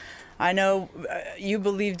 I know you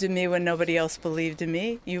believed in me when nobody else believed in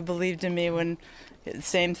me. You believed in me when,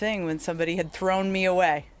 same thing, when somebody had thrown me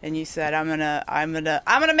away, and you said, I'm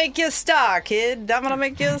gonna make you a star, kid. I'm gonna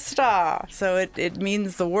make you a star. So it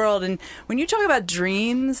means the world. And when you talk about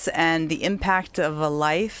dreams and the impact of a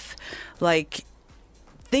life, like,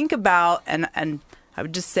 think about, and I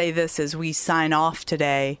would just say this as we sign off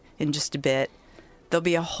today in just a bit, there'll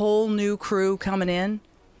be a whole new crew coming in,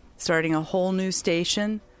 starting a whole new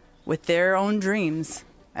station with their own dreams.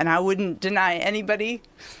 And I wouldn't deny anybody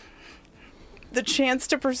the chance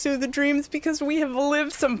to pursue the dreams, because we have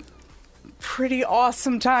lived some pretty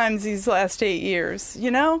awesome times these last 8 years, you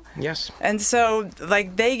know? Yes. And so,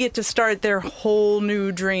 like, they get to start their whole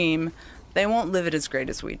new dream. They won't live it as great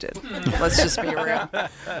as we did. Let's just be real.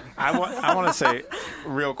 I want to say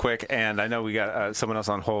real quick, and I know we got someone else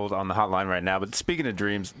on hold on the hotline right now, but speaking of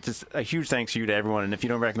dreams, just a huge thanks to you to everyone. And if you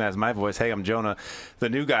don't recognize my voice, hey, I'm Jonah, the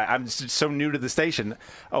new guy. I'm just so new to the station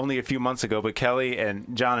only a few months ago, but Kelly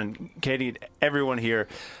and John and Katie, everyone here,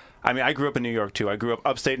 I mean, I grew up in New York, too. I grew up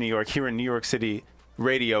upstate New York, here in New York City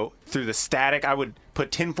radio. Through the static, I would put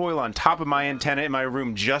tinfoil on top of my antenna in my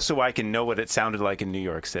room just so I can know what it sounded like in New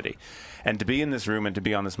York City. And to be in this room and to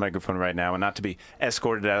be on this microphone right now and not to be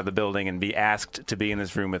escorted out of the building and be asked to be in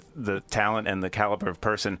this room with the talent and the caliber of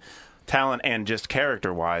person, talent and just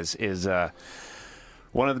character-wise, is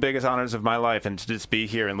one of the biggest honors of my life. And to just be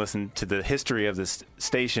here and listen to the history of this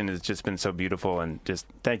station has just been so beautiful. And just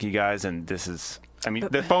thank you guys. And this is... I mean,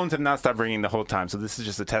 the phones have not stopped ringing the whole time, so this is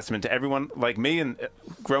just a testament to everyone like me and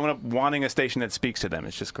growing up wanting a station that speaks to them.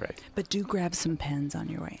 It's just great. But do grab some pens on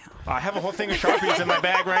your way out. I have a whole thing of Sharpies in my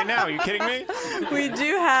bag right now. Are you kidding me? We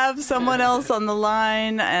do have someone else on the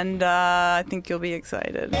line, and I think you'll be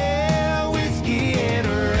excited. Yeah, whiskey and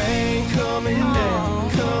rain coming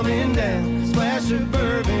down, splash of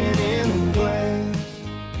bourbon in the glass.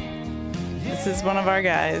 This is one of our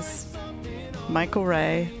guys, Michael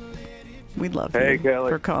Ray. We love Hey, you Kelly.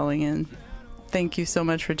 for calling in. Thank you so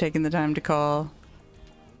much for taking the time to call.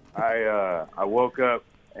 I woke up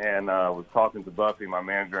and was talking to Buffy, my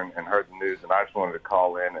manager, and heard the news, and I just wanted to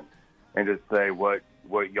call in and just say what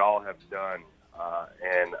y'all have done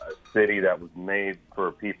in a city that was made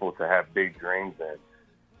for people to have big dreams in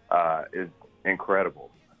is incredible.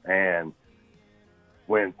 And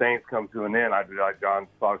when things come to an end, like John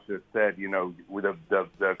Fox just said, you know, with the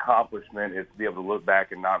accomplishment is to be able to look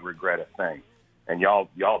back and not regret a thing. And y'all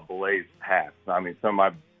blazed past. I mean, some of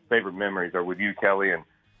my favorite memories are with you, Kelly, and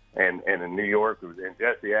in New York, and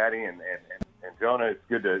Jesse Addy and Jonah. It's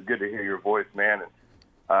good to hear your voice, man.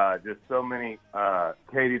 And just so many,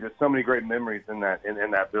 Katie, just so many great memories in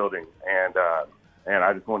that building. And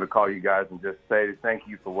I just wanted to call you guys and just say thank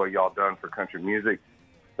you for what y'all done for country music.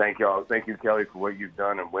 Thank you, Kelly, for what you've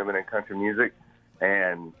done in women in country music.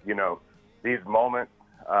 And, you know, these moments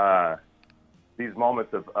of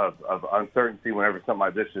uncertainty whenever something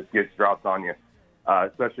like this just gets dropped on you,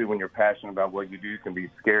 especially when you're passionate about what you do, can be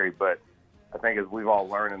scary. But I think as we've all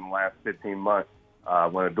learned in the last 15 months,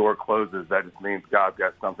 when a door closes, that just means God's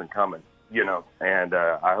got something coming, you know. And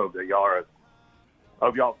I hope that y'all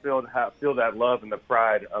feel that love and the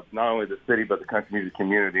pride of not only the city but the country music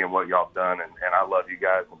community and what y'all done. And I love you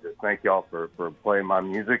guys, and just thank y'all for playing my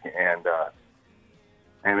music and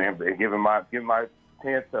giving my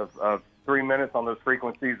chance of 3 minutes on those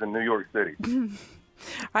frequencies in New York City.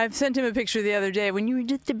 I've sent him a picture the other day when you were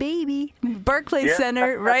just a baby. Barclays Yeah.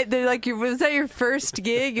 Center, right? They're like, was that your first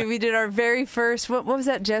gig? And we did our very first, what was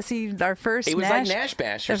that, Jesse? Our first It was like Nash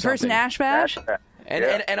Bash or The first something. Nash Bash?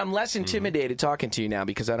 And I'm less intimidated talking to you now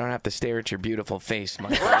because I don't have to stare at your beautiful face,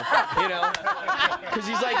 Michael. You know, because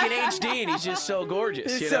he's like in HD and he's just so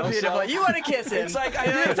gorgeous. He's you so know? beautiful. You want to kiss him. It's like I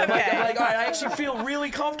do. It's I'm okay. like, all right, I actually feel really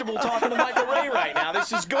comfortable talking to Michael Ray right now.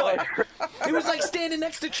 This is good. It was like standing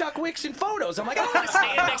next to Chuck Wicks in photos. I'm like, I don't want to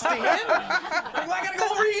stand next to him. I'm like, I gotta go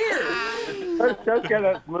over here. Chuck's got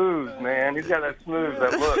that smooth, man. He's got that smooth,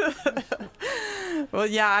 that look. Well,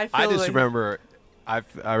 yeah, I feel I just like... remember,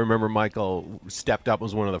 I remember Michael stepped up,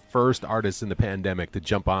 was one of the first artists in the pandemic to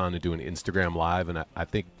jump on and do an Instagram Live, and I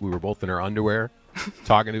think we were both in our underwear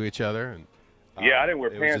talking to each other. And Yeah, I didn't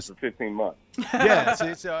wear it was pants for 15 months. Yeah,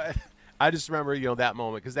 see, so I just remember, that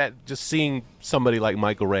moment, because that just seeing somebody like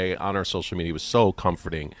Michael Ray on our social media was so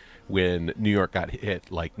comforting when New York got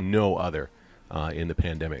hit like no other in the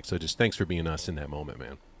pandemic. So just thanks for being us in that moment,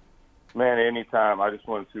 man. Man, anytime. I just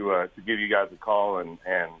wanted to give you guys a call and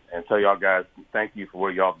tell y'all guys thank you for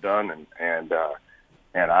what y'all have done, and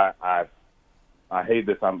I hate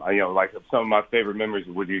this. I'm like some of my favorite memories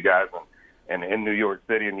with you guys and in New York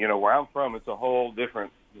City, and where I'm from, it's a whole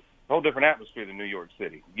different atmosphere than New York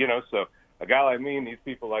City. So a guy like me needs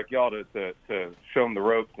people like y'all to show them the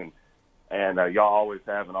ropes, and y'all always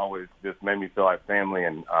have and always just made me feel like family,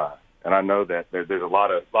 and I know that there's a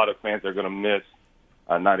lot of fans that are going to miss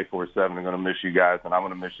 94.7. They're going to miss you guys, and I'm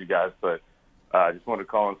going to miss you guys. But I just wanted to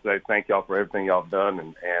call and say thank y'all for everything y'all have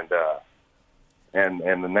done, and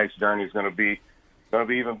the next journey is going to be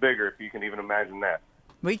even bigger, if you can even imagine that.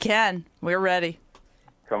 We can. We're ready.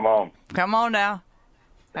 Come on. Come on now.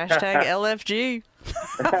 Hashtag LFG.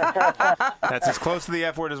 That's as close to the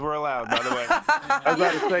F word as we're allowed, by the way. I was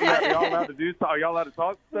about to say, are y'all allowed to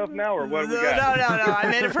talk stuff now, or what do we got? No. I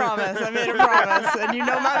made a promise. And you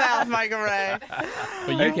know my mouth, Michael Ray.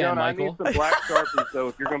 But you can, Jonah, Michael. I need some black Sharpies, so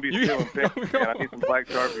if you're going to be stealing pictures, I need some black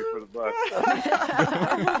Sharpies for the bus.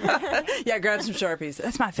 Yeah, grab some Sharpies.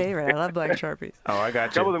 That's my favorite. I love black Sharpies. Oh, I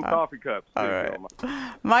got you. Couple of them coffee cups. All right.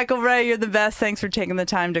 Michael Ray, you're the best. Thanks for taking the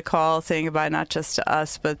time to call, saying goodbye not just to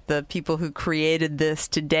us, but the people who created this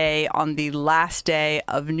today on the last day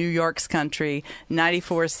of New York's country.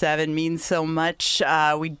 94.7 means so much.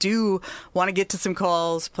 We do want to get to some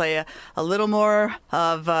calls, play a little more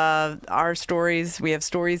of our stories. We have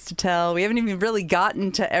stories to tell. We haven't even really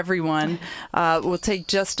gotten to everyone. We'll take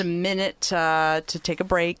just a minute to take a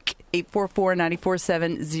break.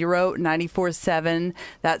 844-947-0947.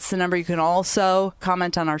 That's the number. You can also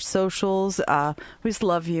comment on our socials. We just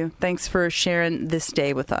love you. Thanks for sharing this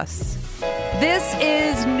day with us. This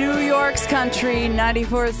is New York's Country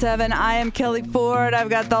 94.7. I am Kelly Ford. I've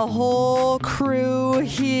got the whole crew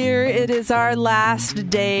here. It is our last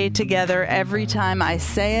day together. Every time I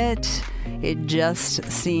say it, it just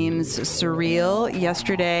seems surreal.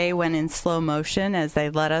 Yesterday went in slow motion, as they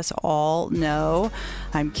let us all know.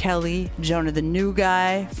 I'm Kelly. Jonah, the new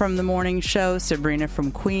guy from the morning show. Sabrina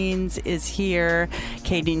from Queens is here.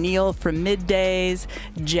 Katie Neal from Middays.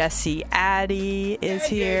 Jesse Addy is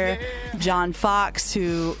here. John Fox,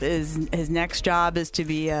 who is his next job is to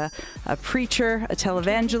be a preacher, a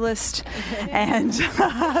televangelist. And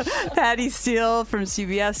Patty Steele from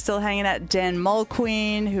CBS still hanging out. Dan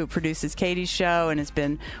Mulqueen, who produces Katie's show and has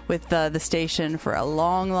been with the station for a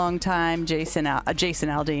long, long time. Jason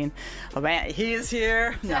Aldean. Oh, man, he is here.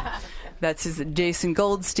 No. That's Jason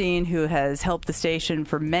Goldstein, who has helped the station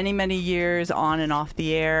for many, many years on and off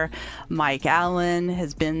the air. Mike Allen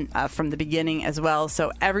has been from the beginning as well.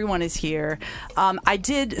 So everyone is here.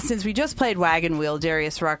 Since we just played Wagon Wheel,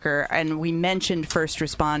 Darius Rucker, and we mentioned first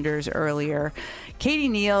responders earlier, Katie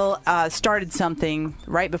Neal started something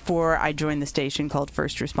right before I joined the station called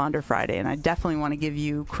First Responder Friday, and I definitely want to give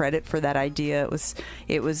you credit for that idea.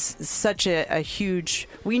 It was such a huge,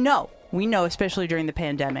 we know, especially during the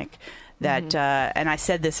pandemic, that, and I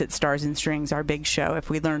said this at Stars and Strings, our big show,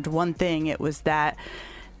 if we learned one thing, it was that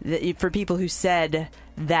for people who said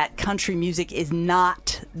that country music is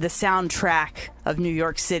not the soundtrack of New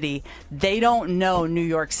York City, they don't know New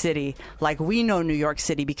York City like we know New York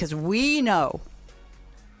City, because I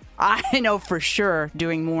know for sure,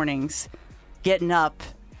 doing mornings, getting up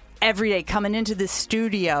every day, coming into this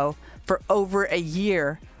studio for over a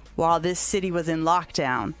year while this city was in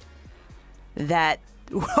lockdown, that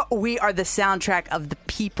we are the soundtrack of the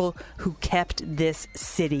people who kept this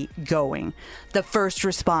city going. The first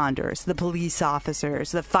responders, the police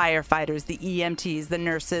officers, the firefighters, the EMTs, the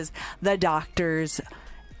nurses, the doctors,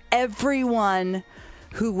 everyone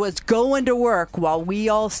who was going to work while we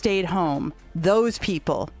all stayed home, those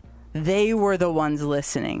people, they were the ones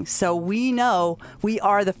listening. So we know we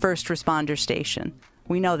are the first responder station.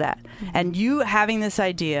 We know that. And you having this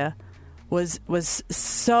idea was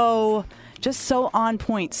so on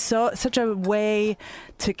point, such a way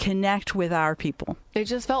to connect with our people. It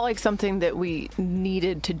just felt like something that we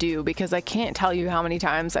needed to do, because I can't tell you how many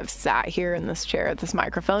times I've sat here in this chair at this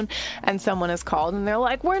microphone and someone has called and they're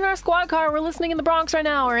like, we're in our squad car, we're listening in the Bronx right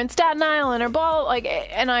now, or in Staten Island, or blah,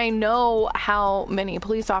 and I know how many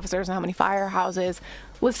police officers and how many firehouses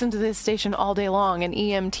listen to this station all day long, and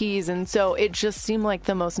EMTs, and so it just seemed like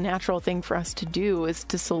the most natural thing for us to do is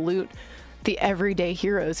to salute the everyday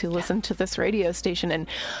heroes who listen to this radio station. And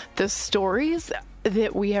the stories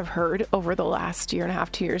that we have heard over the last year and a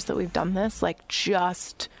half, 2 years that we've done this, like,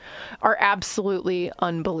 just are absolutely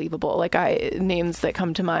unbelievable. Like, names that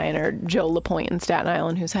come to mind are Joe LaPointe in Staten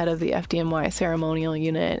Island, who's head of the FDNY ceremonial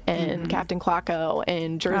unit, and Captain Clocko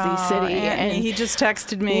in Jersey City, and he just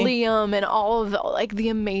texted me, Liam, and all of the, like, the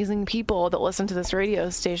amazing people that listen to this radio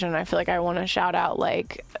station. I feel like I want to shout out,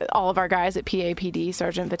 like, all of our guys at PAPD,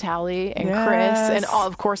 Sergeant Vitale and Chris, and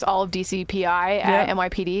of course all of DCPI at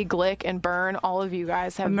NYPD, Glick and Byrne. All of you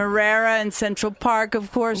guys have Marrera and Central Park,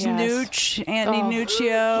 of course. Nooch, Andy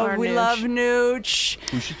Nuccio. We love Nooch.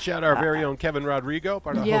 We should shout our very own Kevin Rodrigo,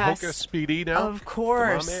 part of Hohoka SPD now. Of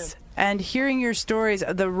course. And hearing your stories,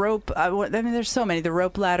 the rope, I mean, there's so many. The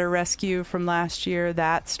rope ladder rescue from last year,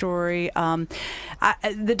 that story.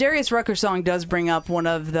 The Darius Rucker song does bring up one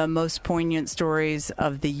of the most poignant stories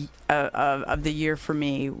of the year for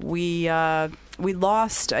me. We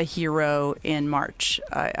lost a hero in March,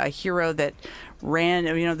 a hero that ran,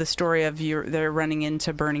 the story of they're running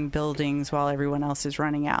into burning buildings while everyone else is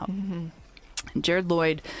running out. Jared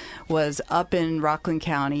Lloyd was up in Rockland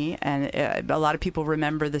County, and a lot of people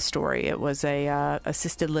remember the story. It was a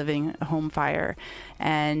assisted living home fire,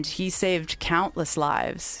 and he saved countless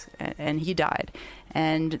lives, and he died.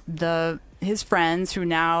 And his friends, who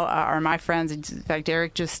now are my friends, in fact,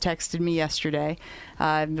 Eric just texted me yesterday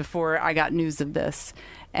before I got news of this.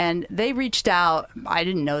 And they reached out. I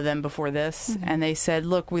didn't know them before this. And they said,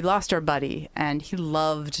 look, we lost our buddy, and he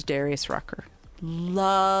loved Darius Rucker,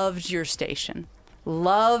 loved your station,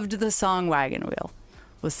 loved the song Wagon Wheel,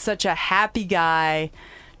 was such a happy guy,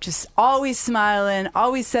 just always smiling,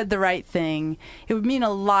 always said the right thing. It would mean a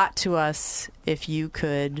lot to us if you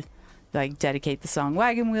could, like, dedicate the song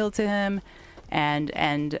Wagon Wheel to him. And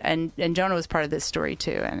Jonah was part of this story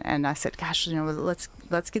too. And I said, gosh,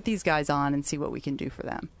 let's get these guys on and see what we can do for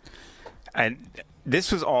them. And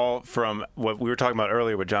this was all from what we were talking about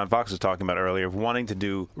earlier, what John Fox was talking about earlier, of wanting to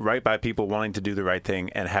do right by people, wanting to do the right thing,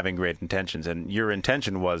 and having great intentions. And your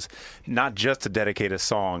intention was not just to dedicate a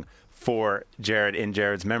song for Jared in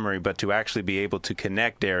Jared's memory, but to actually be able to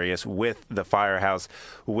connect Darius with the firehouse,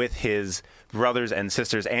 with his brothers and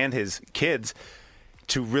sisters and his kids,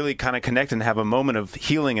 to really kind of connect and have a moment of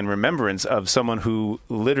healing and remembrance of someone who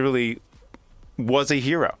literally was a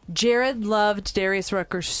hero. Jared loved Darius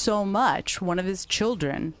Rucker so much, one of his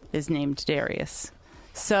children is named Darius.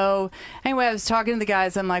 So anyway, I was talking to the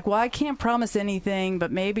guys. I'm like, well, I can't promise anything,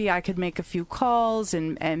 but maybe I could make a few calls,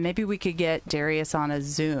 and maybe we could get Darius on a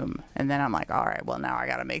Zoom. And then I'm like, all right, well, now I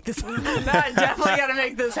got to make this. I definitely got to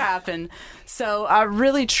make this happen. So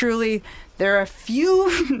really, truly, there are a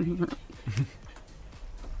few...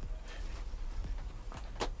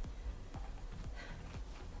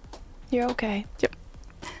 You're okay.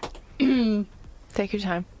 Yep. Take your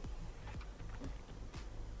time.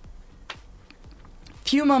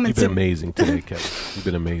 Few moments. You've been amazing today, Kelly. You've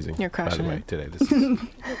been amazing. You're crushing by the way, it. today. This is... You're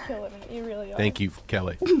killing it. You really are. Thank you,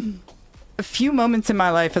 Kelly. A few moments in my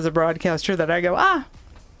life as a broadcaster that I go,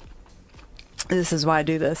 this is why I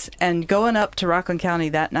do this. And going up to Rockland County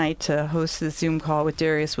that night to host this Zoom call with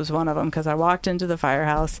Darius was one of them, because I walked into the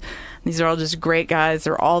firehouse. These are all just great guys.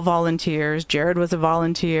 They're all volunteers. Jared was a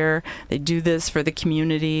volunteer. They do this for the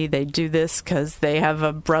community. They do this because they have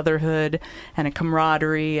a brotherhood and a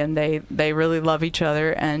camaraderie, and they really love each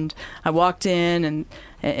other. And I walked in, and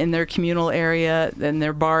in their communal area, in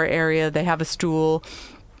their bar area, they have a stool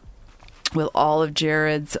with all of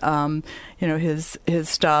Jared's, his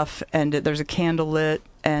stuff, and there's a candle lit,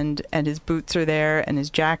 and his boots are there, and his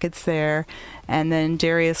jacket's there, and then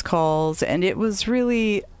Darius calls, and it was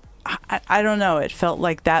really, I don't know, it felt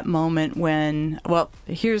like that moment when, well,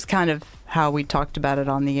 here's kind of how we talked about it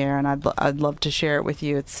on the air, and I'd love to share it with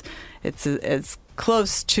you. It's as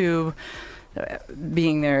close to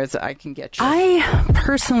being there as I can get you. I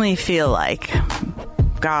personally feel like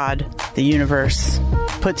God, the universe,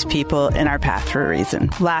 puts people in our path for a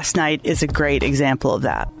reason. Last night is a great example of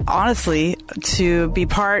that. Honestly, to be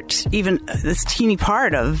part, even this teeny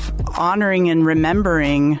part of honoring and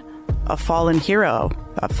remembering a fallen hero,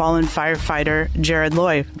 a fallen firefighter, Jared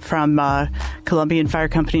Lloyd from Columbian Fire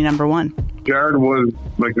Company No. 1. Jared was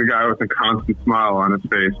like the guy with a constant smile on his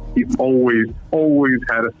face. He always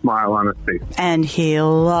had a smile on his face. And he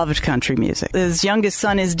loved country music. His youngest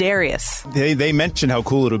son is Darius. They mentioned how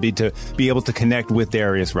cool it would be to be able to connect with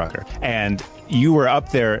Darius Rucker. And you were up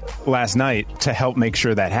there last night to help make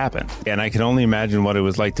sure that happened. And I can only imagine what it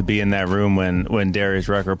was like to be in that room when Darius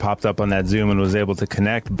Rucker popped up on that Zoom and was able to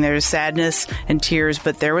connect. There's sadness and tears,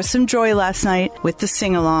 but there was some joy last night with the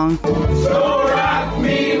sing-along. So rock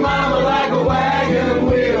me, mama, like a wagon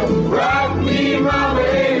wheel. Rock me, mama,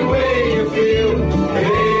 any way you feel.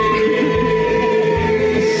 Hey,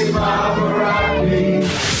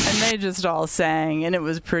 almost all sang, and it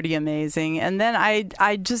was pretty amazing. And then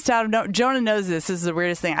I just Jonah knows this is the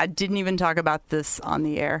weirdest thing. I didn't even talk about this on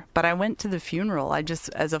the air, but I went to the funeral. I just,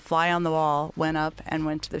 as a fly on the wall, went up and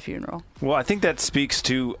went to the funeral. Well, I think that speaks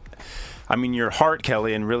to, I mean, your heart,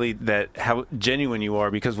 Kelly, and really that how genuine you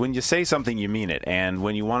are, because when you say something, you mean it. And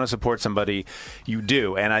when you want to support somebody, you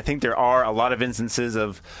do. And I think there are a lot of instances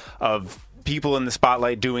of people in the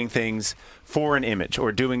spotlight doing things for an image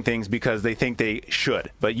or doing things because they think they should.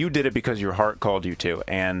 But you did it because your heart called you to.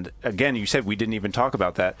 And again, you said we didn't even talk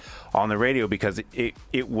about that on the radio because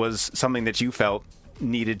it was something that you felt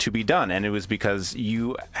needed to be done, and it was because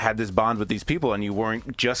you had this bond with these people and you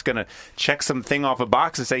weren't just going to check something off a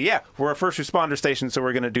box and say, yeah, we're a first responder station, so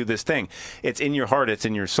we're going to do this thing. It's in your heart, it's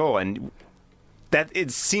in your soul, and that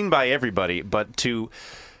it's seen by everybody. But to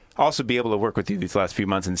also be able to work with you these last few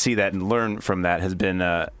months and see that and learn from that has been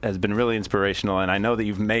really inspirational. And I know that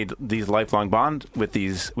you've made these lifelong bond with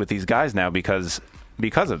these guys now because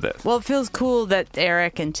of this. Well, it feels cool that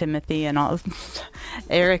Eric and Timothy and all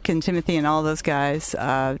those guys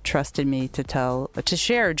trusted me to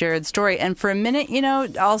share Jared's story. And for a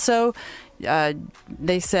minute, also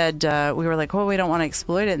they said we were like, well, we don't want to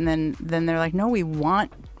exploit it, and then they're like, no, we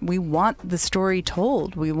want the story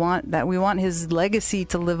told. We want his legacy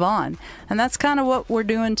to live on. And that's kind of what we're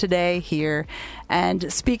doing today here.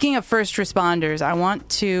 And speaking of first responders, I want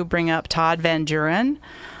to bring up Todd Van Duren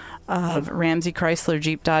of Ramsey Chrysler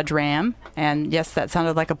Jeep Dodge Ram. And yes, that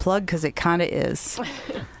sounded like a plug because it kind of is.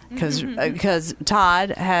 Because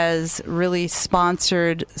Todd has really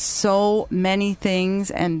sponsored so many things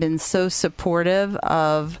and been so supportive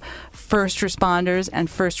of first responders and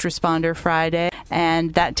First Responder Friday.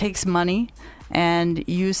 And that takes money. And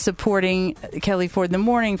you supporting Kelly Ford in the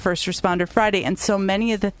Morning, First Responder Friday, and so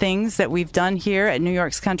many of the things that we've done here at New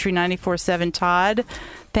York's Country 94.7. Todd,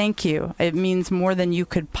 thank you. It means more than you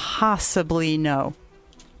could possibly know.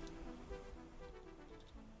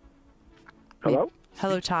 Hello?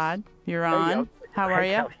 Hello, Todd. You're on. How are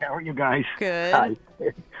you? How are you guys? Good. Hi.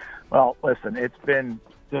 Well, listen, it's been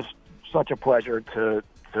just such a pleasure to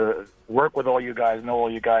work with all you guys, know all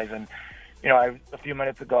you guys. And, a few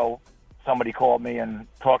minutes ago, somebody called me and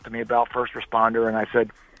talked to me about First Responder, and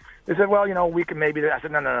they said, well, we can maybe. I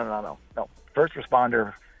said, no. First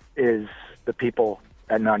Responder is the people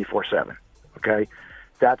at 94.7. Okay,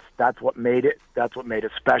 that's what made it. That's what made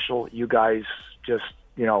it special. You guys just,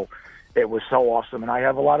 it was so awesome. And I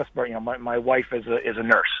have a lot of, my wife is a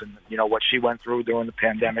nurse, and what she went through during the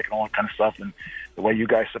pandemic and all that kind of stuff, and the way you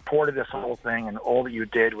guys supported this whole thing and all that you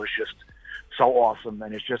did was just so awesome.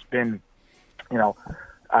 And it's just been,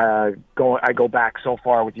 I go back so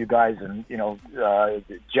far with you guys, and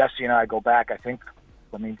Jesse and I go back,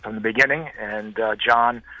 from the beginning, and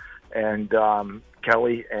John and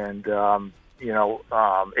Kelly, and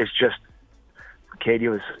it's just Katie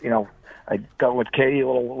was, I dealt with Katie a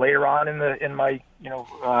little later on in my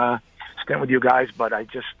stint with you guys, but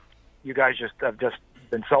you guys just have just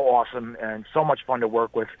been so awesome and so much fun to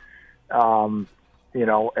work with, and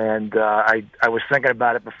I was thinking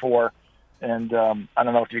about it before. And I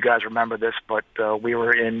don't know if you guys remember this, but we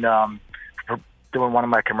were in doing one of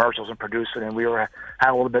my commercials and producing, and we were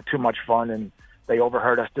having a little bit too much fun, and they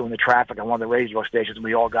overheard us doing the traffic on one of the radio stations. And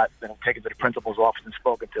we all got taken to the principal's office and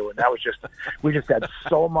spoken to, and that was we just had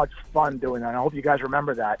so much fun doing that. And I hope you guys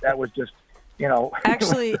remember that. That was just.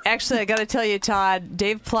 Actually, I got to tell you, Todd,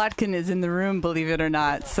 Dave Plotkin is in the room, believe it or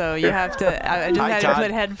not. So you have to. I just had to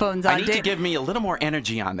put headphones on. I need to give me a little more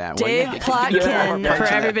energy on that. Dave Plotkin, for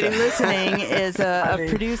everybody listening, is a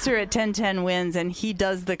producer at 1010 Wins, and he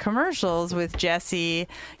does the commercials with Jesse,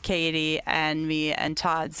 Katie, and me and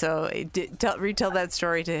Todd. So retell that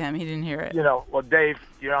story to him. He didn't hear it. Well, Dave,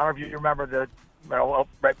 I don't know if you remember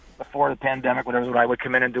right before the pandemic, when I would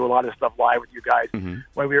come in and do a lot of stuff live with you guys,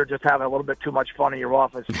 when we were just having a little bit too much fun in your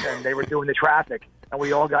office, and they were doing the traffic, and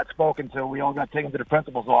we all got spoken to. We all got taken to the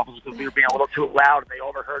principal's office because we were being a little too loud, and they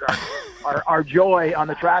overheard our joy on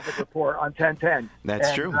the traffic report on 1010.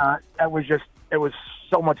 That's true. It was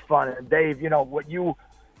so much fun. And Dave,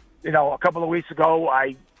 a couple of weeks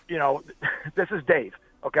ago, this is Dave.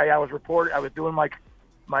 Okay, I was doing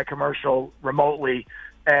my commercial remotely,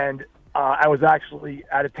 and I was actually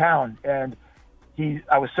out of town, and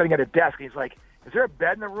I was sitting at a desk. He's like, "Is there a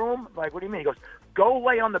bed in the room?" I'm like, "What do you mean?" He goes, "Go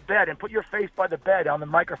lay on the bed and put your face by the bed on the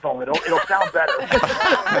microphone. It'll sound better."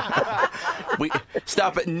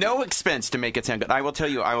 Stop at no expense to make it sound good. I will tell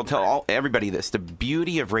you, I will tell everybody this. The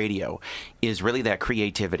beauty of radio is really that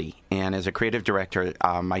creativity. And as a creative director,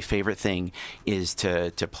 my favorite thing is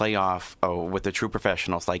to play off with the true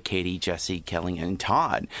professionals like Katie, Jesse, Kelly, and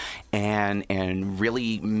Todd, and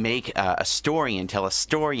really make a story and tell a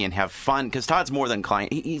story and have fun. Because Todd's more than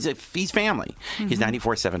client; he's family. Mm-hmm. He's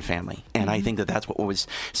 94.7 family, and I think that's what was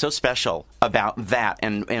so special about that.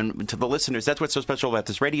 And to the listeners, that's what's so special about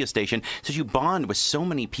this radio station. So you bond with so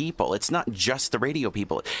many people. It's not just the radio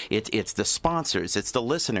people. It's the sponsors. It's the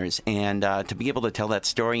listeners. And to be able to tell that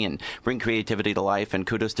story and bring creativity to life. And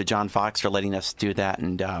kudos to John Fox for letting us do that.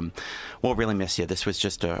 And we'll really miss you. This was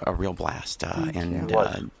just a real blast.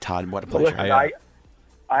 Todd, what a pleasure. Listen,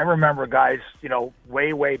 I remember, guys,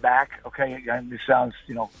 way back. Okay, and this sounds,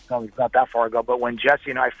 not that far ago. But when Jesse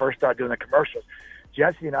and I first started doing the commercials,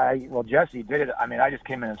 Jesse did it. I mean, I just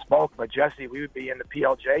came in and spoke, but Jesse, we would be in the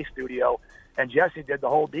PLJ studio, and Jesse did the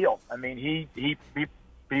whole deal. I mean, he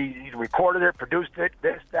recorded it, produced it,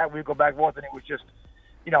 this, that. We'd go back and forth, and it was just,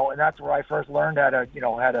 and that's where I first learned how to do a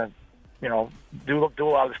lot of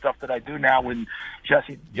the stuff that I do now. When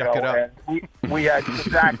Jesse, and we had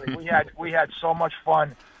we had so much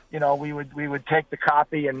fun. We would take the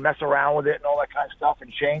copy and mess around with it and all that kind of stuff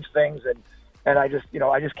and change things, and I just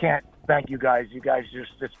can't thank you guys. You guys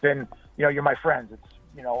it's been, you're my friends. It's,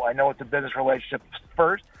 I know it's a business relationship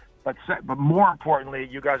first, but more importantly,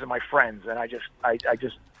 you guys are my friends, and I'm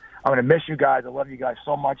going to miss you guys. I love you guys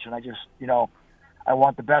so much, and I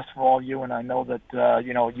want the best for all you, and I know that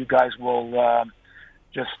you guys will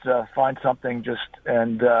find something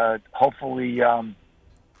and hopefully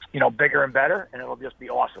bigger and better, and it'll just be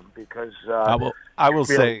awesome because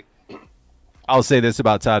I'll say this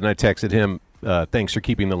about Todd, and I texted him. Thanks for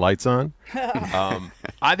keeping the lights on.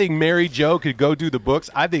 I think Mary Jo could go do the books.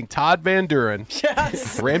 I think Todd Van Duren,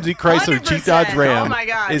 Ramsey Chrysler, 100%. Jeep Dodge Ram, oh my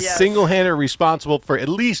God, is yes. single-handedly responsible for at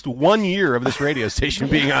least 1 year of this radio station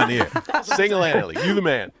being on the air. Single-handedly. You the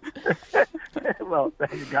man. Well,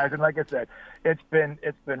 thank you guys, and like I said, it's been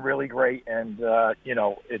really great, and I'm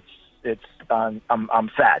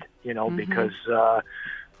sad, because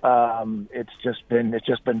it's just been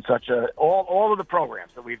such all of the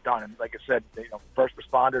programs that we've done, and like I said, First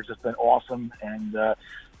Responders has been awesome, and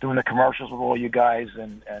doing the commercials with all you guys,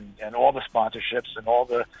 and all the sponsorships and all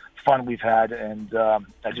the fun we've had, and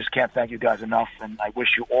I just can't thank you guys enough, and I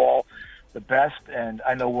wish you all the best, and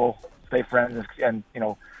I know we'll stay friends, and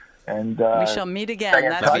we shall meet again.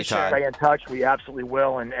 That's for sure. Stay in touch. We absolutely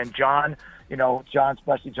will, and John,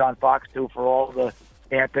 especially John Fox too, for all the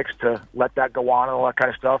antics to let that go on and all that kind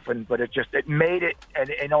of stuff, but it made it, and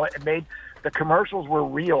it made the commercials were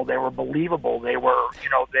real. They were believable. They were,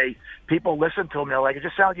 people listened to them. They're like, it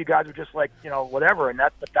just sounded you guys were just like, whatever,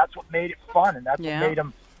 but that's what made it fun, and that's what made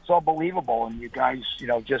them so believable. And you guys,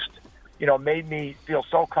 just made me feel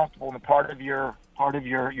so comfortable in the part of your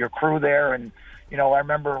crew there. And I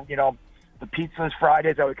remember, the pizzas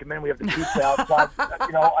Fridays, I would come in. We have the pizza outside,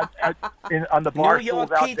 on the bar New stools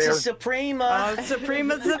York out Pizza there. Suprema. Oh,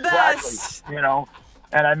 Suprema's the best. Exactly,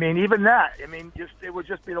 and I mean, even that. I mean, it would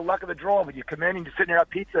just be the luck of the draw when you come in and you're sitting there at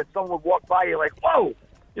pizza, and someone would walk by you like, "Whoa,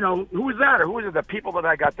 who is that?" Or who is it? The people that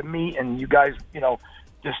I got to meet, and you guys,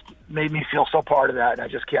 just made me feel so part of that, and I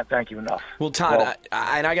just can't thank you enough. Well, Todd,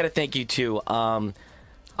 and I got to thank you too.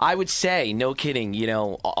 I would say, no kidding,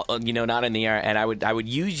 not in the air, and I would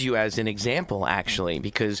use you as an example, actually,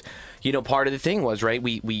 because, part of the thing was, right,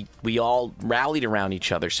 we all rallied around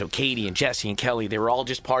each other. So Katie and Jesse and Kelly, they were all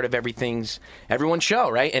just part of everyone's show,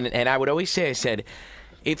 right? And I would always say, I said,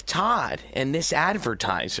 if Todd and this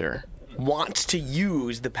advertiser wants to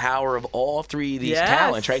use the power of all three of these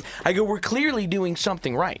talents, right? I go, we're clearly doing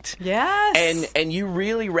something right. Yes. And you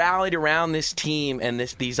really rallied around this team and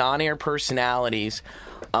these on-air personalities.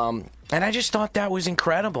 And I just thought that was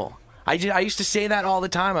incredible. I used to say that all the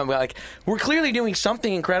time. I'm like, we're clearly doing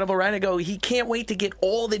something incredible, right? I go, he can't wait to get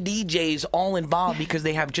all the DJs all involved because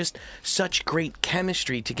they have just such great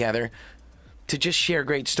chemistry together to just share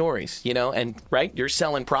great stories, and right, you're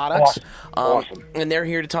selling products, awesome. And they're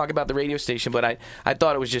here to talk about the radio station. But I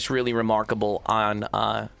thought it was just really remarkable on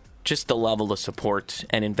just the level of support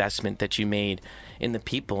and investment that you made in the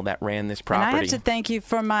people that ran this property. And I have to thank you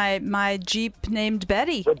for my Jeep named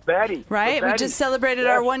Betty. Betty. Right? Betty. We just celebrated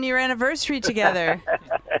our 1 year anniversary together.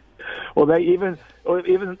 Well, they even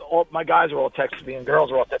all my guys are all texting me, and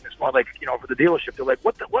girls are all texting me. It's more like, for the dealership, they're like,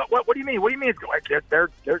 what do you mean? What do you mean? It's like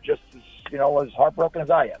they're just as heartbroken as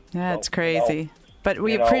I am. That's crazy. But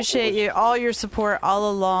we appreciate you, all your support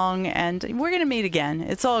all along, and we're going to meet again.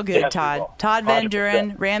 It's all good, yes, Todd. Todd Van 100%.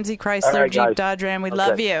 Duren, Ramsey Chrysler, right, Jeep guys. Dodge Ram. We Okay.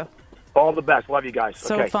 love you. All the best. Love you guys.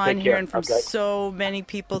 So okay, fun take care. hearing from Okay. so many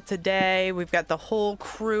people today. We've got the whole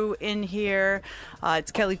crew in here.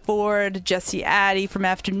 It's Kelly Ford, Jesse Addy from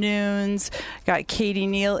Afternoons. Got Katie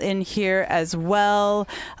Neal in here as well.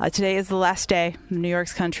 Today is the last day. New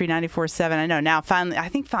York's Country 94.7. I know now. I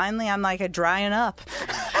think finally I'm like drying up.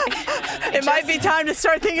 It might be time to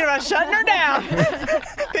start thinking about shutting her down.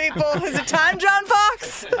 People, is it time, John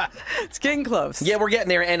Fox? It's getting close. Yeah, we're getting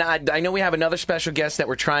there, and I know we have another special guest that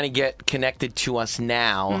we're trying to get connected to us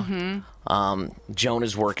now. Mm-hmm.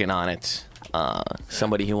 Jonah's working on it.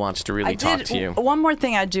 Somebody who wants to really talk to you. One more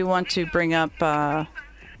thing I do want to bring up.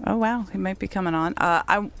 Oh wow, he might be coming on.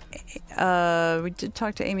 We did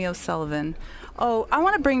talk to Amy O'Sullivan. Oh, I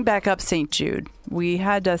want to bring back up St. Jude. We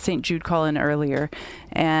had St. Jude call in earlier,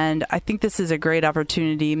 and I think this is a great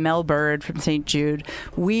opportunity. Mel Bird from St. Jude.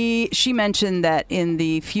 She mentioned that in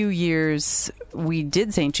the few years we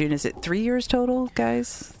did St. Jude. Is it 3 years total,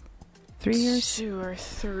 guys? 3 years? 2 or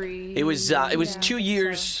 3. It was 2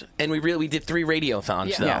 years, and we did 3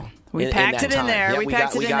 radiothons though. Yeah. We packed it in there. Yeah, we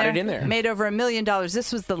packed it in there. Made over $1 million.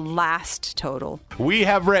 This was the last total. We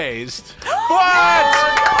have raised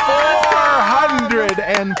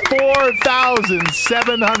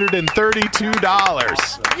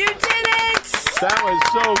 $404,732. You did it! That was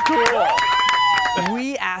so cool.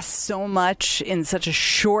 We asked so much in such a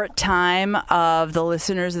short time of the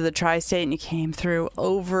listeners of the Tri-State, and you came through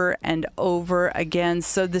over and over again.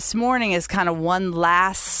 So this morning is kind of one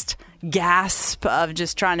last gasp of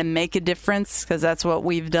just trying to make a difference, because that's what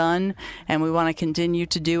we've done and we want to continue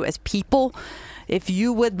to do as people. If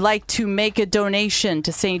you would like to make a donation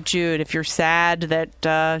to St. Jude, if you're sad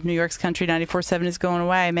that New York's Country 94.7 is going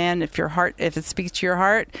away, man, if it speaks to your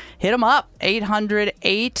heart, hit them up,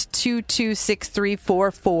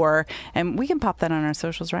 800-822-6344. And we can pop that on our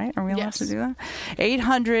socials, right? Are we allowed to do that?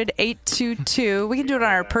 800-822. We can do it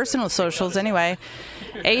on our personal socials anyway.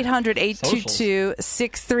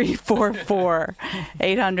 800-822-6344.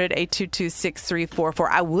 800-822-6344.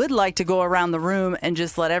 I would like to go around the room and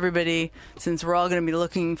just let everybody, since we're all going to be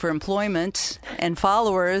looking for employment and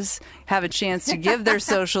followers, have a chance to give their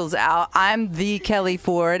socials out. I'm the Kelly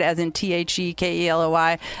Ford, as in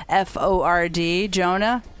TheKellyFord.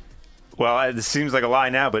 Jonah? Well, it seems like a lie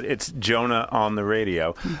now, but it's Jonah on the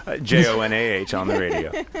radio. Jonah on the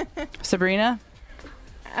radio. Sabrina?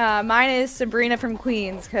 Mine is Sabrina from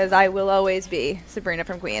Queens, because I will always be Sabrina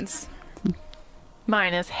from Queens.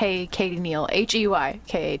 Mine is Hey Katie Neal,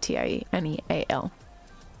 HeyKatieNeal.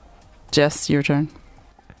 Jess, your turn.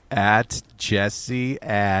 At Jesse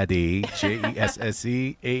Addy,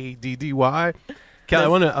 JESSEADDY. Kelly, I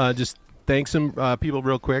want to just thank some people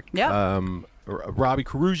real quick. Yeah. Robbie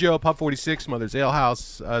Carugio, Pub 46, Mother's Ale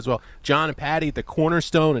House as well. John and Patty at the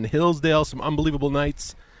Cornerstone in Hillsdale, some unbelievable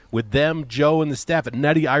nights with them. Joe and the staff at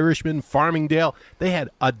Nutty Irishman, Farmingdale. They had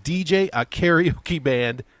a DJ, a karaoke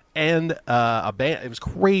band, and a band. It was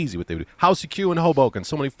crazy what they would do. House of Q in Hoboken.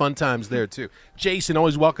 So many fun times there, too. Jason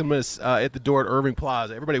always welcomed us at the door at Irving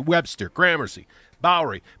Plaza. Everybody, Webster, Gramercy,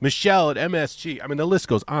 Bowery, Michelle at MSG. I mean, the list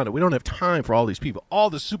goes on. We don't have time for all these people. All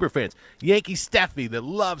the super fans. Yankee Steffi that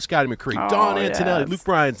loves Scotty McCree. Dawn Antonelli, Luke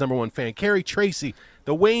Bryan's #1 fan. Carrie Tracy,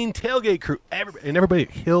 the Wayne Tailgate Crew, and everybody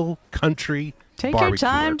at Hill Country Take Barbecue your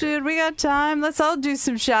time, Market. dude. We got time. Let's all do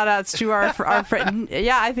some shout-outs to our friend.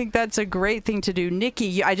 Yeah, I think that's a great thing to do.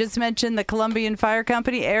 Nikki, I just mentioned the Columbian Fire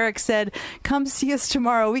Company. Eric said, come see us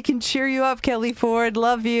tomorrow. We can cheer you up, Kelly Ford.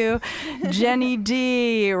 Love you. Jenny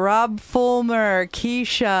D, Rob Fulmer,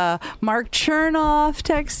 Keisha, Mark Chernoff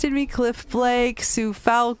texted me, Cliff Blake, Sue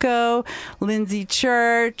Falco, Lindsay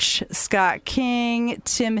Church, Scott King,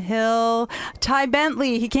 Tim Hill, Ty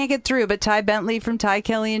Bentley. He can't get through, but Ty Bentley from Ty,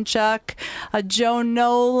 Kelly, and Chuck. Joe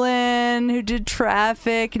Nolan, who did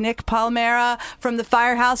Traffic, Nick Palmera from the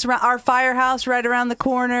Firehouse, our Firehouse right around the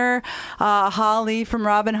corner, Holly from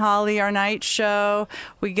Rob and Holly, our night show.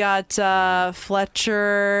 We got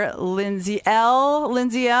Fletcher, Lindsay L.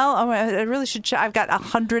 Oh, I really should check. I've got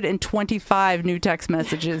 125 new text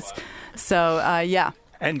messages. So, yeah.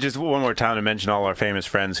 And just one more time to mention all our famous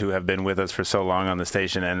friends who have been with us for so long on the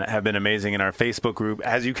station and have been amazing in our Facebook group.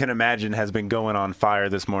 As you can imagine, has been going on fire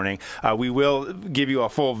this morning. We will give you a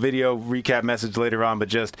full video recap message later on, but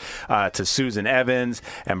just to Susan Evans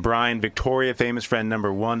and Brian, Victoria, famous friend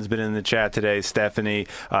 #1, has been in the chat today. Stephanie,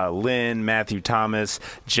 Lynn, Matthew Thomas,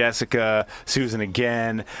 Jessica, Susan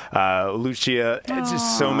again, Lucia. It's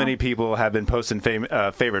just so many people have been posting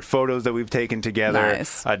favorite photos that we've taken together.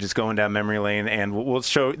 Nice. Just going down memory lane, and we'll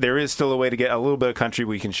show. There is still a way to get a little bit of country.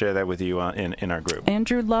 We can share that with you in our group.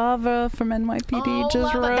 Andrew Lava from NYPD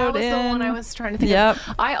just wrote that was in. the one I was trying to think Yep.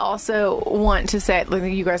 of. I also want to say, like,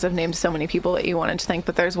 you guys have named so many people that you wanted to thank,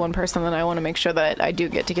 but there's one person that I want to make sure that I do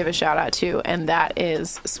get to give a shout out to, and that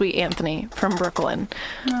is Sweet Anthony from Brooklyn.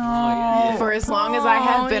 For as long as I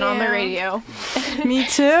have been on the radio. Me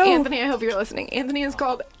too. Anthony, I hope you're listening. Anthony is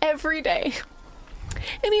called every day.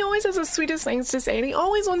 And he always has the sweetest things to say, and he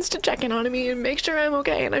always wants to check in on me and make sure I'm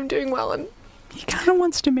okay and I'm doing well. And he kind of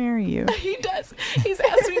wants to marry you. He does. He's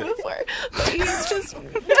asked me before, but he's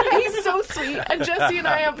so sweet. And Jesse and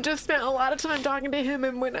I have just spent a lot of time talking to him,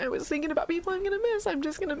 and when I was thinking about people I'm going to miss, I'm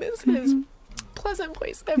just going to miss his pleasant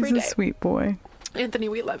voice every day. He's a sweet boy. Anthony,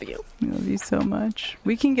 we love you. We love you so much.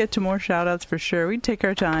 We can get to more shout outs for sure. We take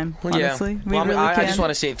our time, honestly. We Well, really I can. just want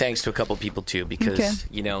to say thanks to a couple people, too, because, Okay.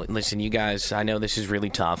 you know, listen, you guys, I know this is really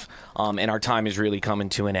tough, and our time is really coming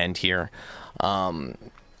to an end here. So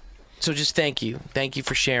just thank you. Thank you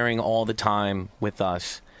for sharing all the time with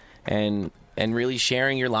us and really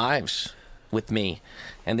sharing your lives with me.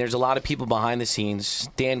 And there's a lot of people behind the scenes.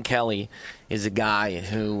 Dan Kelly is a guy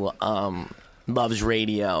who loves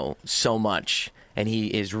radio so much. And he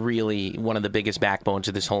is really one of the biggest backbones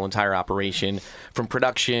of this whole entire operation, from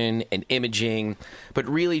production and imaging, but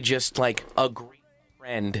really just like a great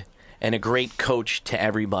friend and a great coach to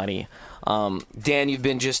everybody. Dan, you've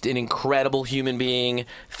been just an incredible human being.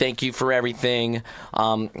 Thank you for everything.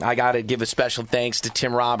 I got to give a special thanks to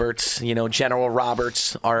Tim Roberts, you know, General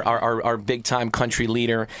Roberts, our big-time country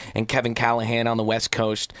leader, and Kevin Callahan on the West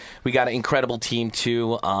Coast. We got an incredible team,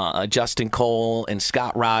 too, Justin Cole and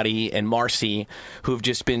Scott Roddy and Marcy, who've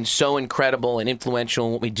just been so incredible and influential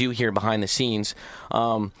in what we do here behind the scenes.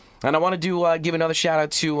 And I want to give another shout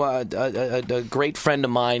out to a great friend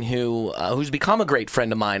of mine who's become a great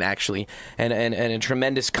friend of mine, actually, and a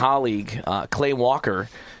tremendous colleague, Clay Walker,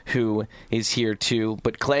 who is here too.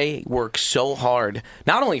 But Clay works so hard,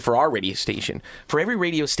 not only for our radio station, for every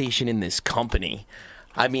radio station in this company.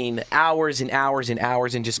 I mean, hours and hours and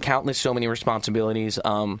hours, and just countless so many responsibilities.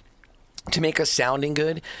 To make us sounding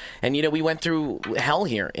good. And, you know, we went through hell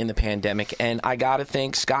here in the pandemic, and I got to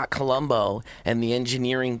thank Scott Colombo and the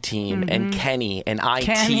engineering team and Kenny and IT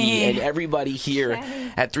and everybody here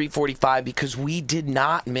at 345, because we did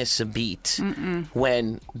not miss a beat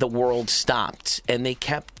when the world stopped, and they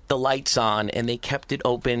kept the lights on, and they kept it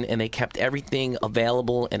open, and they kept everything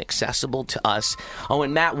available and accessible to us. Oh,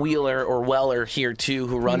 and Matt Wheeler, or Weller, here too,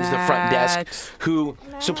 who runs the front desk, who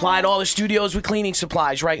supplied all the studios with cleaning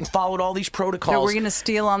supplies, right, and followed all these protocols. That we're going to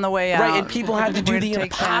steal on the way out. Right, and people had to do We're the gonna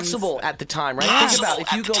take impossible at the time, right? Think about it.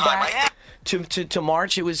 If you go back to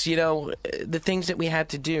March, it was, you know, the things that we had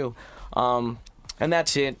to do. And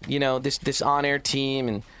that's it. You know, this on-air team,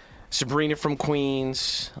 and Sabrina from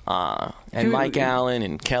Queens, and Mike Allen,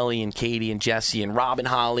 and Kelly, and Katie, and Jesse, and Robin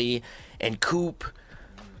Holly, and Coop.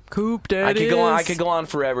 I could go on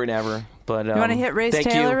forever and ever. But you want to hit Race thank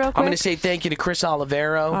Taylor you. real quick? I'm going to say thank you to Chris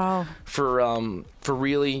Olivero for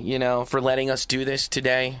really, you know, for letting us do this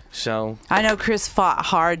today. So I know Chris fought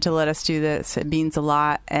hard to let us do this. It means a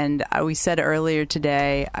lot. And we said earlier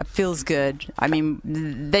today, it feels good. I mean,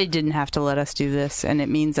 they didn't have to let us do this, and it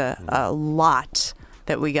means a lot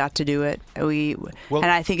that we got to do it. And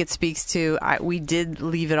I think it speaks to, we did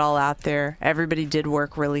leave it all out there. Everybody did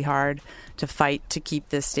work really hard to fight to keep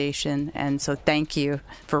this station. And so thank you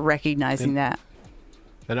for recognizing that.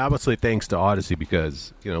 And obviously thanks to Audacy,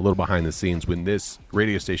 because, you know, a little behind the scenes, when this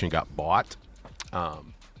radio station got bought,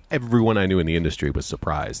 everyone I knew in the industry was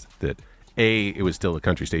surprised that A, it was still a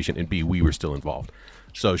country station, and B, we were still involved.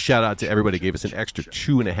 So shout out to everybody who gave us an extra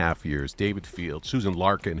 2.5 years. David Field, Susan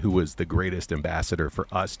Larkin, who was the greatest ambassador for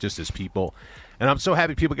us just as people. And I'm so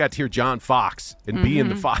happy people got to hear John Fox and be in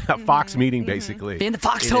the Fox meeting, basically. Be in the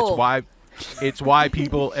foxhole. It's why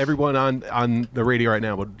everyone on the radio right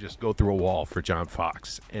now would just go through a wall for John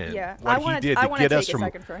Fox. And what he did to get us from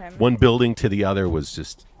one building to the other was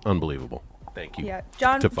just unbelievable. Thank you. Yeah,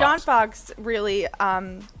 John Fox really,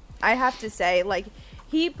 I have to say, like,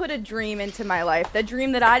 he put a dream into my life, the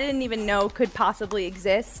dream that I didn't even know could possibly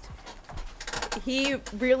exist. He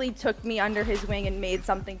really took me under his wing and made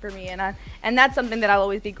something for me, and that's something that I'll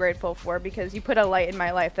always be grateful for, because you put a light in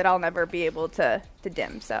my life that I'll never be able to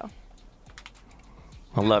dim. So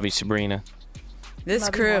I love you, Sabrina. This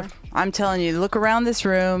crew, I'm telling you, look around this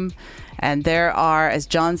room, and there are, as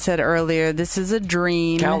John said earlier, this is a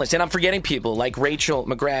dream. Countless. And I'm forgetting people like Rachel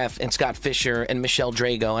McGrath and Scott Fisher and Michelle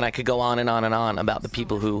Drago, and I could go on and on and on about the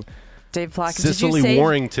people who... Dave Plotkin, Cicely did you say...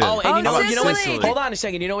 Warrington. Oh, and you know what? Cicely. Hold on a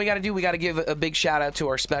second. You know what we got to do? We got to give a big shout out to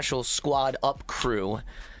our special squad up crew.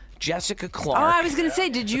 Jessica Clark. Oh, I was going to say,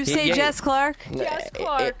 did you say Jess Clark? Jess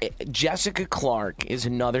Clark. Jessica Clark is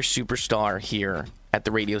another superstar here at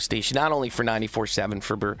the radio station, not only for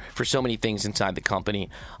 94.7, for so many things inside the company,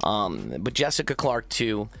 but Jessica Clark,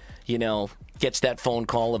 too, you know, gets that phone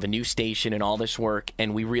call of a new station and all this work,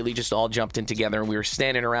 and we really just all jumped in together, and we were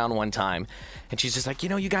standing around one time, and she's just like, you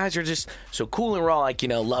know, you guys are just so cool, and we're all like, you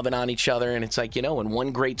know, loving on each other, and it's like, you know, when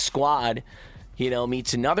one great squad, you know,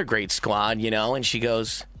 meets another great squad, you know, and she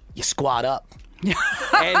goes, you squad up. and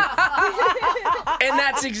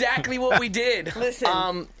that's exactly what we did.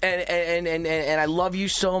 Listen, and I love you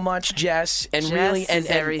so much, Jess. And Jess really, is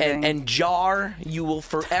everything. And Jar, you will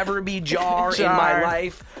forever be Jar in my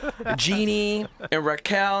life. Jeannie and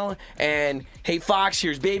Raquel and hey Fox,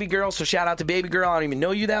 here's Baby Girl. So shout out to Baby Girl. I don't even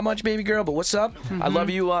know you that much, Baby Girl, but what's up? I love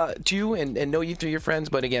you too, and know you through your friends.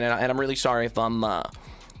 But again, and I'm really sorry if I'm.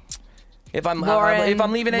 If I'm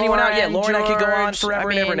leaving anyone out, yeah, Lauren, I could go on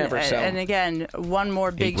forever and ever and ever. So. And again, one more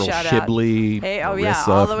big April shout Shibley, out. Hey, Marissa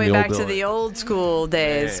all the way from back the to old the old school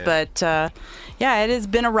days. Yeah. But yeah, it has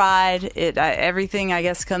been a ride. Everything, I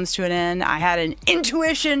guess, comes to an end. I had an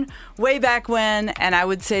intuition way back when, and I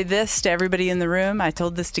would say this to everybody in the room. I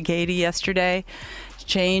told this to Katie yesterday.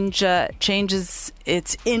 Changes,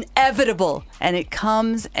 it's inevitable, and it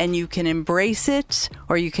comes, and you can embrace it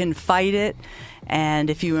or you can fight it. And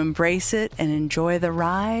if you embrace it and enjoy the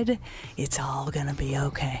ride, it's all going to be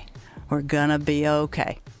okay. We're going to be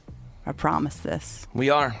okay. I promise this. We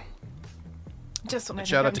are. Just when I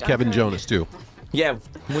Shout think out to I'm Kevin done Jonas, too. Yeah.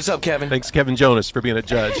 What's up, Kevin? Thanks, Kevin Jonas, for being a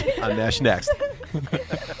judge on Nash Next.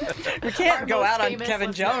 We can't go out on famous Kevin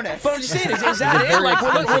listener. Jonas. But I'm just saying, is that it? Like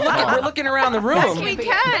we're looking around the room. Yes, we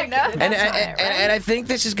can. And I think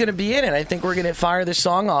this is going to be it, and I think we're going to fire this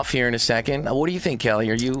song off here in a second. What do you think, Kelly?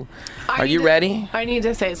 Are you ready? I need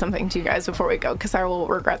to say something to you guys before we go, because I will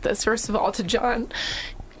regret this. First of all, to John,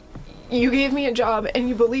 you gave me a job and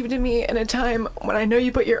you believed in me in a time when I know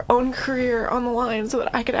you put your own career on the line so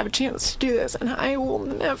that I could have a chance to do this, and I will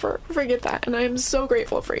never forget that, and I am so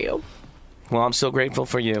grateful for you. Well, I'm so grateful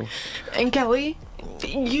for you. And Kelly,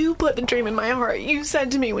 you put the dream in my heart. You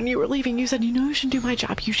said to me when you were leaving, you said, you know, you should do my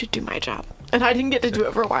job. You should do my job. And I didn't get to do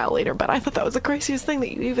it for a while later, but I thought that was the craziest thing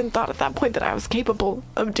that you even thought at that point that I was capable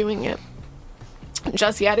of doing it.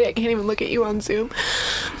 Jesse, I can't even look at you on Zoom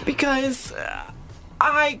because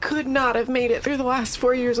I could not have made it through the last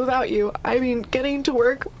 4 years without you. I mean, getting to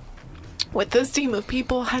work with this team of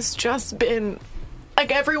people has just been...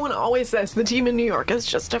 Like everyone always says, the team in New York is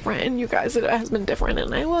just different, and you guys, it has been different,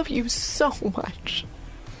 and I love you so much.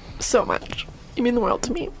 So much. You mean the world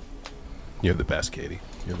to me. You're the best, Katie.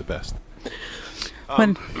 You're the best.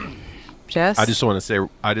 Jess? I just want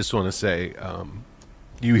to say,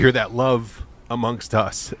 you hear that love amongst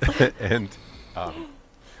us, and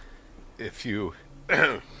if you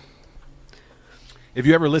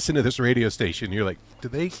ever listen to this radio station, you're like, do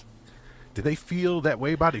they feel that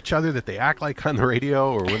way about each other, that they act like on the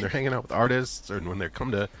radio, or when they're hanging out with artists, or when they come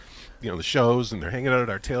to, the shows and they're hanging out at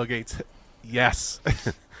our tailgates? Yes,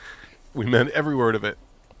 we meant every word of it,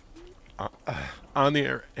 on the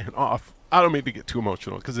air and off. I don't mean to get too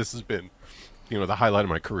emotional because this has been, the highlight of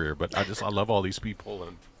my career. But I love all these people,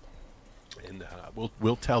 and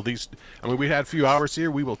we'll tell these. I mean, we had a few hours here.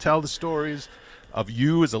 We will tell the stories of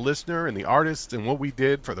you as a listener and the artists and what we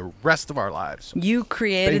did for the rest of our lives. You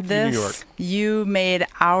created Thank you, this. New York. You made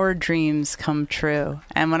our dreams come true.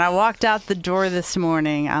 And when I walked out the door this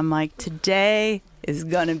morning, I'm like, today is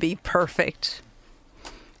going to be perfect.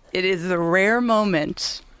 It is the rare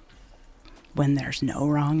moment when there's no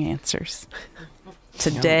wrong answers.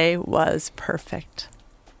 Today was perfect.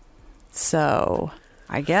 So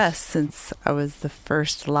I guess since I was the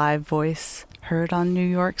first live voice heard on New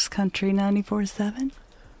York's Country 94.7,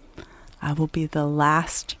 I will be the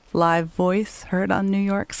last live voice heard on New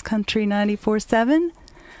York's Country 94.7,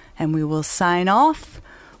 and we will sign off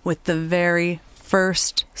with the very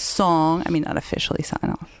first song. I mean, not officially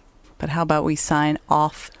sign off, but how about we sign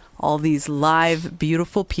off all these live,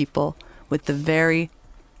 beautiful people with the very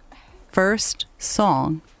first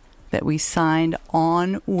song that we signed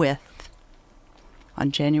on with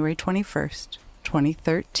on January 21st,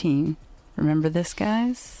 2013. Remember this,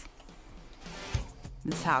 guys?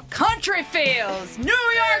 This is how country feels. New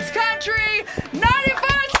York's Country 94.7!